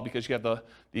gains at all because you have the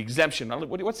exemption.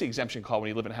 What's the exemption called when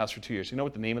you live in a house for 2 years? You know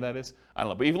what the name of that is? I don't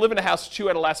know. But if you live in a house 2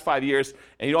 out of the last 5 years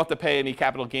and you don't have to pay any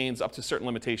capital gains up to certain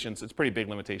limitations, it's pretty big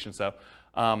limitations though,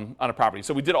 on a property.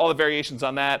 So we did all the variations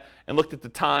on that and looked at the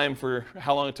time for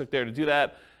how long it took there to do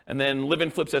that. And then live in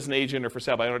flips as an agent or for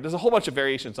sale by owner. There's a whole bunch of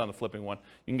variations on the flipping one.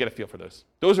 You can get a feel for those.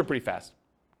 Those are pretty fast.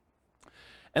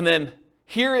 And then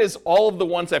here is all of the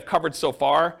ones I've covered so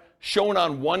far, shown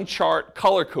on one chart,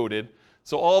 color-coded.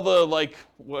 So all the, like,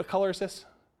 what color is this?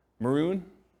 Maroon?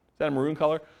 Is that a maroon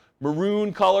color?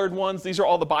 Maroon-colored ones, these are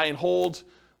all the buy and hold.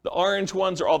 The orange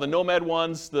ones are all the Nomad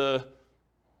ones. The,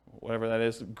 whatever that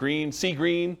is, green, sea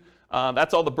green,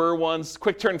 that's all the Burr ones.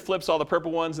 Quick turn flips, all the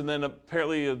purple ones. And then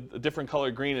apparently a different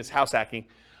color green is house hacking.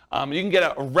 You can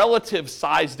get a relative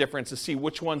size difference to see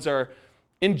which ones are,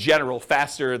 in general,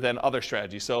 faster than other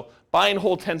strategies. So buy and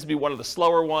hold tends to be one of the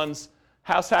slower ones.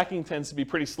 House hacking tends to be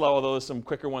pretty slow, although there's some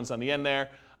quicker ones on the end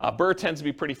there. Burr tends to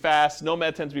be pretty fast.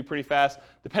 Nomad tends to be pretty fast.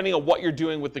 Depending on what you're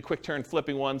doing with the quick turn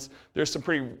flipping ones, there's some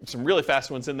really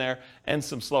fast ones in there and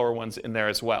some slower ones in there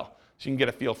as well. So you can get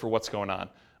a feel for what's going on.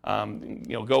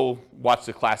 Go watch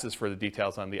the classes for the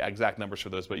details on the exact numbers for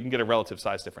those, but you can get a relative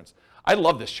size difference. I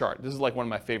love this chart. This is like one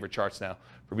of my favorite charts now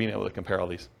for being able to compare all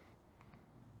these.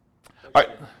 All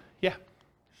right, yeah.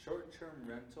 Short-term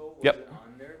rental, was Yep. it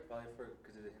on there? Probably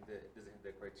because it doesn't hit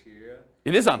the criteria.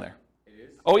 It is on there. It is?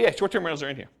 Oh yeah, short-term rentals are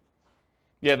in here.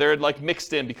 Yeah, they're like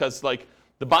mixed in because like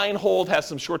the buy and hold has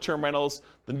some short-term rentals,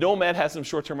 the Nomad has some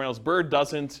short-term rentals, Bird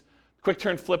doesn't, quick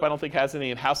turn flip I don't think has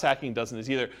any, and house hacking doesn't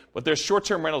either. But there's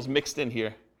short-term rentals mixed in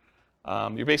here.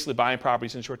 You're basically buying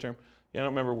properties in short-term. Yeah, I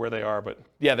don't remember where they are, but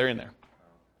yeah, they're in there.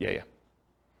 Yeah.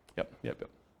 Yep.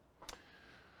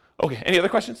 Okay, any other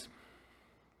questions?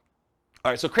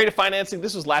 All right, so creative financing,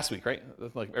 this was last week, right?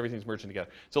 Like everything's merging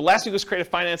together. So last week was creative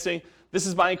financing. This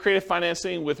is buying creative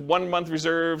financing with 1 month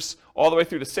reserves all the way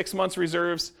through to 6 months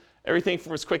reserves. Everything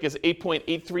from as quick as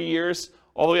 8.83 years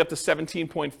all the way up to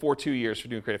 17.42 years for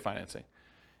doing creative financing.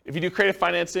 If you do creative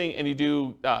financing and you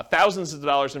do thousands of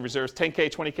dollars in reserves,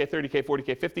 10K, 20K, 30K,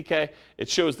 40K, 50K, it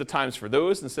shows the times for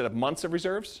those instead of months of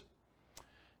reserves.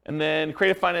 And then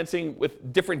creative financing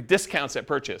with different discounts at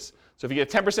purchase. So if you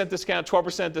get a 10% discount,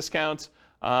 12% discount,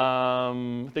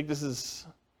 I think this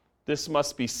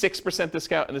must be 6%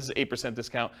 discount, and this is 8%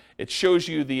 discount. It shows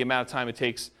you the amount of time it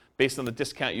takes based on the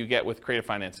discount you get with creative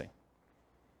financing.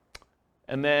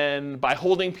 And then by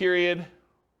holding period,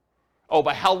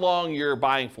 by how long you're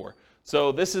buying for.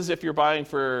 So this is if you're buying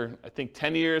for, I think,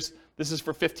 10 years. This is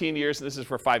for 15 years, and this is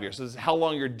for 5 years. So this is how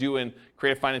long you're doing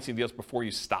creative financing deals before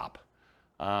you stop.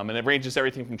 And it ranges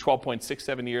everything from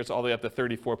 12.67 years all the way up to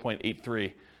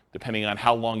 34.83, depending on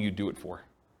how long you do it for.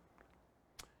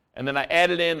 And then I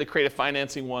added in the creative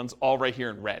financing ones all right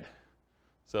here in red.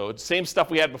 So it's the same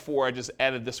stuff we had before, I just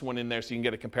added this one in there so you can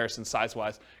get a comparison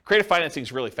size-wise. Creative financing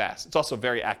is really fast. It's also a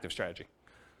very active strategy.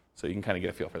 So you can kind of get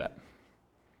a feel for that.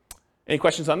 Any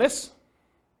questions on this?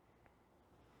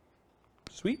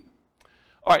 Sweet.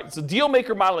 All right, so deal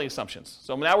maker modeling assumptions.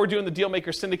 So now we're doing the deal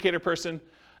maker syndicator person.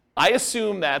 I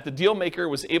assume that the deal maker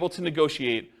was able to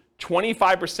negotiate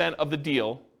 25% of the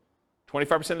deal,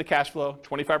 25% of the cash flow,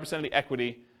 25% of the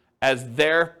equity as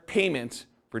their payment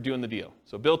for doing the deal.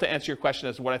 So Bill, to answer your question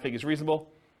as to what I think is reasonable,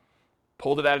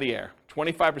 pulled it out of the air.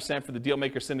 25% for the deal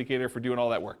maker syndicator for doing all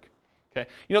that work. Okay?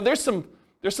 There's some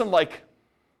like,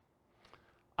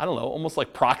 I don't know, almost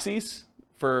like proxies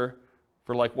for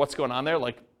like what's going on there.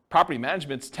 Like property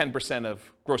management's 10% of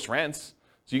gross rents.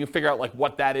 So you can figure out like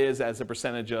what that is as a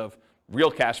percentage of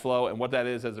real cash flow and what that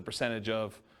is as a percentage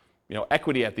of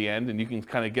equity at the end, and you can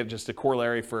kind of get just a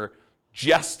corollary for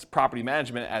just property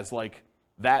management as like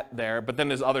that there. But then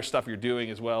there's other stuff you're doing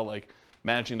as well, like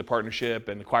managing the partnership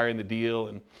and acquiring the deal.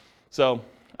 And so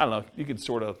I don't know, you could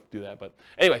sort of do that. But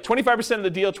anyway, 25% of the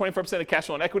deal, 25% of cash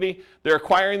flow and equity. They're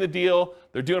acquiring the deal.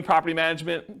 They're doing property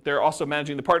management. They're also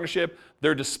managing the partnership.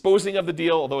 They're disposing of the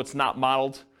deal, although it's not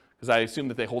modeled because I assume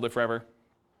that they hold it forever.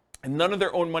 And none of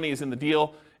their own money is in the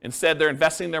deal. Instead, they're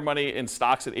investing their money in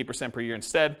stocks at 8% per year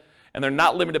instead, and they're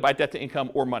not limited by debt to income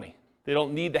or money. They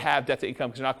don't need to have debt to income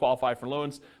because they're not qualified for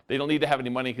loans. They don't need to have any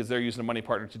money because they're using a money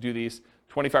partner to do these.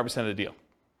 25% of the deal.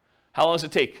 How long does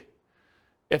it take?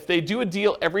 If they do a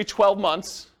deal every 12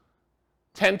 months,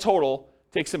 10 total,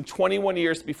 it takes them 21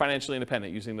 years to be financially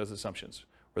independent using those assumptions,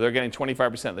 where they're getting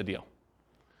 25% of the deal.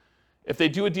 If they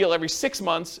do a deal every 6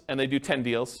 months and they do 10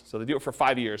 deals, so they do it for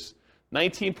 5 years,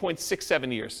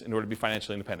 19.67 years in order to be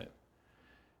financially independent.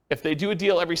 if they do a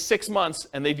deal every 6 months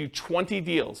and they do 20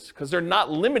 deals, because they're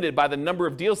not limited by the number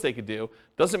of deals they could do,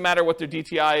 doesn't matter what their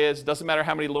DTI is, doesn't matter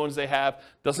how many loans they have,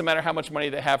 doesn't matter how much money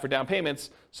they have for down payments,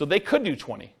 so they could do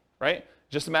 20, right?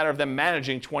 Just a matter of them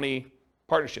managing 20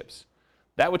 partnerships.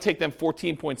 That would take them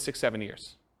 14.67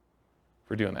 years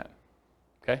for doing that,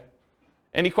 okay?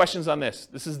 Any questions on this?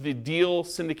 This is the deal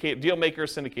maker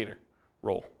syndicator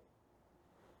role.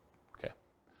 Okay.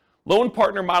 Loan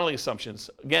partner modeling assumptions.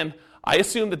 Again, I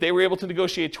assume that they were able to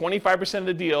negotiate 25% of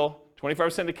the deal,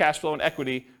 25% of the cash flow and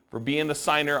equity for being the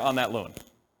signer on that loan.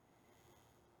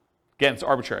 Again, it's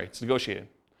arbitrary. It's negotiated.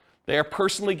 They are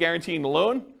personally guaranteeing the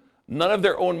loan. None of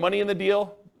their own money in the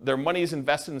deal. Their money is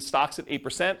invested in stocks at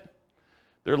 8%.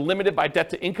 They're limited by debt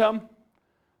to income,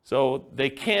 so they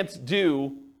can't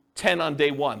do 10 on day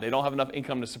one. They don't have enough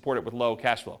income to support it with low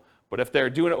cash flow. But if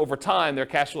they're doing it over time, their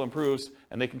cash flow improves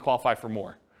and they can qualify for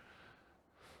more.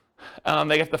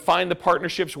 They have to find the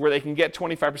partnerships where they can get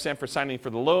 25% for signing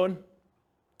for the loan.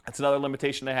 That's another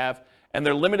limitation they have. And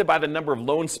they're limited by the number of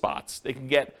loan spots. They can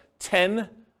get 10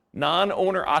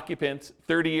 non-owner occupant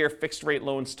 30-year fixed rate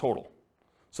loans total.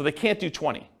 So they can't do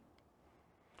 20.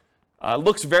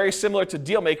 Looks very similar to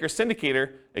Dealmaker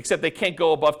Syndicator, except they can't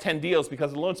go above 10 deals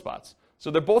because of loan spots.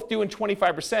 So they're both doing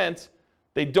 25%.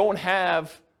 They don't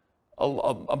have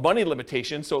a money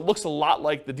limitation, so it looks a lot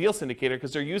like the Deal Syndicator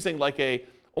because they're using like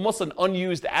almost an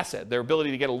unused asset, their ability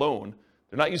to get a loan.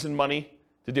 They're not using money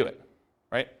to do it,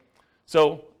 right?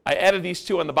 So I added these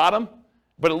two on the bottom,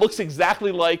 but it looks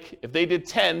exactly like if they did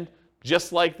 10,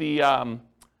 just like the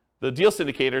Deal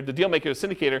Syndicator, the Dealmaker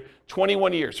Syndicator,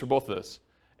 21 years for both of those.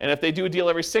 And if they do a deal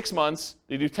every 6 months,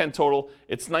 they do 10 total,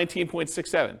 it's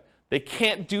 19.67. They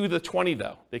can't do the 20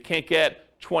 though. They can't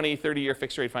get 20, 30-year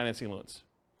fixed rate financing loans.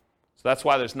 So that's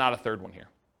why there's not a third one here.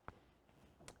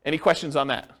 Any questions on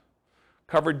that?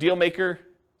 Covered Dealmaker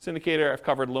Syndicator, I've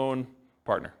covered loan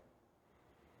partner.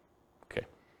 Okay.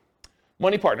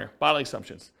 Money partner, modeling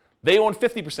assumptions. They own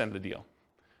 50% of the deal.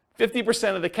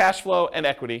 50% of the cash flow and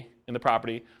equity in the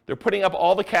property. They're putting up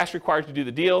all the cash required to do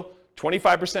the deal,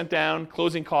 25% down,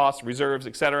 closing costs, reserves,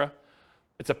 etc.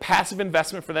 It's a passive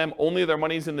investment for them. Only their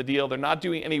money's in the deal. They're not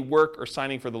doing any work or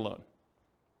signing for the loan.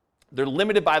 They're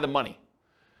limited by the money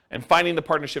and finding the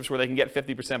partnerships where they can get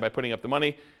 50% by putting up the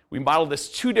money. We modeled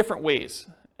this 2 different ways.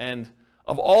 And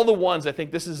of all the ones, I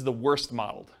think this is the worst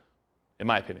modeled, in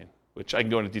my opinion, which I can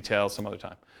go into detail some other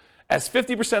time. As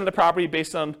 50% of the property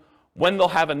based on when they'll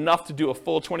have enough to do a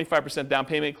full 25% down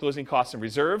payment, closing costs, and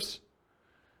reserves.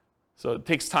 So it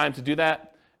takes time to do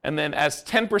that. And then as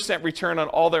 10% return on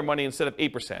all their money instead of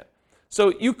 8%.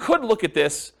 So you could look at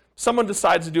this, someone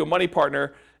decides to do a money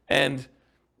partner, and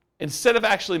instead of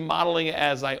actually modeling it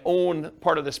as I own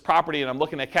part of this property and I'm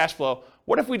looking at cash flow,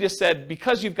 what if we just said,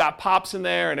 because you've got POPs in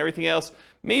there and everything else,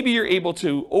 maybe you're able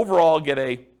to overall get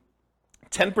a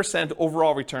 10%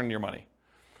 overall return on your money.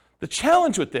 The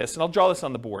challenge with this, and I'll draw this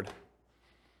on the board,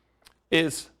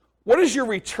 is what does your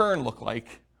return look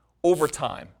like over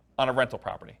time on a rental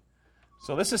property?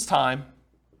 So this is time,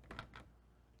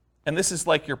 and this is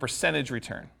like your percentage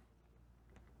return.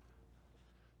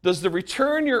 Does the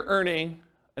return you're earning,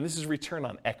 and this is return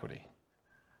on equity,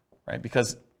 right?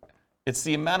 Because it's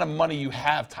the amount of money you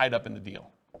have tied up in the deal.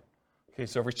 Okay,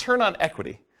 so return on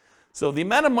equity. So the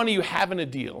amount of money you have in a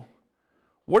deal,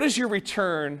 what is your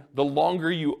return the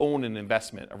longer you own an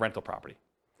investment, a rental property?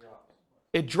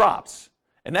 It drops.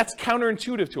 And that's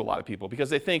counterintuitive to a lot of people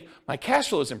because they think my cash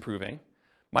flow is improving,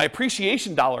 my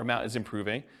appreciation dollar amount is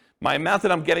improving, my amount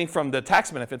that I'm getting from the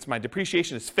tax benefits, my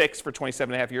depreciation is fixed for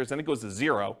 27.5 years, then it goes to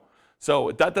 0.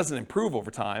 So that doesn't improve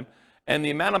over time. And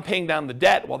the amount I'm paying down the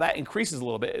debt, well, that increases a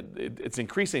little bit. It's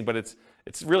increasing, but it's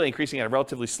really increasing at a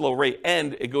relatively slow rate,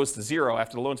 and it goes to 0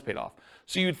 after the loan's paid off.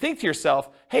 So you'd think to yourself,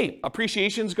 hey,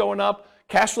 appreciation's going up,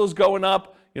 cash flow's going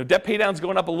up, debt pay down's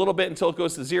going up a little bit until it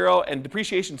goes to 0, and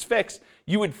depreciation's fixed.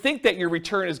 You would think that your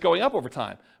return is going up over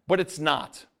time, but it's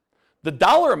not. The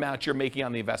dollar amount you're making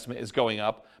on the investment is going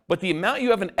up, but the amount you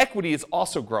have in equity is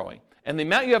also growing. And the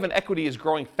amount you have in equity is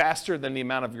growing faster than the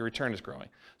amount of your return is growing.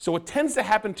 So what tends to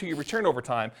happen to your return over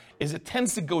time is it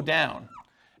tends to go down,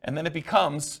 and then it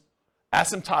becomes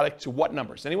asymptotic to what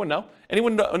numbers? Anyone know?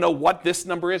 Anyone know what this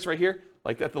number is right here,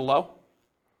 like at the low?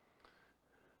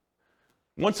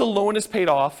 Once a loan is paid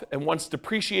off and once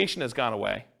depreciation has gone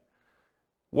away,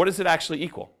 what does it actually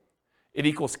equal? It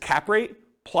equals cap rate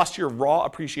plus your raw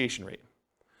appreciation rate.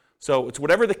 So it's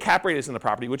whatever the cap rate is in the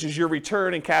property, which is your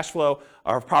return and cash flow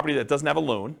of a property that doesn't have a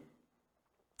loan,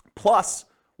 plus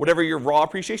whatever your raw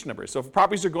appreciation number is. So if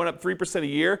properties are going up 3% a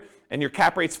year and your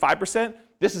cap rate's 5%,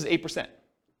 this is 8%.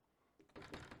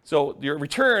 So your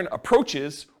return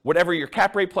approaches whatever your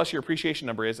cap rate plus your appreciation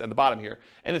number is at the bottom here.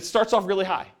 And it starts off really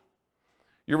high.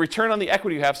 Your return on the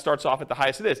equity you have starts off at the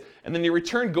highest it is. And then your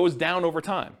return goes down over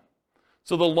time.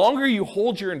 So the longer you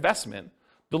hold your investment,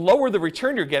 the lower the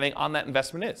return you're getting on that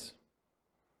investment is.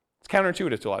 It's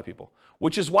counterintuitive to a lot of people,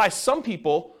 which is why some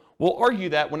people will argue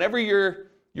that whenever your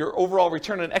overall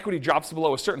return on equity drops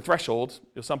below a certain threshold,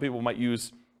 some people might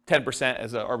use 10%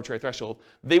 as an arbitrary threshold,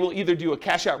 they will either do a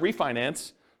cash out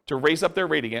refinance to raise up their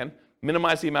rate again,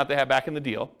 minimize the amount they have back in the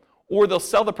deal, or they'll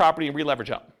sell the property and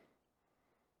re-leverage up.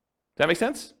 Does that make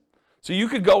sense? So you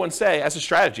could go and say, as a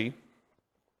strategy,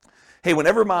 hey,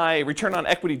 whenever my return on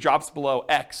equity drops below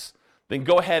X, then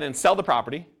go ahead and sell the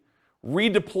property,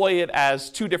 redeploy it as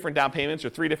 2 different down payments or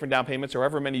 3 different down payments or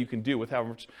however many you can do with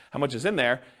how much is in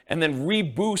there, and then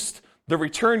reboost the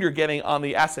return you're getting on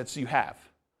the assets you have.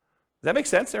 Does that make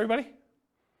sense, everybody?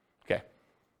 Okay.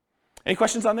 Any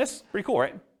questions on this? Pretty cool,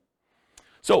 right?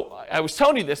 So I was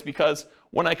telling you this because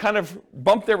when I kind of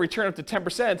bumped their return up to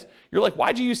 10%, you're like,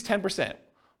 why'd you use 10%?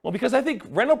 Well, because I think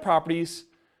rental properties,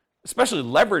 especially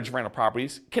leveraged rental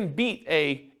properties, can beat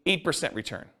a 8%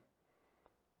 return,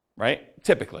 right?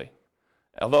 Typically.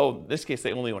 Although in this case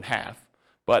they only own half,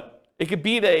 but it could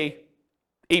beat a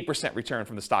 8% return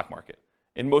from the stock market,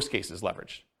 in most cases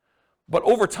leveraged. But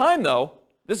over time though,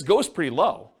 this goes pretty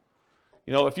low.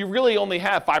 You know, if you really only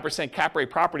have 5% cap rate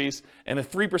properties and a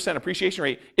 3% appreciation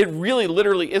rate, it really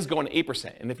literally is going to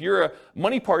 8%. And if you're a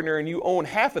money partner and you own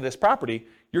half of this property,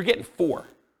 you're getting 4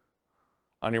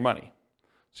 on your money.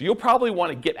 So you'll probably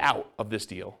want to get out of this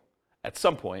deal at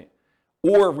some point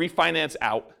or refinance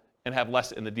out and have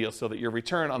less in the deal so that your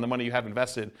return on the money you have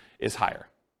invested is higher.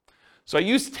 So I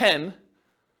used 10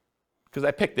 because I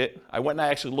picked it. I went and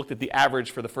I actually looked at the average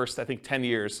for the first, I think, 10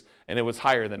 years, and it was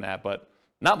higher than that, but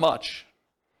not much.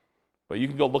 But you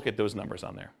can go look at those numbers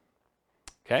on there.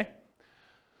 Okay?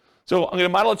 So I'm going to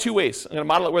model it 2 ways. I'm going to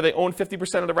model it where they own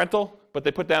 50% of the rental, but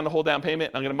they put down the whole down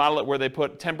payment. I'm going to model it where they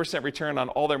put 10% return on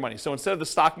all their money. So instead of the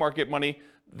stock market money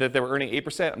that they were earning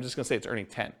 8%, I'm just going to say it's earning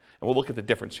 10. And we'll look at the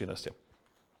difference between those two.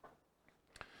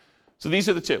 So these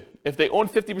are the two. If they own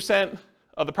 50%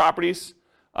 of the properties,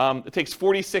 it takes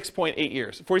 46.8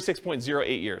 years,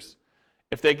 46.08 years.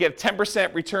 If they get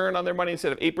 10% return on their money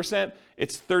instead of 8%,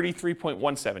 it's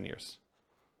 33.17 years.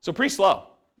 So pretty slow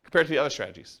compared to the other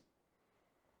strategies.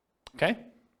 Okay?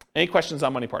 Any questions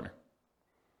on Money Partner?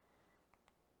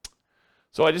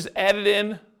 So I just added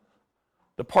in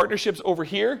the partnerships over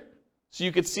here so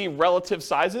you could see relative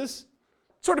sizes,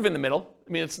 sort of in the middle.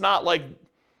 I mean, it's not like,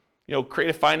 you know,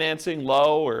 creative financing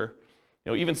low or,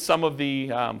 you know, even some of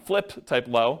the flip type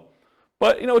low,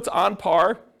 but, you know, it's on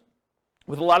par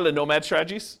with a lot of the nomad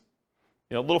strategies.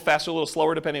 You know, a little faster, a little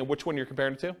slower, depending on which one you're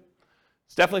comparing it to.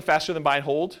 It's definitely faster than buy and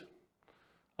hold,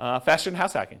 faster than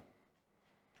house hacking.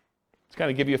 To kind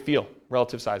of give you a feel,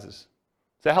 relative sizes. Is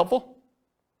that helpful?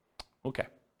 Okay.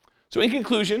 So in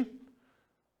conclusion,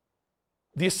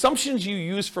 the assumptions you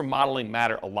use for modeling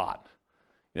matter a lot.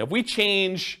 You know, if we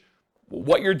change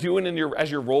what you're doing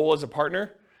as your role as a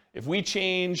partner, if we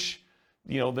change,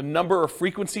 you know, the number or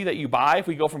frequency that you buy, if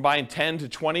we go from buying 10 to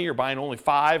 20 or buying only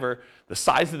 5, or the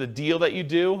size of the deal that you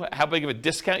do, how big of a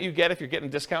discount you get if you're getting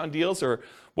discount on deals, or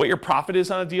what your profit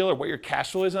is on a deal, or what your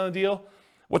cash flow is on a deal,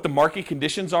 what the market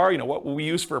conditions are, you know, what we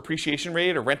use for appreciation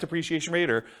rate or rent appreciation rate,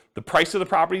 or the price of the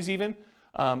properties even,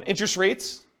 interest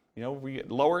rates, you know, we get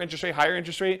lower interest rate, higher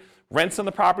interest rate, rents on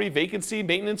the property, vacancy,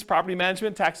 maintenance, property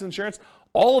management, taxes, insurance.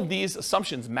 All of these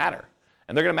assumptions matter,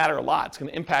 and they're going to matter a lot. It's going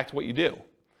to impact what you do.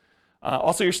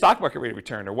 Also your stock market rate of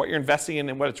return, or what you're investing in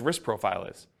and what its risk profile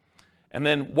is. And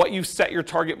then what you set your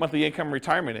target monthly income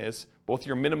retirement is, both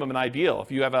your minimum and ideal. If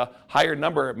you have a higher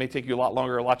number, it may take you a lot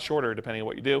longer, a lot shorter, depending on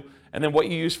what you do. And then what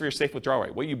you use for your safe withdrawal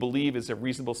rate, what you believe is a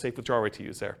reasonable safe withdrawal rate to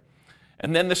use there.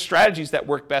 And then the strategies that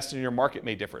work best in your market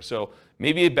may differ. So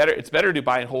maybe it's better to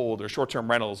buy and hold, or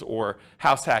short-term rentals, or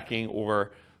house hacking,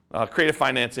 or creative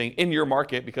financing in your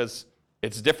market because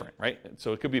it's different, right?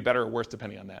 So it could be better or worse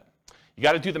depending on that. You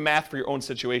got to do the math for your own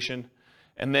situation.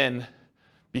 And then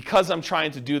because I'm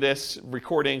trying to do this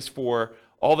recordings for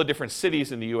all the different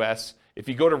cities in the US, if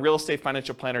you go to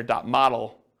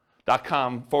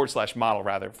realestatefinancialplanner.com/model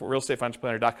rather, for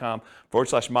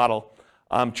realestatefinancialplanner.com/model,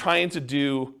 I'm trying to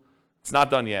do, it's not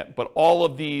done yet, but all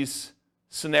of these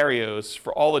scenarios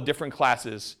for all the different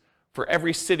classes for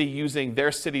every city using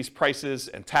their city's prices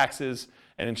and taxes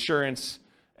and insurance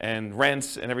and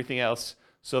rents and everything else,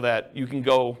 so that you can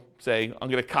go say, I'm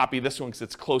going to copy this one because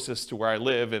it's closest to where I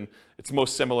live and it's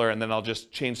most similar, and then I'll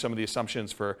just change some of the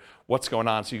assumptions for what's going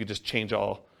on, so you can just change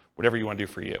whatever you want to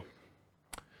do for you.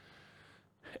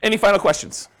 Any final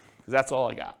questions? Because that's all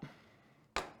I got.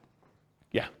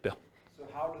 Yeah, Bill. So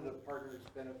how do the partners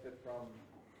benefit from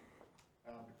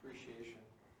depreciation?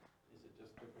 Is it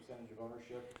just the percentage of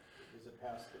ownership? Is it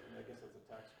passed, I guess that's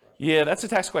a tax question. Yeah, that's a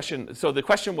tax question. So the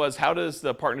question was, how does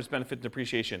the partners benefit in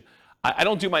depreciation? I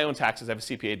don't do my own taxes. I have a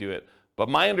CPA do it. But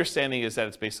my understanding is that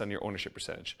it's based on your ownership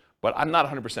percentage. But I'm not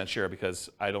 100% sure because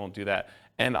I don't do that.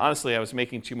 And honestly, I was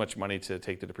making too much money to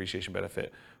take the depreciation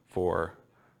benefit for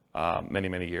many,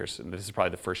 many years. And this is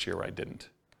probably the first year where I didn't.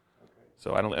 Okay.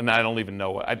 So I don't even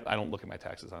know. I don't look at my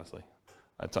taxes, honestly.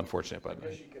 It's unfortunate. But I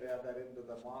guess you could add that into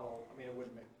the model. I mean, it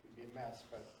wouldn't be a mess,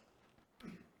 but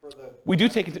for the... we do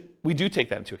take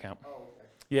that into account. Oh, okay.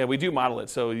 Yeah, we do model it.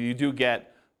 So you do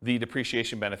get the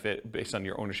depreciation benefit based on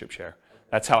your ownership share.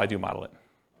 That's how I do model it.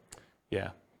 Yeah,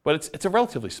 but it's a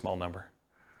relatively small number.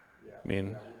 Yeah. I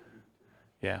mean,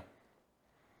 yeah.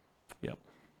 Yep.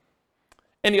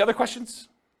 Any other questions?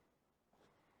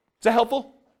 Is that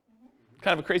helpful?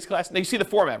 Kind of a crazy class. Now you see the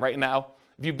format right now.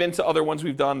 If you've been to other ones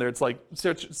we've done, there it's like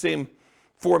same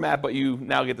format, but you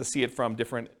now get to see it from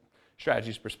different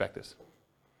strategies, perspectives.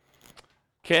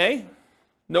 Okay.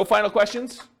 No final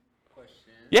questions?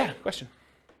 Question. Yeah, question.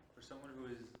 For someone who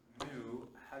is new,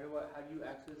 how do you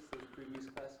access those previous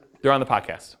classes? They're on the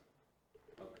podcast.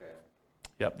 Okay.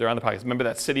 Yep, they're on the podcast. Remember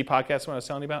that city podcast one I was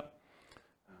telling you about?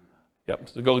 Yep.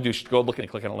 So go look and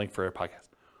click on a link for a podcast.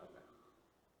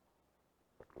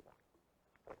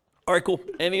 All right, cool.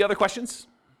 Any other questions?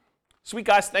 Sweet,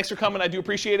 guys. Thanks for coming. I do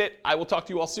appreciate it. I will talk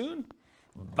to you all soon.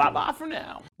 Bye-bye for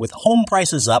now. With home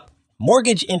prices up,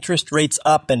 mortgage interest rates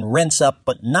up, and rents up,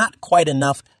 but not quite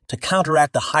enough to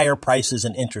counteract the higher prices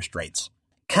and interest rates.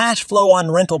 Cash flow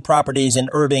on rental properties in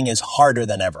Irving is harder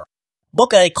than ever.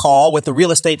 Book a call with the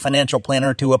Real Estate Financial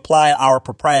Planner to apply our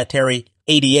proprietary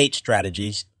 88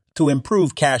 strategies to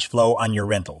improve cash flow on your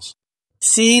rentals.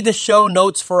 See the show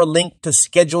notes for a link to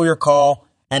schedule your call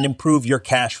and improve your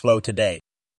cash flow today.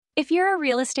 If you're a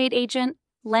real estate agent,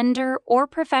 lender, or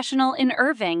professional in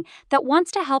Irving that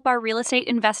wants to help our real estate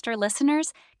investor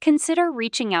listeners, consider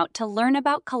reaching out to learn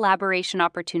about collaboration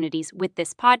opportunities with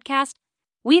this podcast.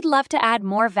 We'd love to add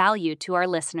more value to our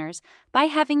listeners by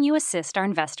having you assist our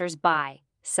investors buy,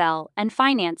 sell, and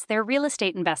finance their real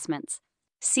estate investments.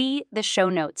 See the show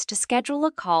notes to schedule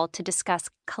a call to discuss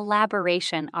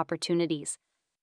collaboration opportunities.